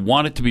I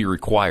want it to be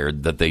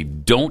required that they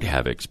don't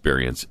have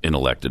experience in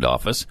elected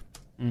office.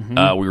 We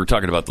were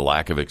talking about the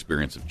lack of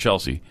experience of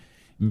Chelsea.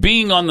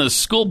 Being on the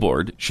school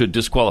board should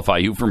disqualify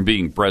you from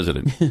being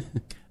president.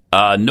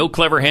 No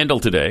clever handle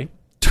today.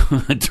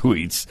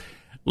 Tweets.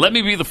 Let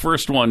me be the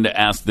first one to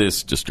ask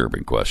this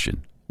disturbing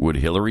question. Would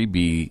Hillary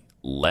be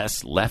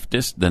less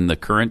leftist than the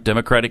current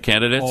Democratic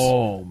candidates?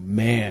 Oh,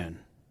 man.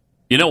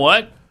 You know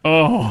what?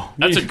 Oh,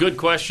 that's a good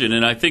question,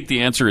 and I think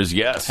the answer is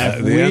yes.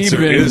 The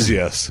answer is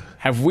yes.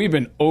 Have we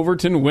been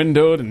Overton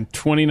windowed in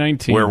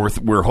 2019? Where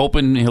we're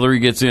hoping Hillary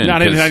gets in.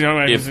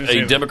 If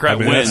a Democrat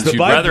wins, you'd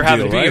rather have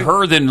it be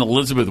her than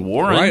Elizabeth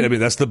Warren. Right. I mean,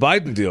 that's the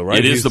Biden deal, right?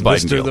 It is the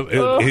Biden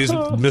deal. He's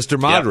Mr.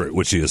 Moderate,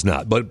 which he is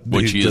not.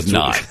 Which he is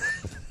not.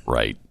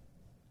 Right.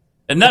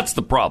 And that's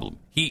the problem.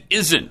 He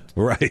isn't.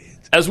 Right.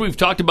 As we've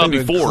talked about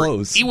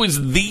before, he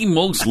was the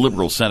most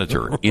liberal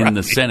senator in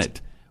the Senate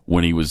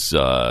when he was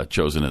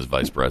chosen as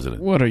vice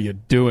president. What are you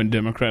doing,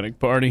 Democratic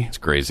Party? It's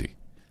crazy.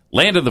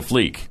 Land of the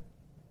Fleek.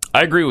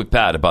 I agree with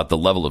Pat about the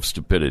level of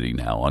stupidity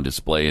now on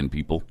display in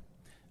people.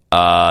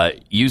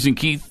 Using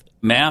Keith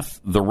math,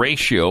 the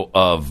ratio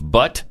of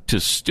butt to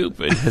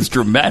stupid has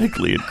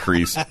dramatically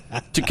increased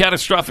to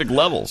catastrophic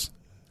levels.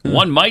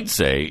 One might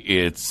say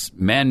it's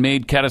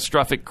man-made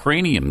catastrophic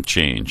cranium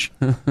change.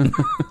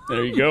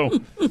 There you go.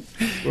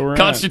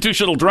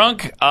 Constitutional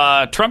drunk.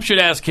 Trump should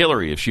ask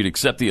Hillary if she'd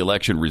accept the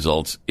election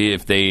results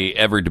if they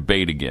ever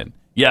debate again.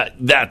 Yeah,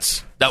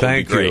 that would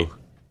be great. You.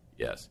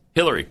 Yes.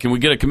 Hillary, can we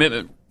get a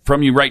commitment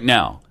from you right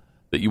now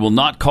that you will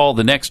not call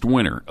the next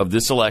winner of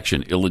this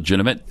election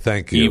illegitimate?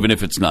 Thank you. Even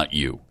if it's not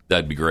you.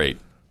 That'd be great.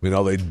 I mean,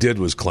 all they did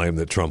was claim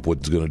that Trump was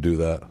going to do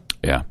that.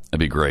 Yeah, that'd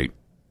be great.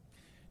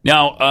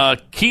 Now,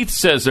 Keith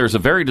says there's a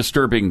very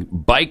disturbing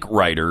bike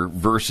rider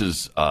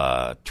versus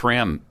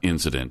tram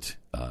incident.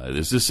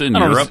 Is this in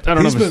Europe? I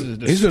don't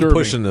know he's been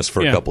pushing this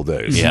for a couple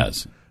days. He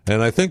has.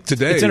 And I think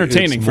today it's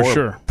entertaining it's for more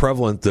sure.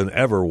 prevalent than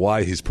ever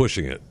why he's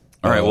pushing it.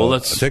 All right, well,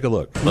 let's take a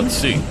look. Let's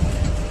see.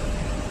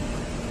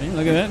 Hey,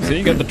 look at that. See,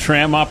 you got the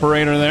tram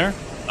operator there.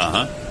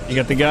 Uh-huh. You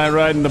got the guy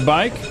riding the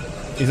bike.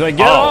 He's like,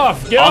 get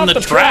off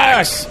the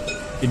tracks,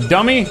 you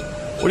dummy.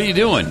 What are you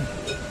doing?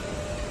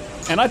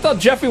 And I thought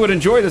Jeffy would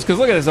enjoy this because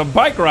look at this, a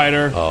bike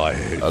rider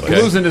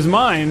losing his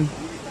mind.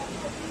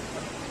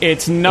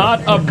 It's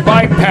not a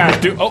bike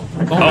path, dude. Oh,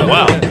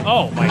 wow.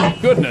 Oh, my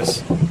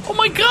goodness. Oh,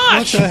 my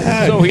gosh. What the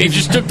heck? So he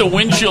just took the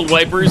windshield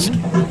wipers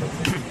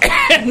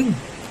and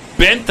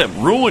bent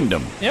them, ruined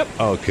them. Yep.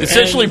 Okay.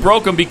 Essentially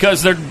broke them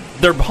because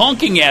they're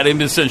honking at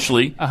him,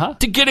 essentially,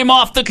 to get him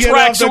off the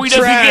track so he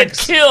doesn't get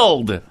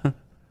killed.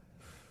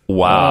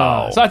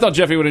 Wow. So I thought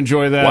Jeffy would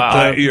enjoy that.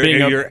 Wow.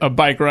 Being a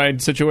bike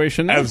ride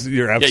situation.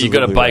 You're absolutely you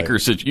got a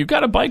biker you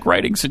got a bike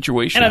riding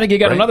situation. And I think you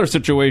got another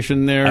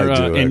situation there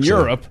in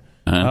Europe.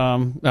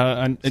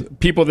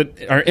 People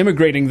that are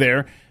immigrating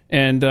there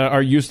and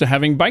are used to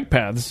having bike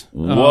paths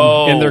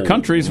in their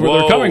countries where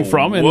they're coming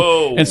from.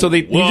 And so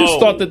he just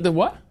thought that the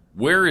what?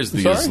 Where is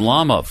the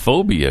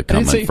Islamophobia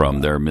coming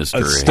from there,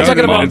 Mr.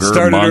 It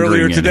started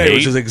earlier today,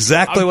 which is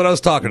exactly what I was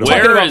talking about.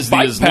 Where is the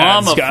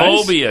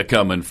Islamophobia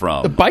coming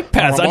from? The bike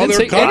paths. I didn't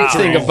say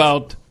anything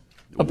about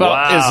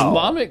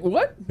Islamic.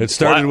 What? It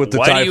started with the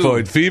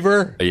typhoid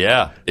fever.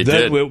 Yeah, it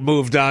then did. we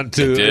moved on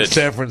to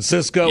San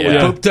Francisco with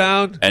Poop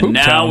Town. And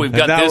now we've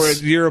got now this we're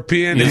at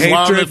European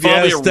hatred.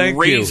 Yes, thank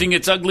raising you.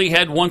 its ugly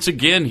head once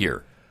again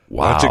here.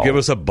 Wow. Why don't you give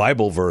us a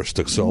Bible verse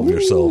to solve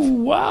yourself?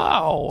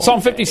 Wow.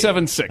 Psalm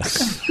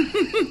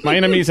 57:6. My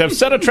enemies have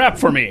set a trap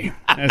for me,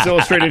 as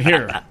illustrated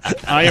here.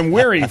 I am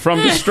weary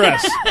from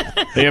distress.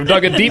 They have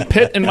dug a deep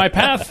pit in my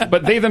path,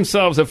 but they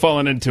themselves have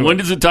fallen into it. When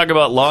does it talk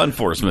about law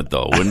enforcement,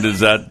 though? When does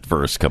that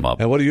verse come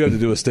up? And what do you have to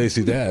do with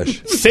Stacey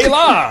Dash?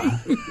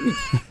 Selah!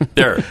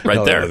 There,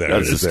 there.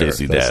 That's the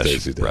Stacey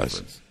Dash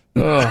reference.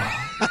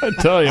 I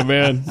tell you,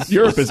 man,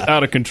 Europe is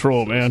out of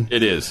control, man.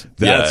 It is.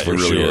 That's for it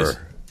really sure. Is.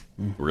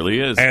 Really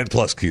is. And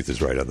plus, Keith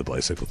is right on the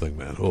bicycle thing,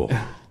 man. Oh,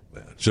 man.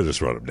 Should have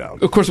just run him down.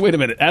 Of course, wait a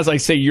minute. As I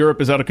say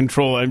Europe is out of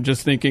control, I'm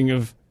just thinking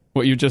of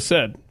what you just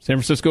said. San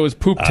Francisco is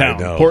poop town.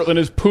 Portland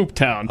is poop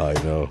town. I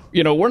know.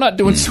 You know, we're not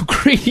doing so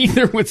great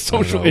either with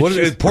social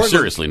issues.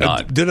 Seriously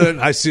not.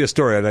 I see a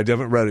story, and I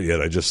haven't read it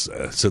yet. I just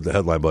said the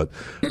headline, but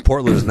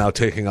Portland is now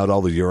taking out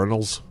all the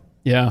urinals.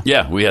 Yeah.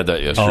 Yeah, we had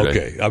that yesterday.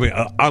 Okay. I mean,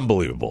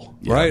 unbelievable,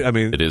 right? I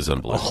mean, it is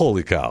unbelievable.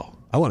 Holy cow.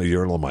 I want a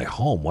urinal in my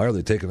home. Why are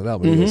they taking it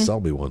out? Maybe they'll sell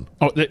me one.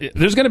 Oh,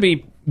 there's going to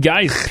be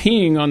guys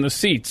peeing on the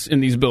seats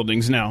in these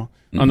buildings now,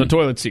 on the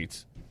toilet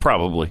seats.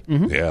 Probably.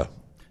 Mm-hmm. Yeah.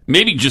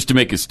 Maybe just to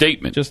make a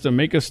statement. Just to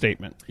make a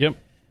statement. Yep.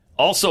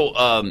 Also,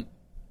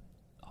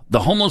 the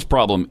homeless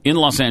problem in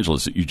Los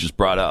Angeles that you just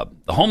brought up,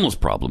 the homeless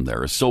problem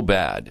there is so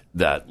bad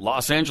that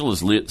Los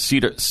Angeles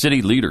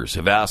city leaders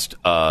have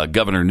asked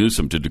Governor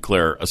Newsom to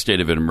declare a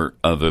state of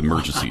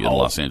emergency in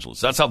Los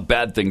Angeles. That's how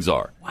bad things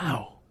are.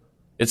 Wow.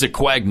 It's a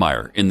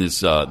quagmire in this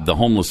the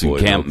homeless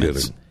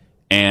encampments,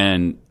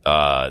 and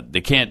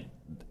they can't.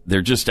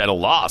 They're just at a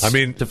loss.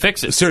 To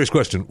fix it. Serious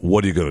question: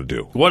 what are you going to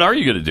do? What are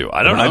you going to do?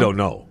 I don't know. I don't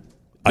know.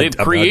 They've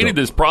created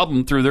this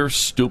problem through their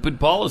stupid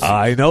policy.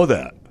 I know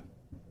that.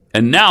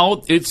 And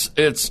now it's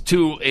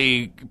to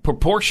a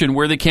proportion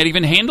where they can't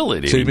even handle it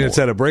anymore. So you mean it's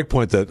at a break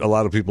point that a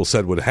lot of people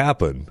said would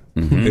happen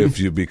if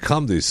you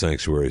become these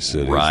sanctuary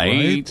cities,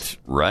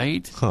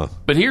 right? Huh.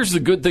 But here's the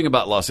good thing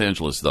about Los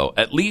Angeles, though.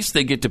 At least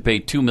they get to pay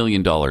 $2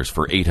 million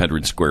for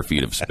 800 square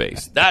feet of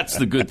space. That's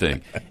the good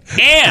thing.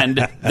 And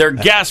their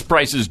gas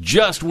prices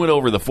just went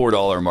over the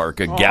 $4 mark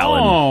a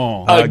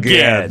gallon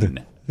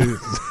again.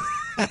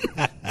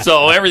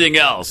 So everything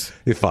else,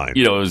 you're fine.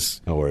 You know,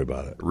 is don't worry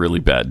about it. Really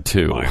bad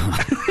too.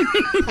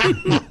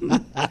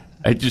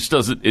 It just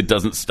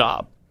doesn't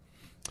stop.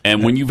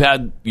 And when you've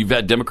had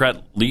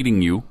Democrats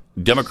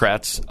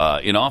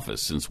in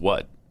office since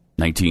what,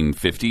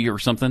 1950 or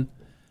something,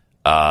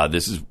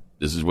 this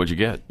is what you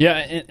get. Yeah,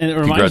 and it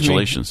reminds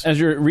Congratulations. me, as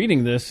you're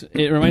reading this,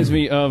 it reminds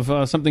me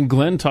of something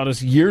Glenn taught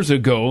us years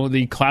ago,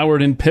 the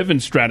Cloward and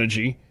Piven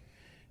strategy.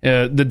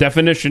 The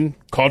definition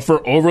called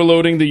for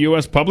overloading the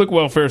U.S. public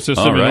welfare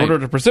system in order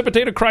to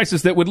precipitate a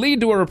crisis that would lead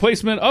to a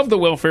replacement of the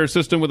welfare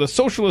system with a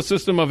socialist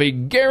system of a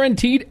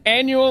guaranteed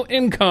annual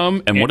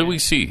income. And what do we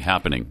see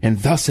happening? And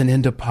thus an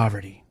end to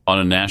poverty. on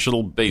a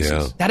national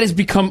basis. Yeah. That has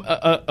become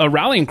a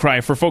rallying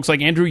cry for folks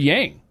like Andrew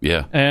Yang.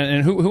 Yeah.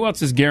 And who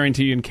else is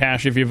guaranteeing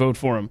cash if you vote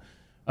for him?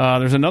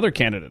 There's another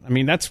candidate. I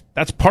mean, that's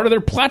part of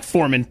their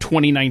platform in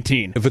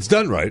 2019. If it's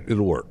done right,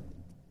 it'll work.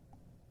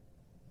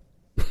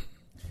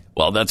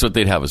 Well, that's what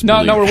they'd have us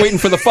No, believe. we're waiting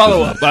for the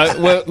follow-up.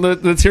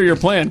 Let's hear your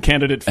plan,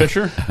 candidate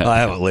Fisher. I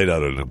haven't laid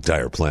out an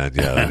entire plan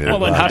yet. Well,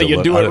 then how do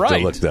you do it right? I have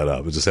to look that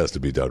up. It just has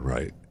to be done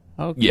right.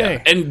 Okay.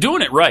 Yeah, and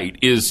doing it right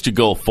is to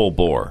go full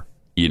bore,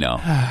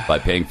 by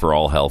paying for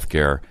all health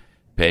care,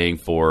 paying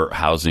for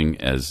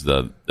housing, as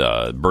the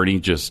Bernie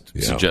just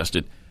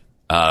suggested.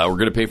 We're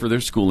going to pay for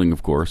their schooling,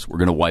 of course. We're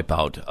going to wipe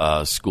out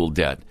school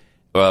debt.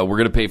 We're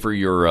going to pay for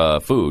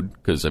your food,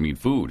 because,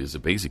 food is a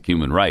basic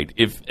human right.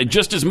 If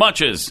just as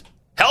much as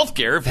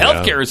healthcare, if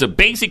healthcare is a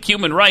basic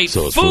human right,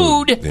 so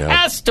food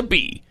has to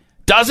be,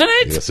 doesn't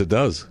it? Yes, it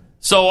does.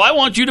 So I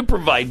want you to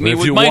provide me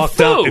with my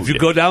food. If you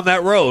go down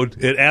that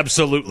road, it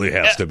absolutely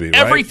has to be, right?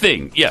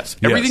 Everything, yes.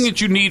 Everything that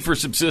you need for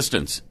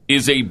subsistence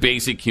is a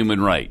basic human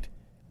right.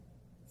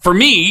 For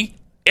me,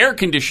 air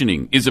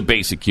conditioning is a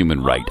basic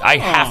human right. I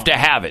have to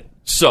have it.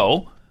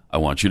 So I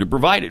want you to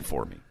provide it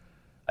for me.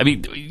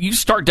 You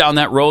start down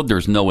that road,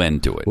 there's no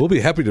end to it. We'll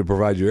be happy to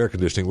provide you air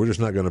conditioning. We're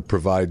just not going to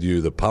provide you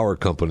the power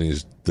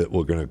companies that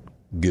we're going to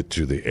get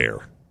you the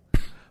air.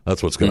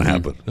 That's what's going to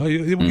happen. No,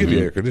 we'll give you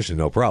air conditioning,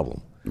 no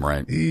problem.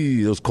 Right.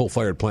 Those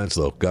coal-fired plants,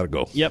 though, got to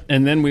go. Yep,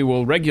 and then we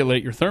will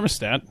regulate your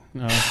thermostat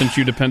since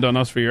you depend on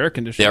us for your air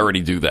conditioning. They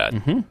already do that.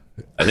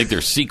 I think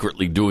they're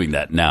secretly doing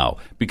that now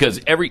because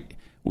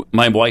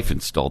my wife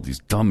installed these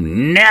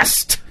dumb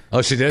Nest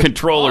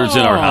controllers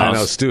in our house. I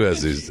know Stu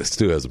has these.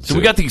 Stu has them. So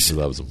we got these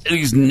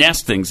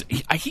Nest things.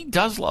 He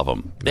does love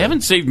them. They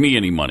haven't saved me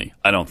any money,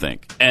 I don't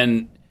think.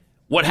 And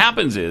what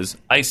happens is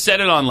I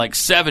set it on like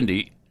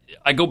 70.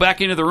 I go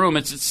back into the room.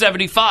 It's at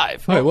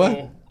 75. Wait,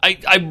 what?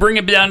 I bring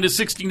it down to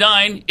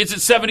 69. It's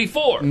at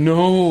 74.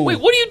 No. Wait,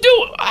 what are you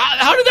doing?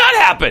 How did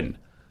that happen?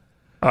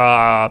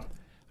 I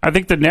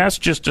think the Nest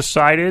just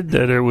decided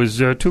that it was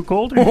too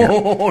cold in here.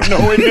 Oh,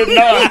 no, it did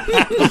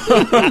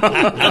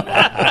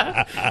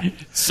not.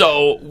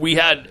 So we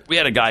had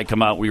a guy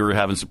come out. We were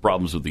having some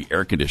problems with the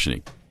air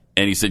conditioning.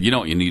 And he said,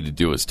 what you need to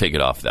do is take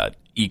it off that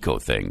eco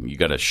thing. You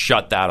got to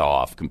shut that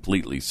off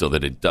completely so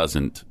that it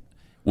doesn't.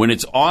 When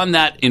it's on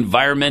that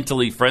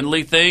environmentally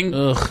friendly thing,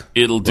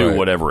 it'll do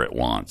whatever it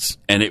wants.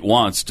 And it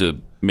wants to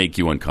make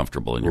you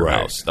uncomfortable in your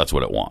house. That's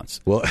what it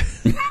wants. Well,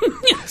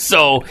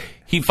 so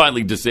he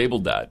finally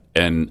disabled that.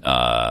 And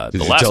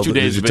the last 2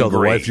 days have been great. Did you tell the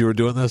wife you were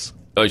doing this?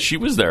 She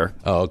was there.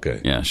 Oh,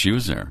 okay. Yeah, she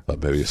was there.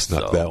 Thought maybe you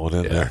snuck that one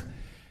in there.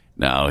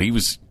 No, he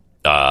was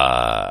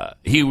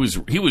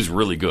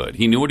really good.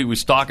 He knew what he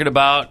was talking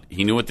about.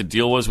 He knew what the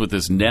deal was with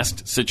this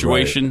Nest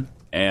situation,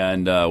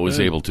 and was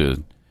able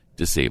to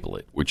disable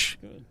it, which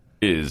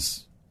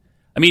is,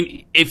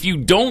 if you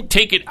don't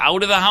take it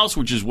out of the house,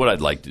 which is what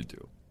I'd like to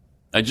do,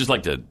 I'd just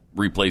like to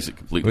replace it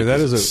completely. That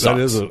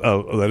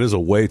is a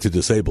way to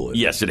disable it.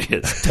 Yes, it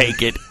is.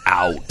 Take it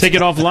out. Take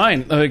it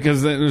offline,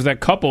 because there's that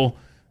couple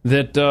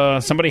that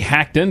somebody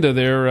hacked into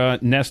their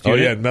Nest unit.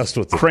 Oh, yeah, messed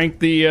with it.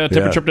 Cranked the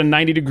temperature up to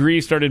 90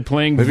 degrees, started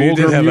playing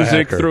vulgar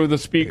music through the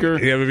speaker.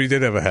 Yeah, maybe he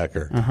did have a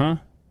hacker. Uh-huh.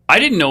 I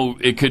didn't know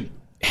it could.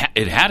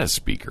 It had a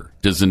speaker.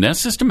 Does the Nest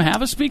system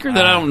have a speaker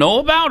that I don't know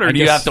about, or do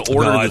you have to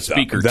order the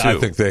speaker too? I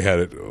think they had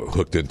it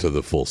hooked into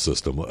the full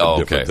system.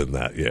 Different than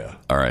that, yeah.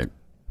 All right.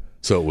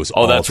 So it was.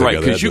 Oh, that's right.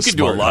 Because you can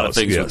do a lot of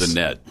things with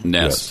the Nest.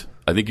 Yes.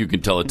 I think you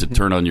can tell it to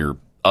turn on your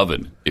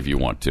oven if you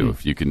want to.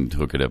 If you can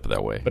hook it up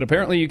that way. But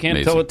apparently, you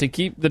can't tell it to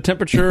keep the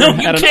temperature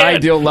at an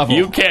ideal level.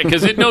 You can't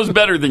because it knows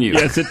better than you.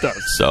 Yes, it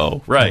does.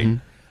 So right.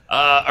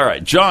 All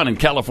right, John in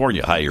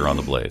California. Hi, you're on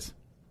the Blaze.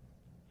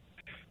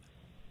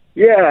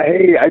 Yeah,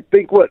 hey, I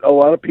think what a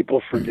lot of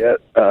people forget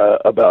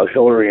about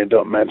Hillary and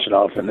don't mention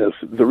often is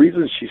the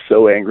reason she's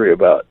so angry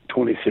about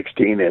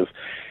 2016 is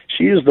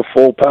she used the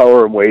full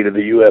power and weight of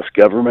the U.S.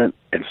 government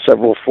and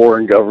several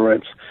foreign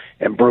governments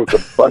and broke a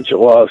bunch of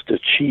laws to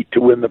cheat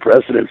to win the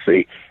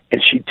presidency,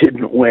 and she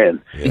didn't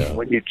win. Yeah.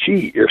 When you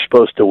cheat, you're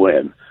supposed to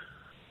win.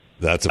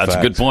 That's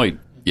a good point.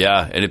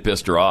 Yeah, and it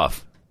pissed her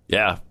off.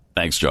 Yeah,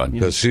 thanks, John.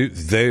 Because she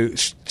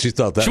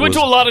thought that she went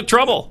to a lot of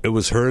trouble. It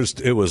was hers.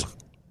 It was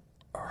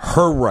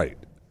her right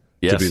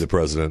to be the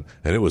president,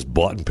 and it was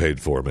bought and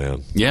paid for,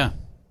 man. Yeah,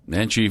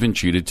 and she even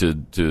cheated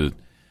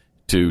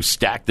to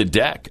stack the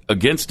deck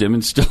against him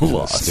and still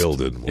lost. Still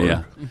didn't work.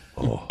 Yeah.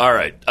 Oh. All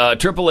right,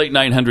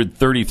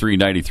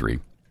 888-900-3393.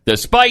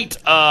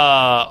 Despite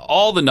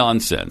all the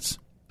nonsense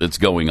that's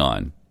going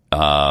on,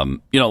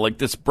 like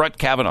this Brett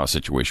Kavanaugh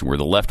situation where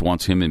the left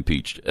wants him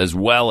impeached, as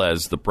well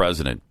as the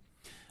president.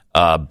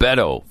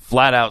 Beto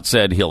flat out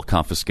said he'll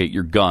confiscate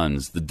your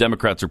guns. The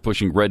Democrats are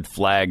pushing red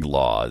flag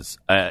laws.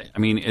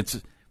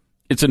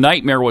 It's a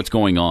nightmare what's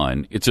going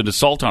on. It's an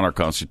assault on our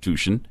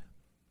Constitution.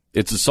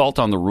 It's assault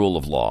on the rule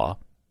of law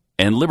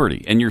and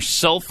liberty. And your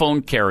cell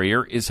phone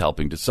carrier is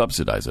helping to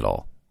subsidize it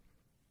all.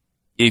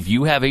 If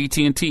you have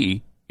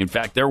AT&T, in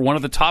fact, they're one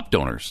of the top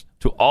donors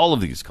to all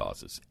of these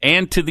causes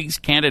and to these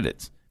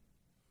candidates.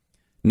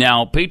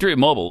 Now, Patriot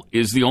Mobile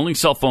is the only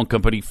cell phone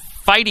company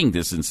fighting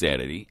this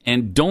insanity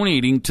and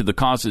donating to the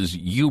causes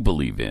you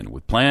believe in,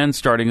 with plans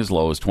starting as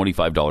low as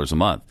 $25 a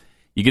month.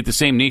 You get the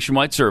same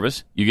nationwide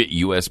service, you get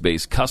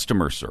U.S.-based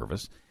customer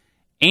service,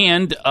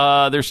 and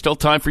there's still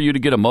time for you to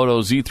get a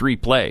Moto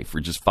Z3 Play for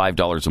just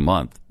 $5 a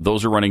month.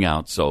 Those are running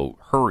out, so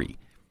hurry.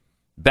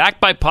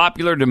 Backed by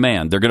popular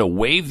demand, they're going to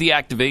waive the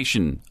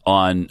activation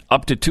on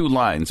up to 2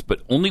 lines, but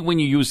only when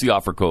you use the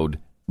offer code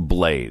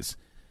BLAZE.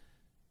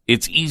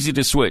 It's easy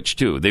to switch,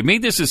 too. They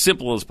made this as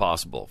simple as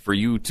possible for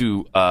you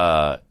to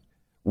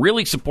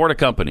really support a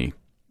company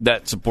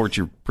that supports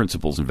your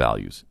principles and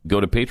values. Go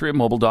to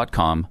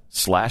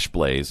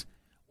patriotmobile.com/blaze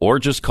or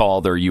just call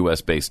their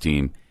U.S.-based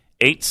team,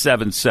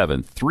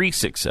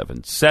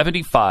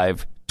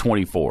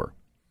 877-367-7524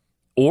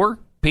 or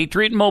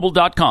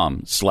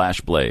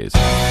patriotmobile.com/blaze.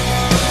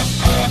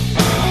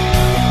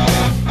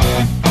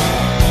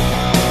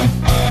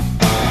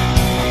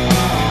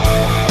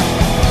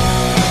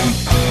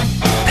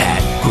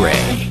 Pat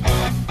Gray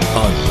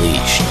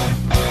Unleashed.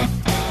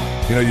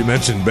 You know, you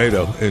mentioned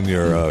Beto in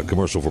your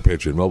commercial for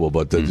Patriot Mobile,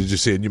 but did you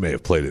see, and you may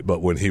have played it,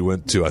 but when he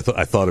went to, I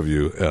thought of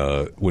you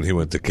when he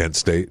went to Kent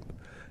State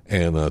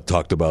and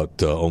talked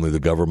about only the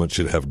government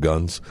should have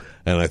guns,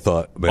 and I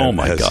thought, man, oh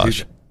my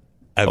gosh.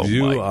 Have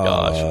you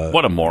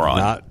what a moron.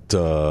 Not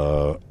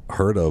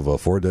heard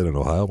of 4 Dead in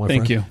Ohio, my friend?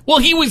 Thank you. Well,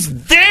 he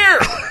was there.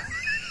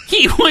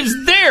 He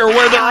was there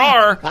where there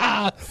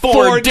are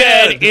 4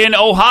 dead in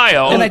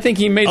Ohio. And I think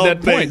he made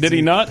that point, did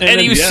he not? And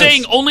he was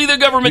saying only the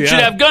government should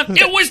have guns.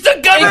 It was the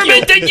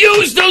government that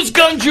used those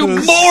guns, you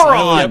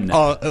moron.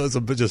 It was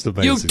just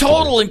amazing. You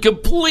total and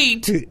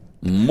complete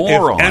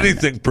moron. If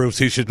anything proves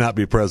he should not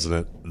be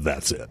president,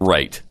 that's it.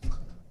 Right.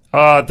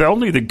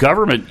 Only the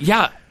government.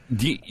 Yeah.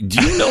 Do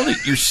you know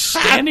that you're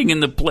standing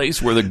in the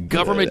place where the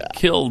government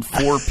killed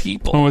 4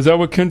 people? Oh, is that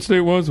what Kent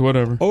State was?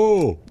 Whatever.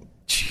 Oh.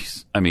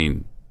 Jeez. I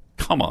mean,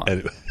 come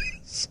on.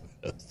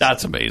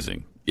 That's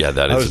amazing. Yeah,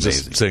 that is amazing. I was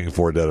just saying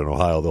 4 Dead in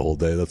Ohio the whole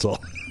day, that's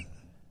all.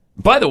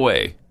 By the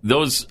way,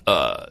 those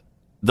I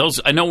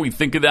know we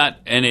think of that,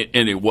 and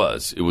it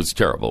was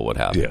terrible what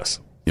happened.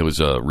 Yes. It was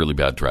a really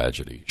bad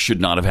tragedy.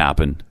 Should not have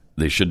happened.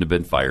 They shouldn't have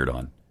been fired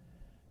on.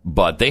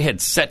 But they had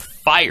set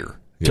fire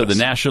to the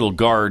National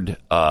Guard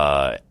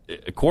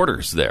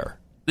quarters there.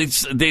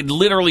 They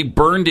literally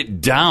burned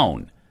it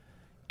down.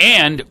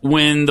 And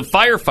when the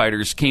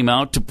firefighters came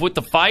out to put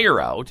the fire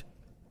out,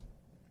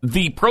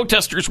 the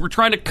protesters were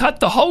trying to cut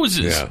the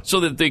hoses so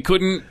that they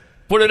couldn't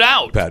put it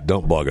out. Pat,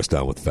 don't bog us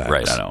down with facts.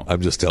 Right, I know.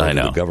 I'm just telling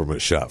you the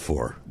government shot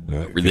 4.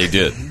 Right? They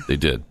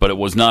did. But it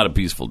was not a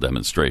peaceful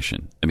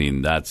demonstration. I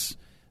mean, that's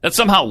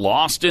somehow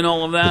lost in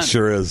all of that. It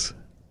sure is.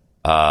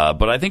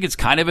 But I think it's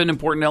kind of an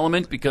important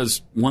element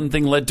because one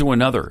thing led to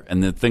another,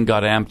 and the thing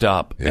got amped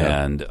up.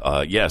 Yeah. And,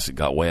 yes, it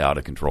got way out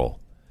of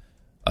control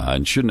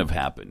and shouldn't have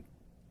happened.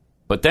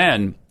 But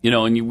then,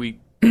 we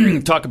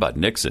talk about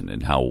Nixon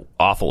and how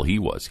awful he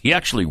was. He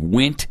actually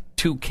went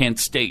to Kent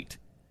State,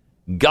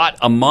 got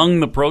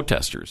among the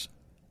protesters,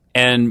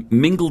 and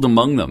mingled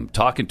among them,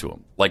 talking to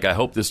them. Like, I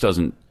hope this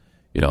doesn't,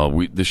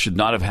 this should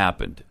not have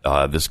happened.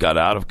 This got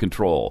out of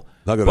control.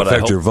 Not going to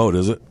affect your vote,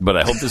 is it? But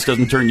I hope this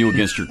doesn't turn you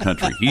against your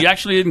country. He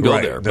actually didn't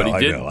go there, but he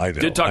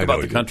did talk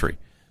about the country.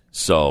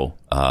 So,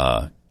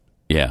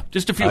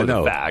 just a few of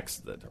the facts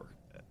that are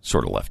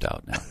sort of left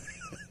out now.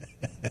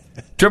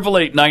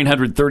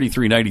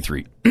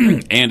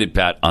 888-900-3393 and at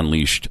Pat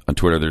Unleashed on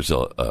Twitter. There's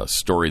a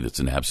story that's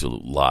an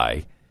absolute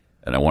lie,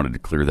 and I wanted to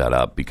clear that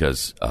up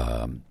because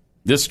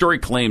this story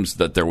claims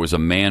that there was a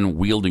man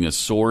wielding a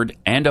sword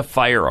and a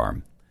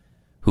firearm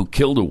who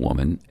killed a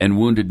woman and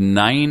wounded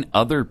 9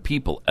 other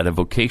people at a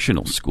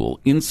vocational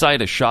school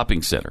inside a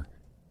shopping center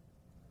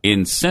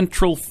in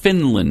central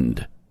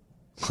Finland.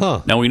 Huh.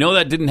 Now, we know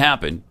that didn't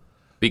happen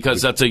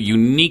because that's a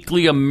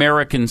uniquely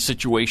American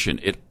situation.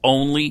 It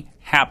only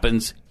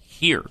happens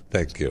here.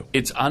 Thank you.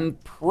 It's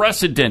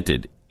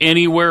unprecedented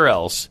anywhere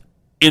else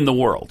in the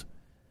world.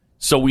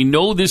 So we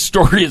know this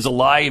story is a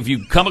lie. If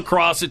you come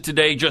across it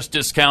today, just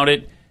discount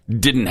it.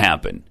 Didn't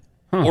happen.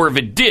 Or if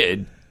it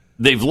did,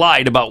 they've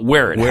lied about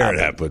where it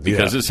happened.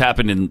 Because this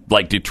happened in,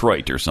 like,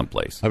 Detroit or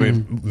someplace. I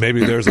mean,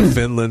 maybe there's a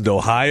Finland,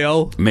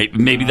 Ohio.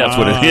 Maybe that's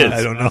what it is.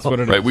 I don't know. That's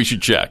what it is. Right, we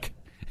should check.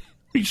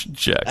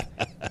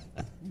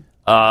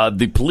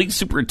 The police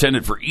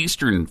superintendent for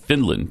Eastern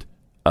Finland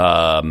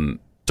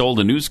told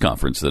a news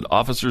conference that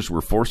officers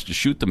were forced to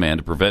shoot the man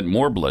to prevent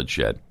more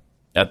bloodshed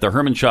at the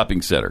Herman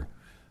Shopping Center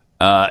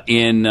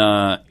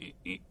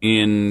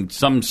in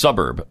some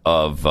suburb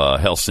of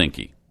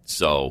Helsinki.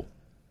 So,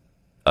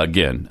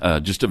 again,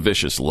 just a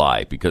vicious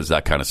lie because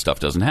that kind of stuff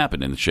doesn't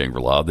happen in the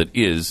Shangri-La that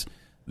is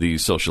the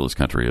socialist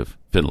country of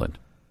Finland,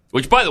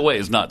 which, by the way,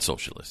 is not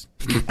socialist.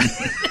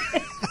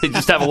 They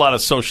just have a lot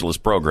of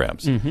socialist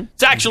programs. Mm-hmm.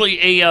 It's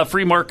actually a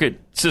free market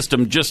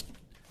system just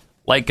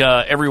like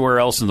everywhere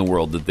else in the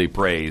world that they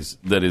praise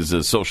that is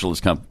a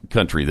socialist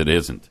country that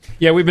isn't.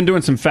 Yeah, we've been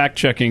doing some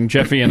fact-checking,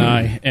 Jeffy and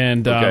I,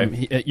 and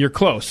you're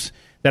close.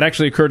 That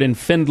actually occurred in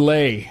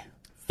Findlay,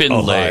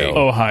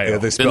 Ohio. Yeah,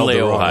 they spelled it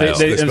wrong. Ohio.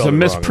 There's a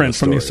misprint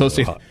from the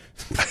Associated.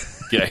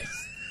 Okay.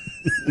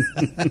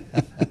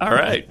 All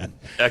right.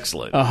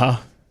 Excellent. Uh-huh.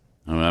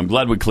 I'm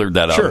glad we cleared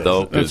that Sure. out,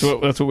 though. That's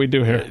what we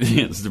do here.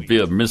 It's to be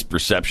a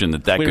misperception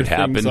that Clear could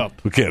happen. things up.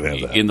 We can't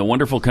have that. In the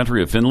wonderful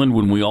country of Finland,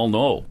 when we all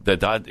know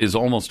that is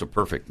almost a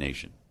perfect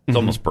nation. It's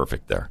almost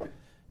perfect there.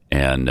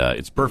 And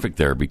it's perfect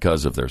there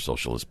because of their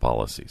socialist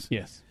policies.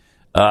 Yes.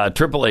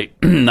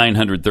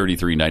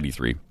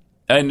 888-900-3393.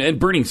 And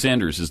Bernie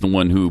Sanders is the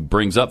one who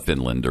brings up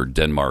Finland or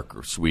Denmark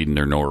or Sweden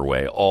or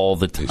Norway all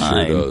the time. He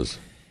sure does.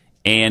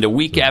 And a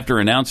week after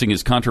announcing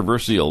his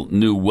controversial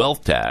new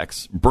wealth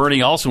tax,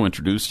 Bernie also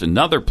introduced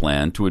another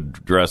plan to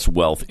address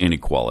wealth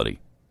inequality.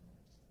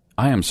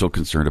 I am so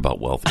concerned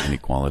about wealth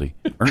inequality.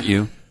 Aren't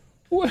you?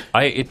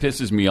 It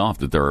pisses me off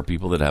that there are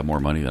people that have more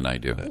money than I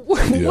do.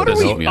 What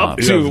are we up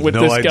to with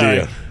this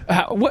guy?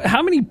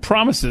 How many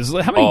promises?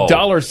 How many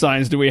dollar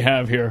signs do we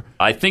have here?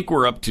 I think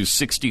we're up to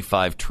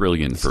 $65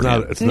 trillion for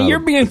him. You're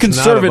being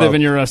conservative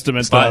in your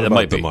estimate. It's not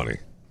about the money.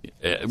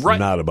 Right.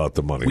 Not about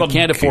the money. We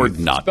can't afford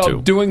not it's to.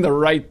 about doing the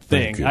right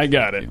thing. I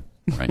got it.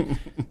 Right.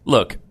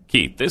 Look,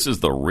 Keith, this is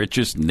the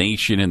richest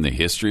nation in the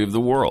history of the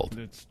world.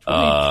 It's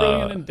 $20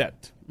 trillion in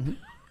debt.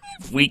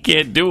 If we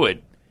can't do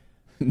it,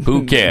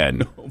 who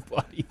can?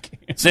 Nobody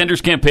can.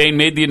 Sanders' campaign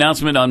made the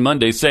announcement on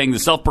Monday saying the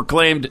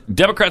self-proclaimed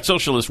Democrat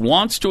Socialist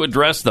wants to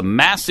address the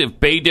massive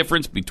pay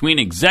difference between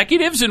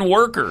executives and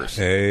workers.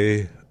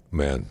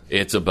 Amen.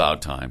 It's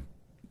about time.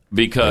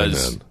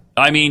 Because,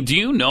 do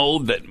you know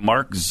that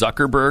Mark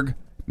Zuckerberg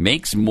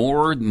makes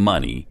more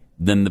money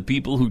than the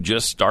people who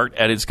just start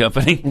at his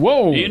company?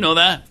 Whoa. Do you know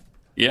that?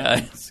 Yeah,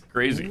 it's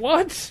crazy.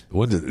 What?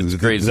 Did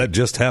that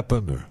just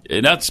happen? Or?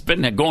 That's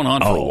been going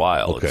on for a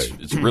while. Okay.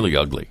 It's really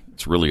ugly.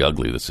 It's really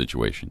ugly, the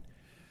situation.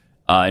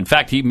 In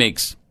fact, he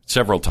makes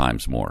several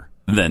times more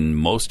than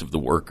most of the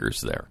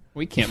workers there.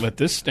 We can't let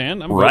this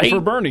stand. I'm Right? voting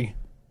for Bernie.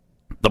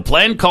 The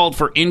plan called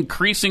for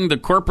increasing the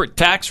corporate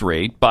tax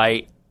rate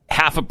by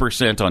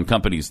 0.5% on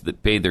companies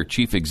that pay their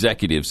chief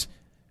executives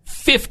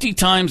 50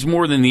 times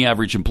more than the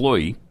average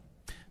employee.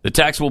 The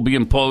tax will be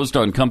imposed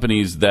on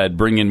companies that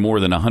bring in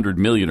more than $100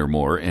 million or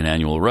more in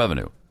annual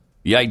revenue.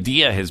 The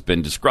idea has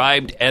been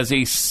described as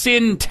a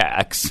sin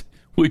tax,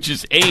 which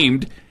is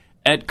aimed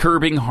at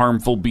curbing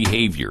harmful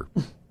behavior.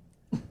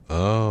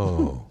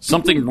 Oh.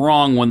 Something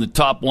wrong when the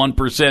top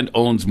 1%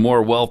 owns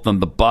more wealth than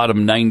the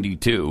bottom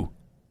 92.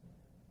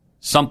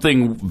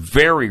 Something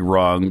very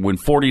wrong when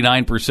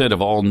 49%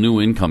 of all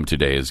new income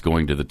today is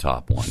going to the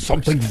top 1%.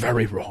 Something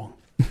very wrong.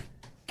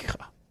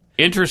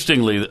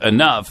 Interestingly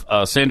enough,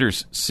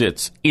 Sanders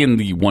sits in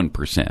the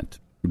 1%.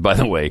 By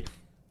the way,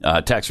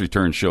 tax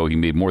returns show he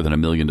made more than $1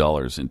 million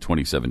in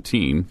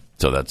 2017.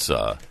 So that's.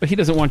 But he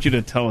doesn't want you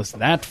to tell us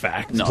that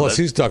fact. No, plus,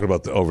 he's talking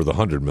about over the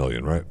 100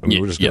 million, right? I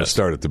mean, we're just going to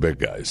start at the big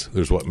guys.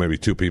 There's maybe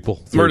 2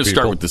 people? We're going to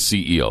start with the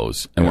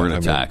CEOs, and we're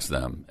going to tax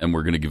them, and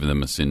we're going to give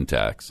them a sin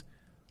tax.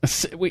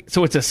 Wait,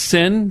 so it's a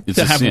sin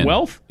to have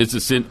wealth? It's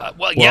a sin.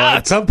 Well, yeah.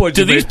 At some point,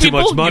 to you these make too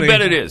people, much money. You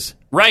bet it is.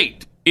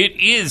 Right.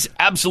 It is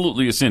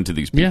absolutely a sin to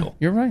these people.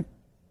 Yeah, you're right.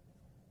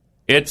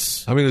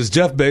 It's. Does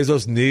Jeff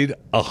Bezos need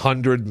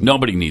 100?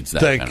 Nobody needs that.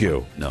 Thank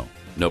you. No,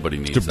 nobody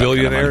needs Mr. that.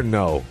 Billionaire? Kind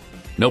of money. No.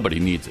 Nobody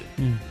needs it.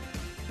 Am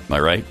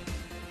I right?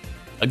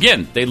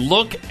 Again, they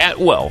look at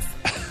wealth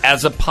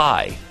as a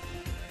pie.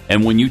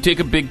 And when you take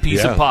a big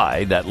piece of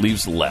pie, that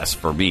leaves less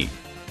for me.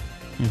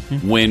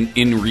 Mm-hmm. When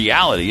in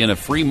reality, in a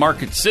free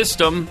market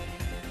system,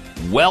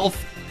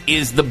 wealth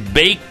is the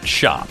bake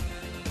shop.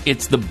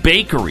 It's the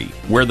bakery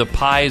where the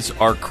pies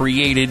are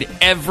created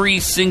every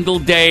single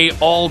day,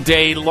 all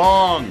day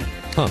long.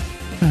 Huh.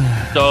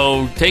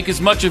 So take as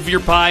much of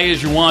your pie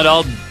as you want.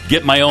 I'll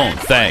get my own.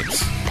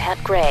 Thanks.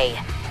 Pat Gray,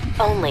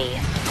 only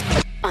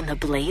on the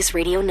Blaze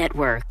Radio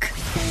Network.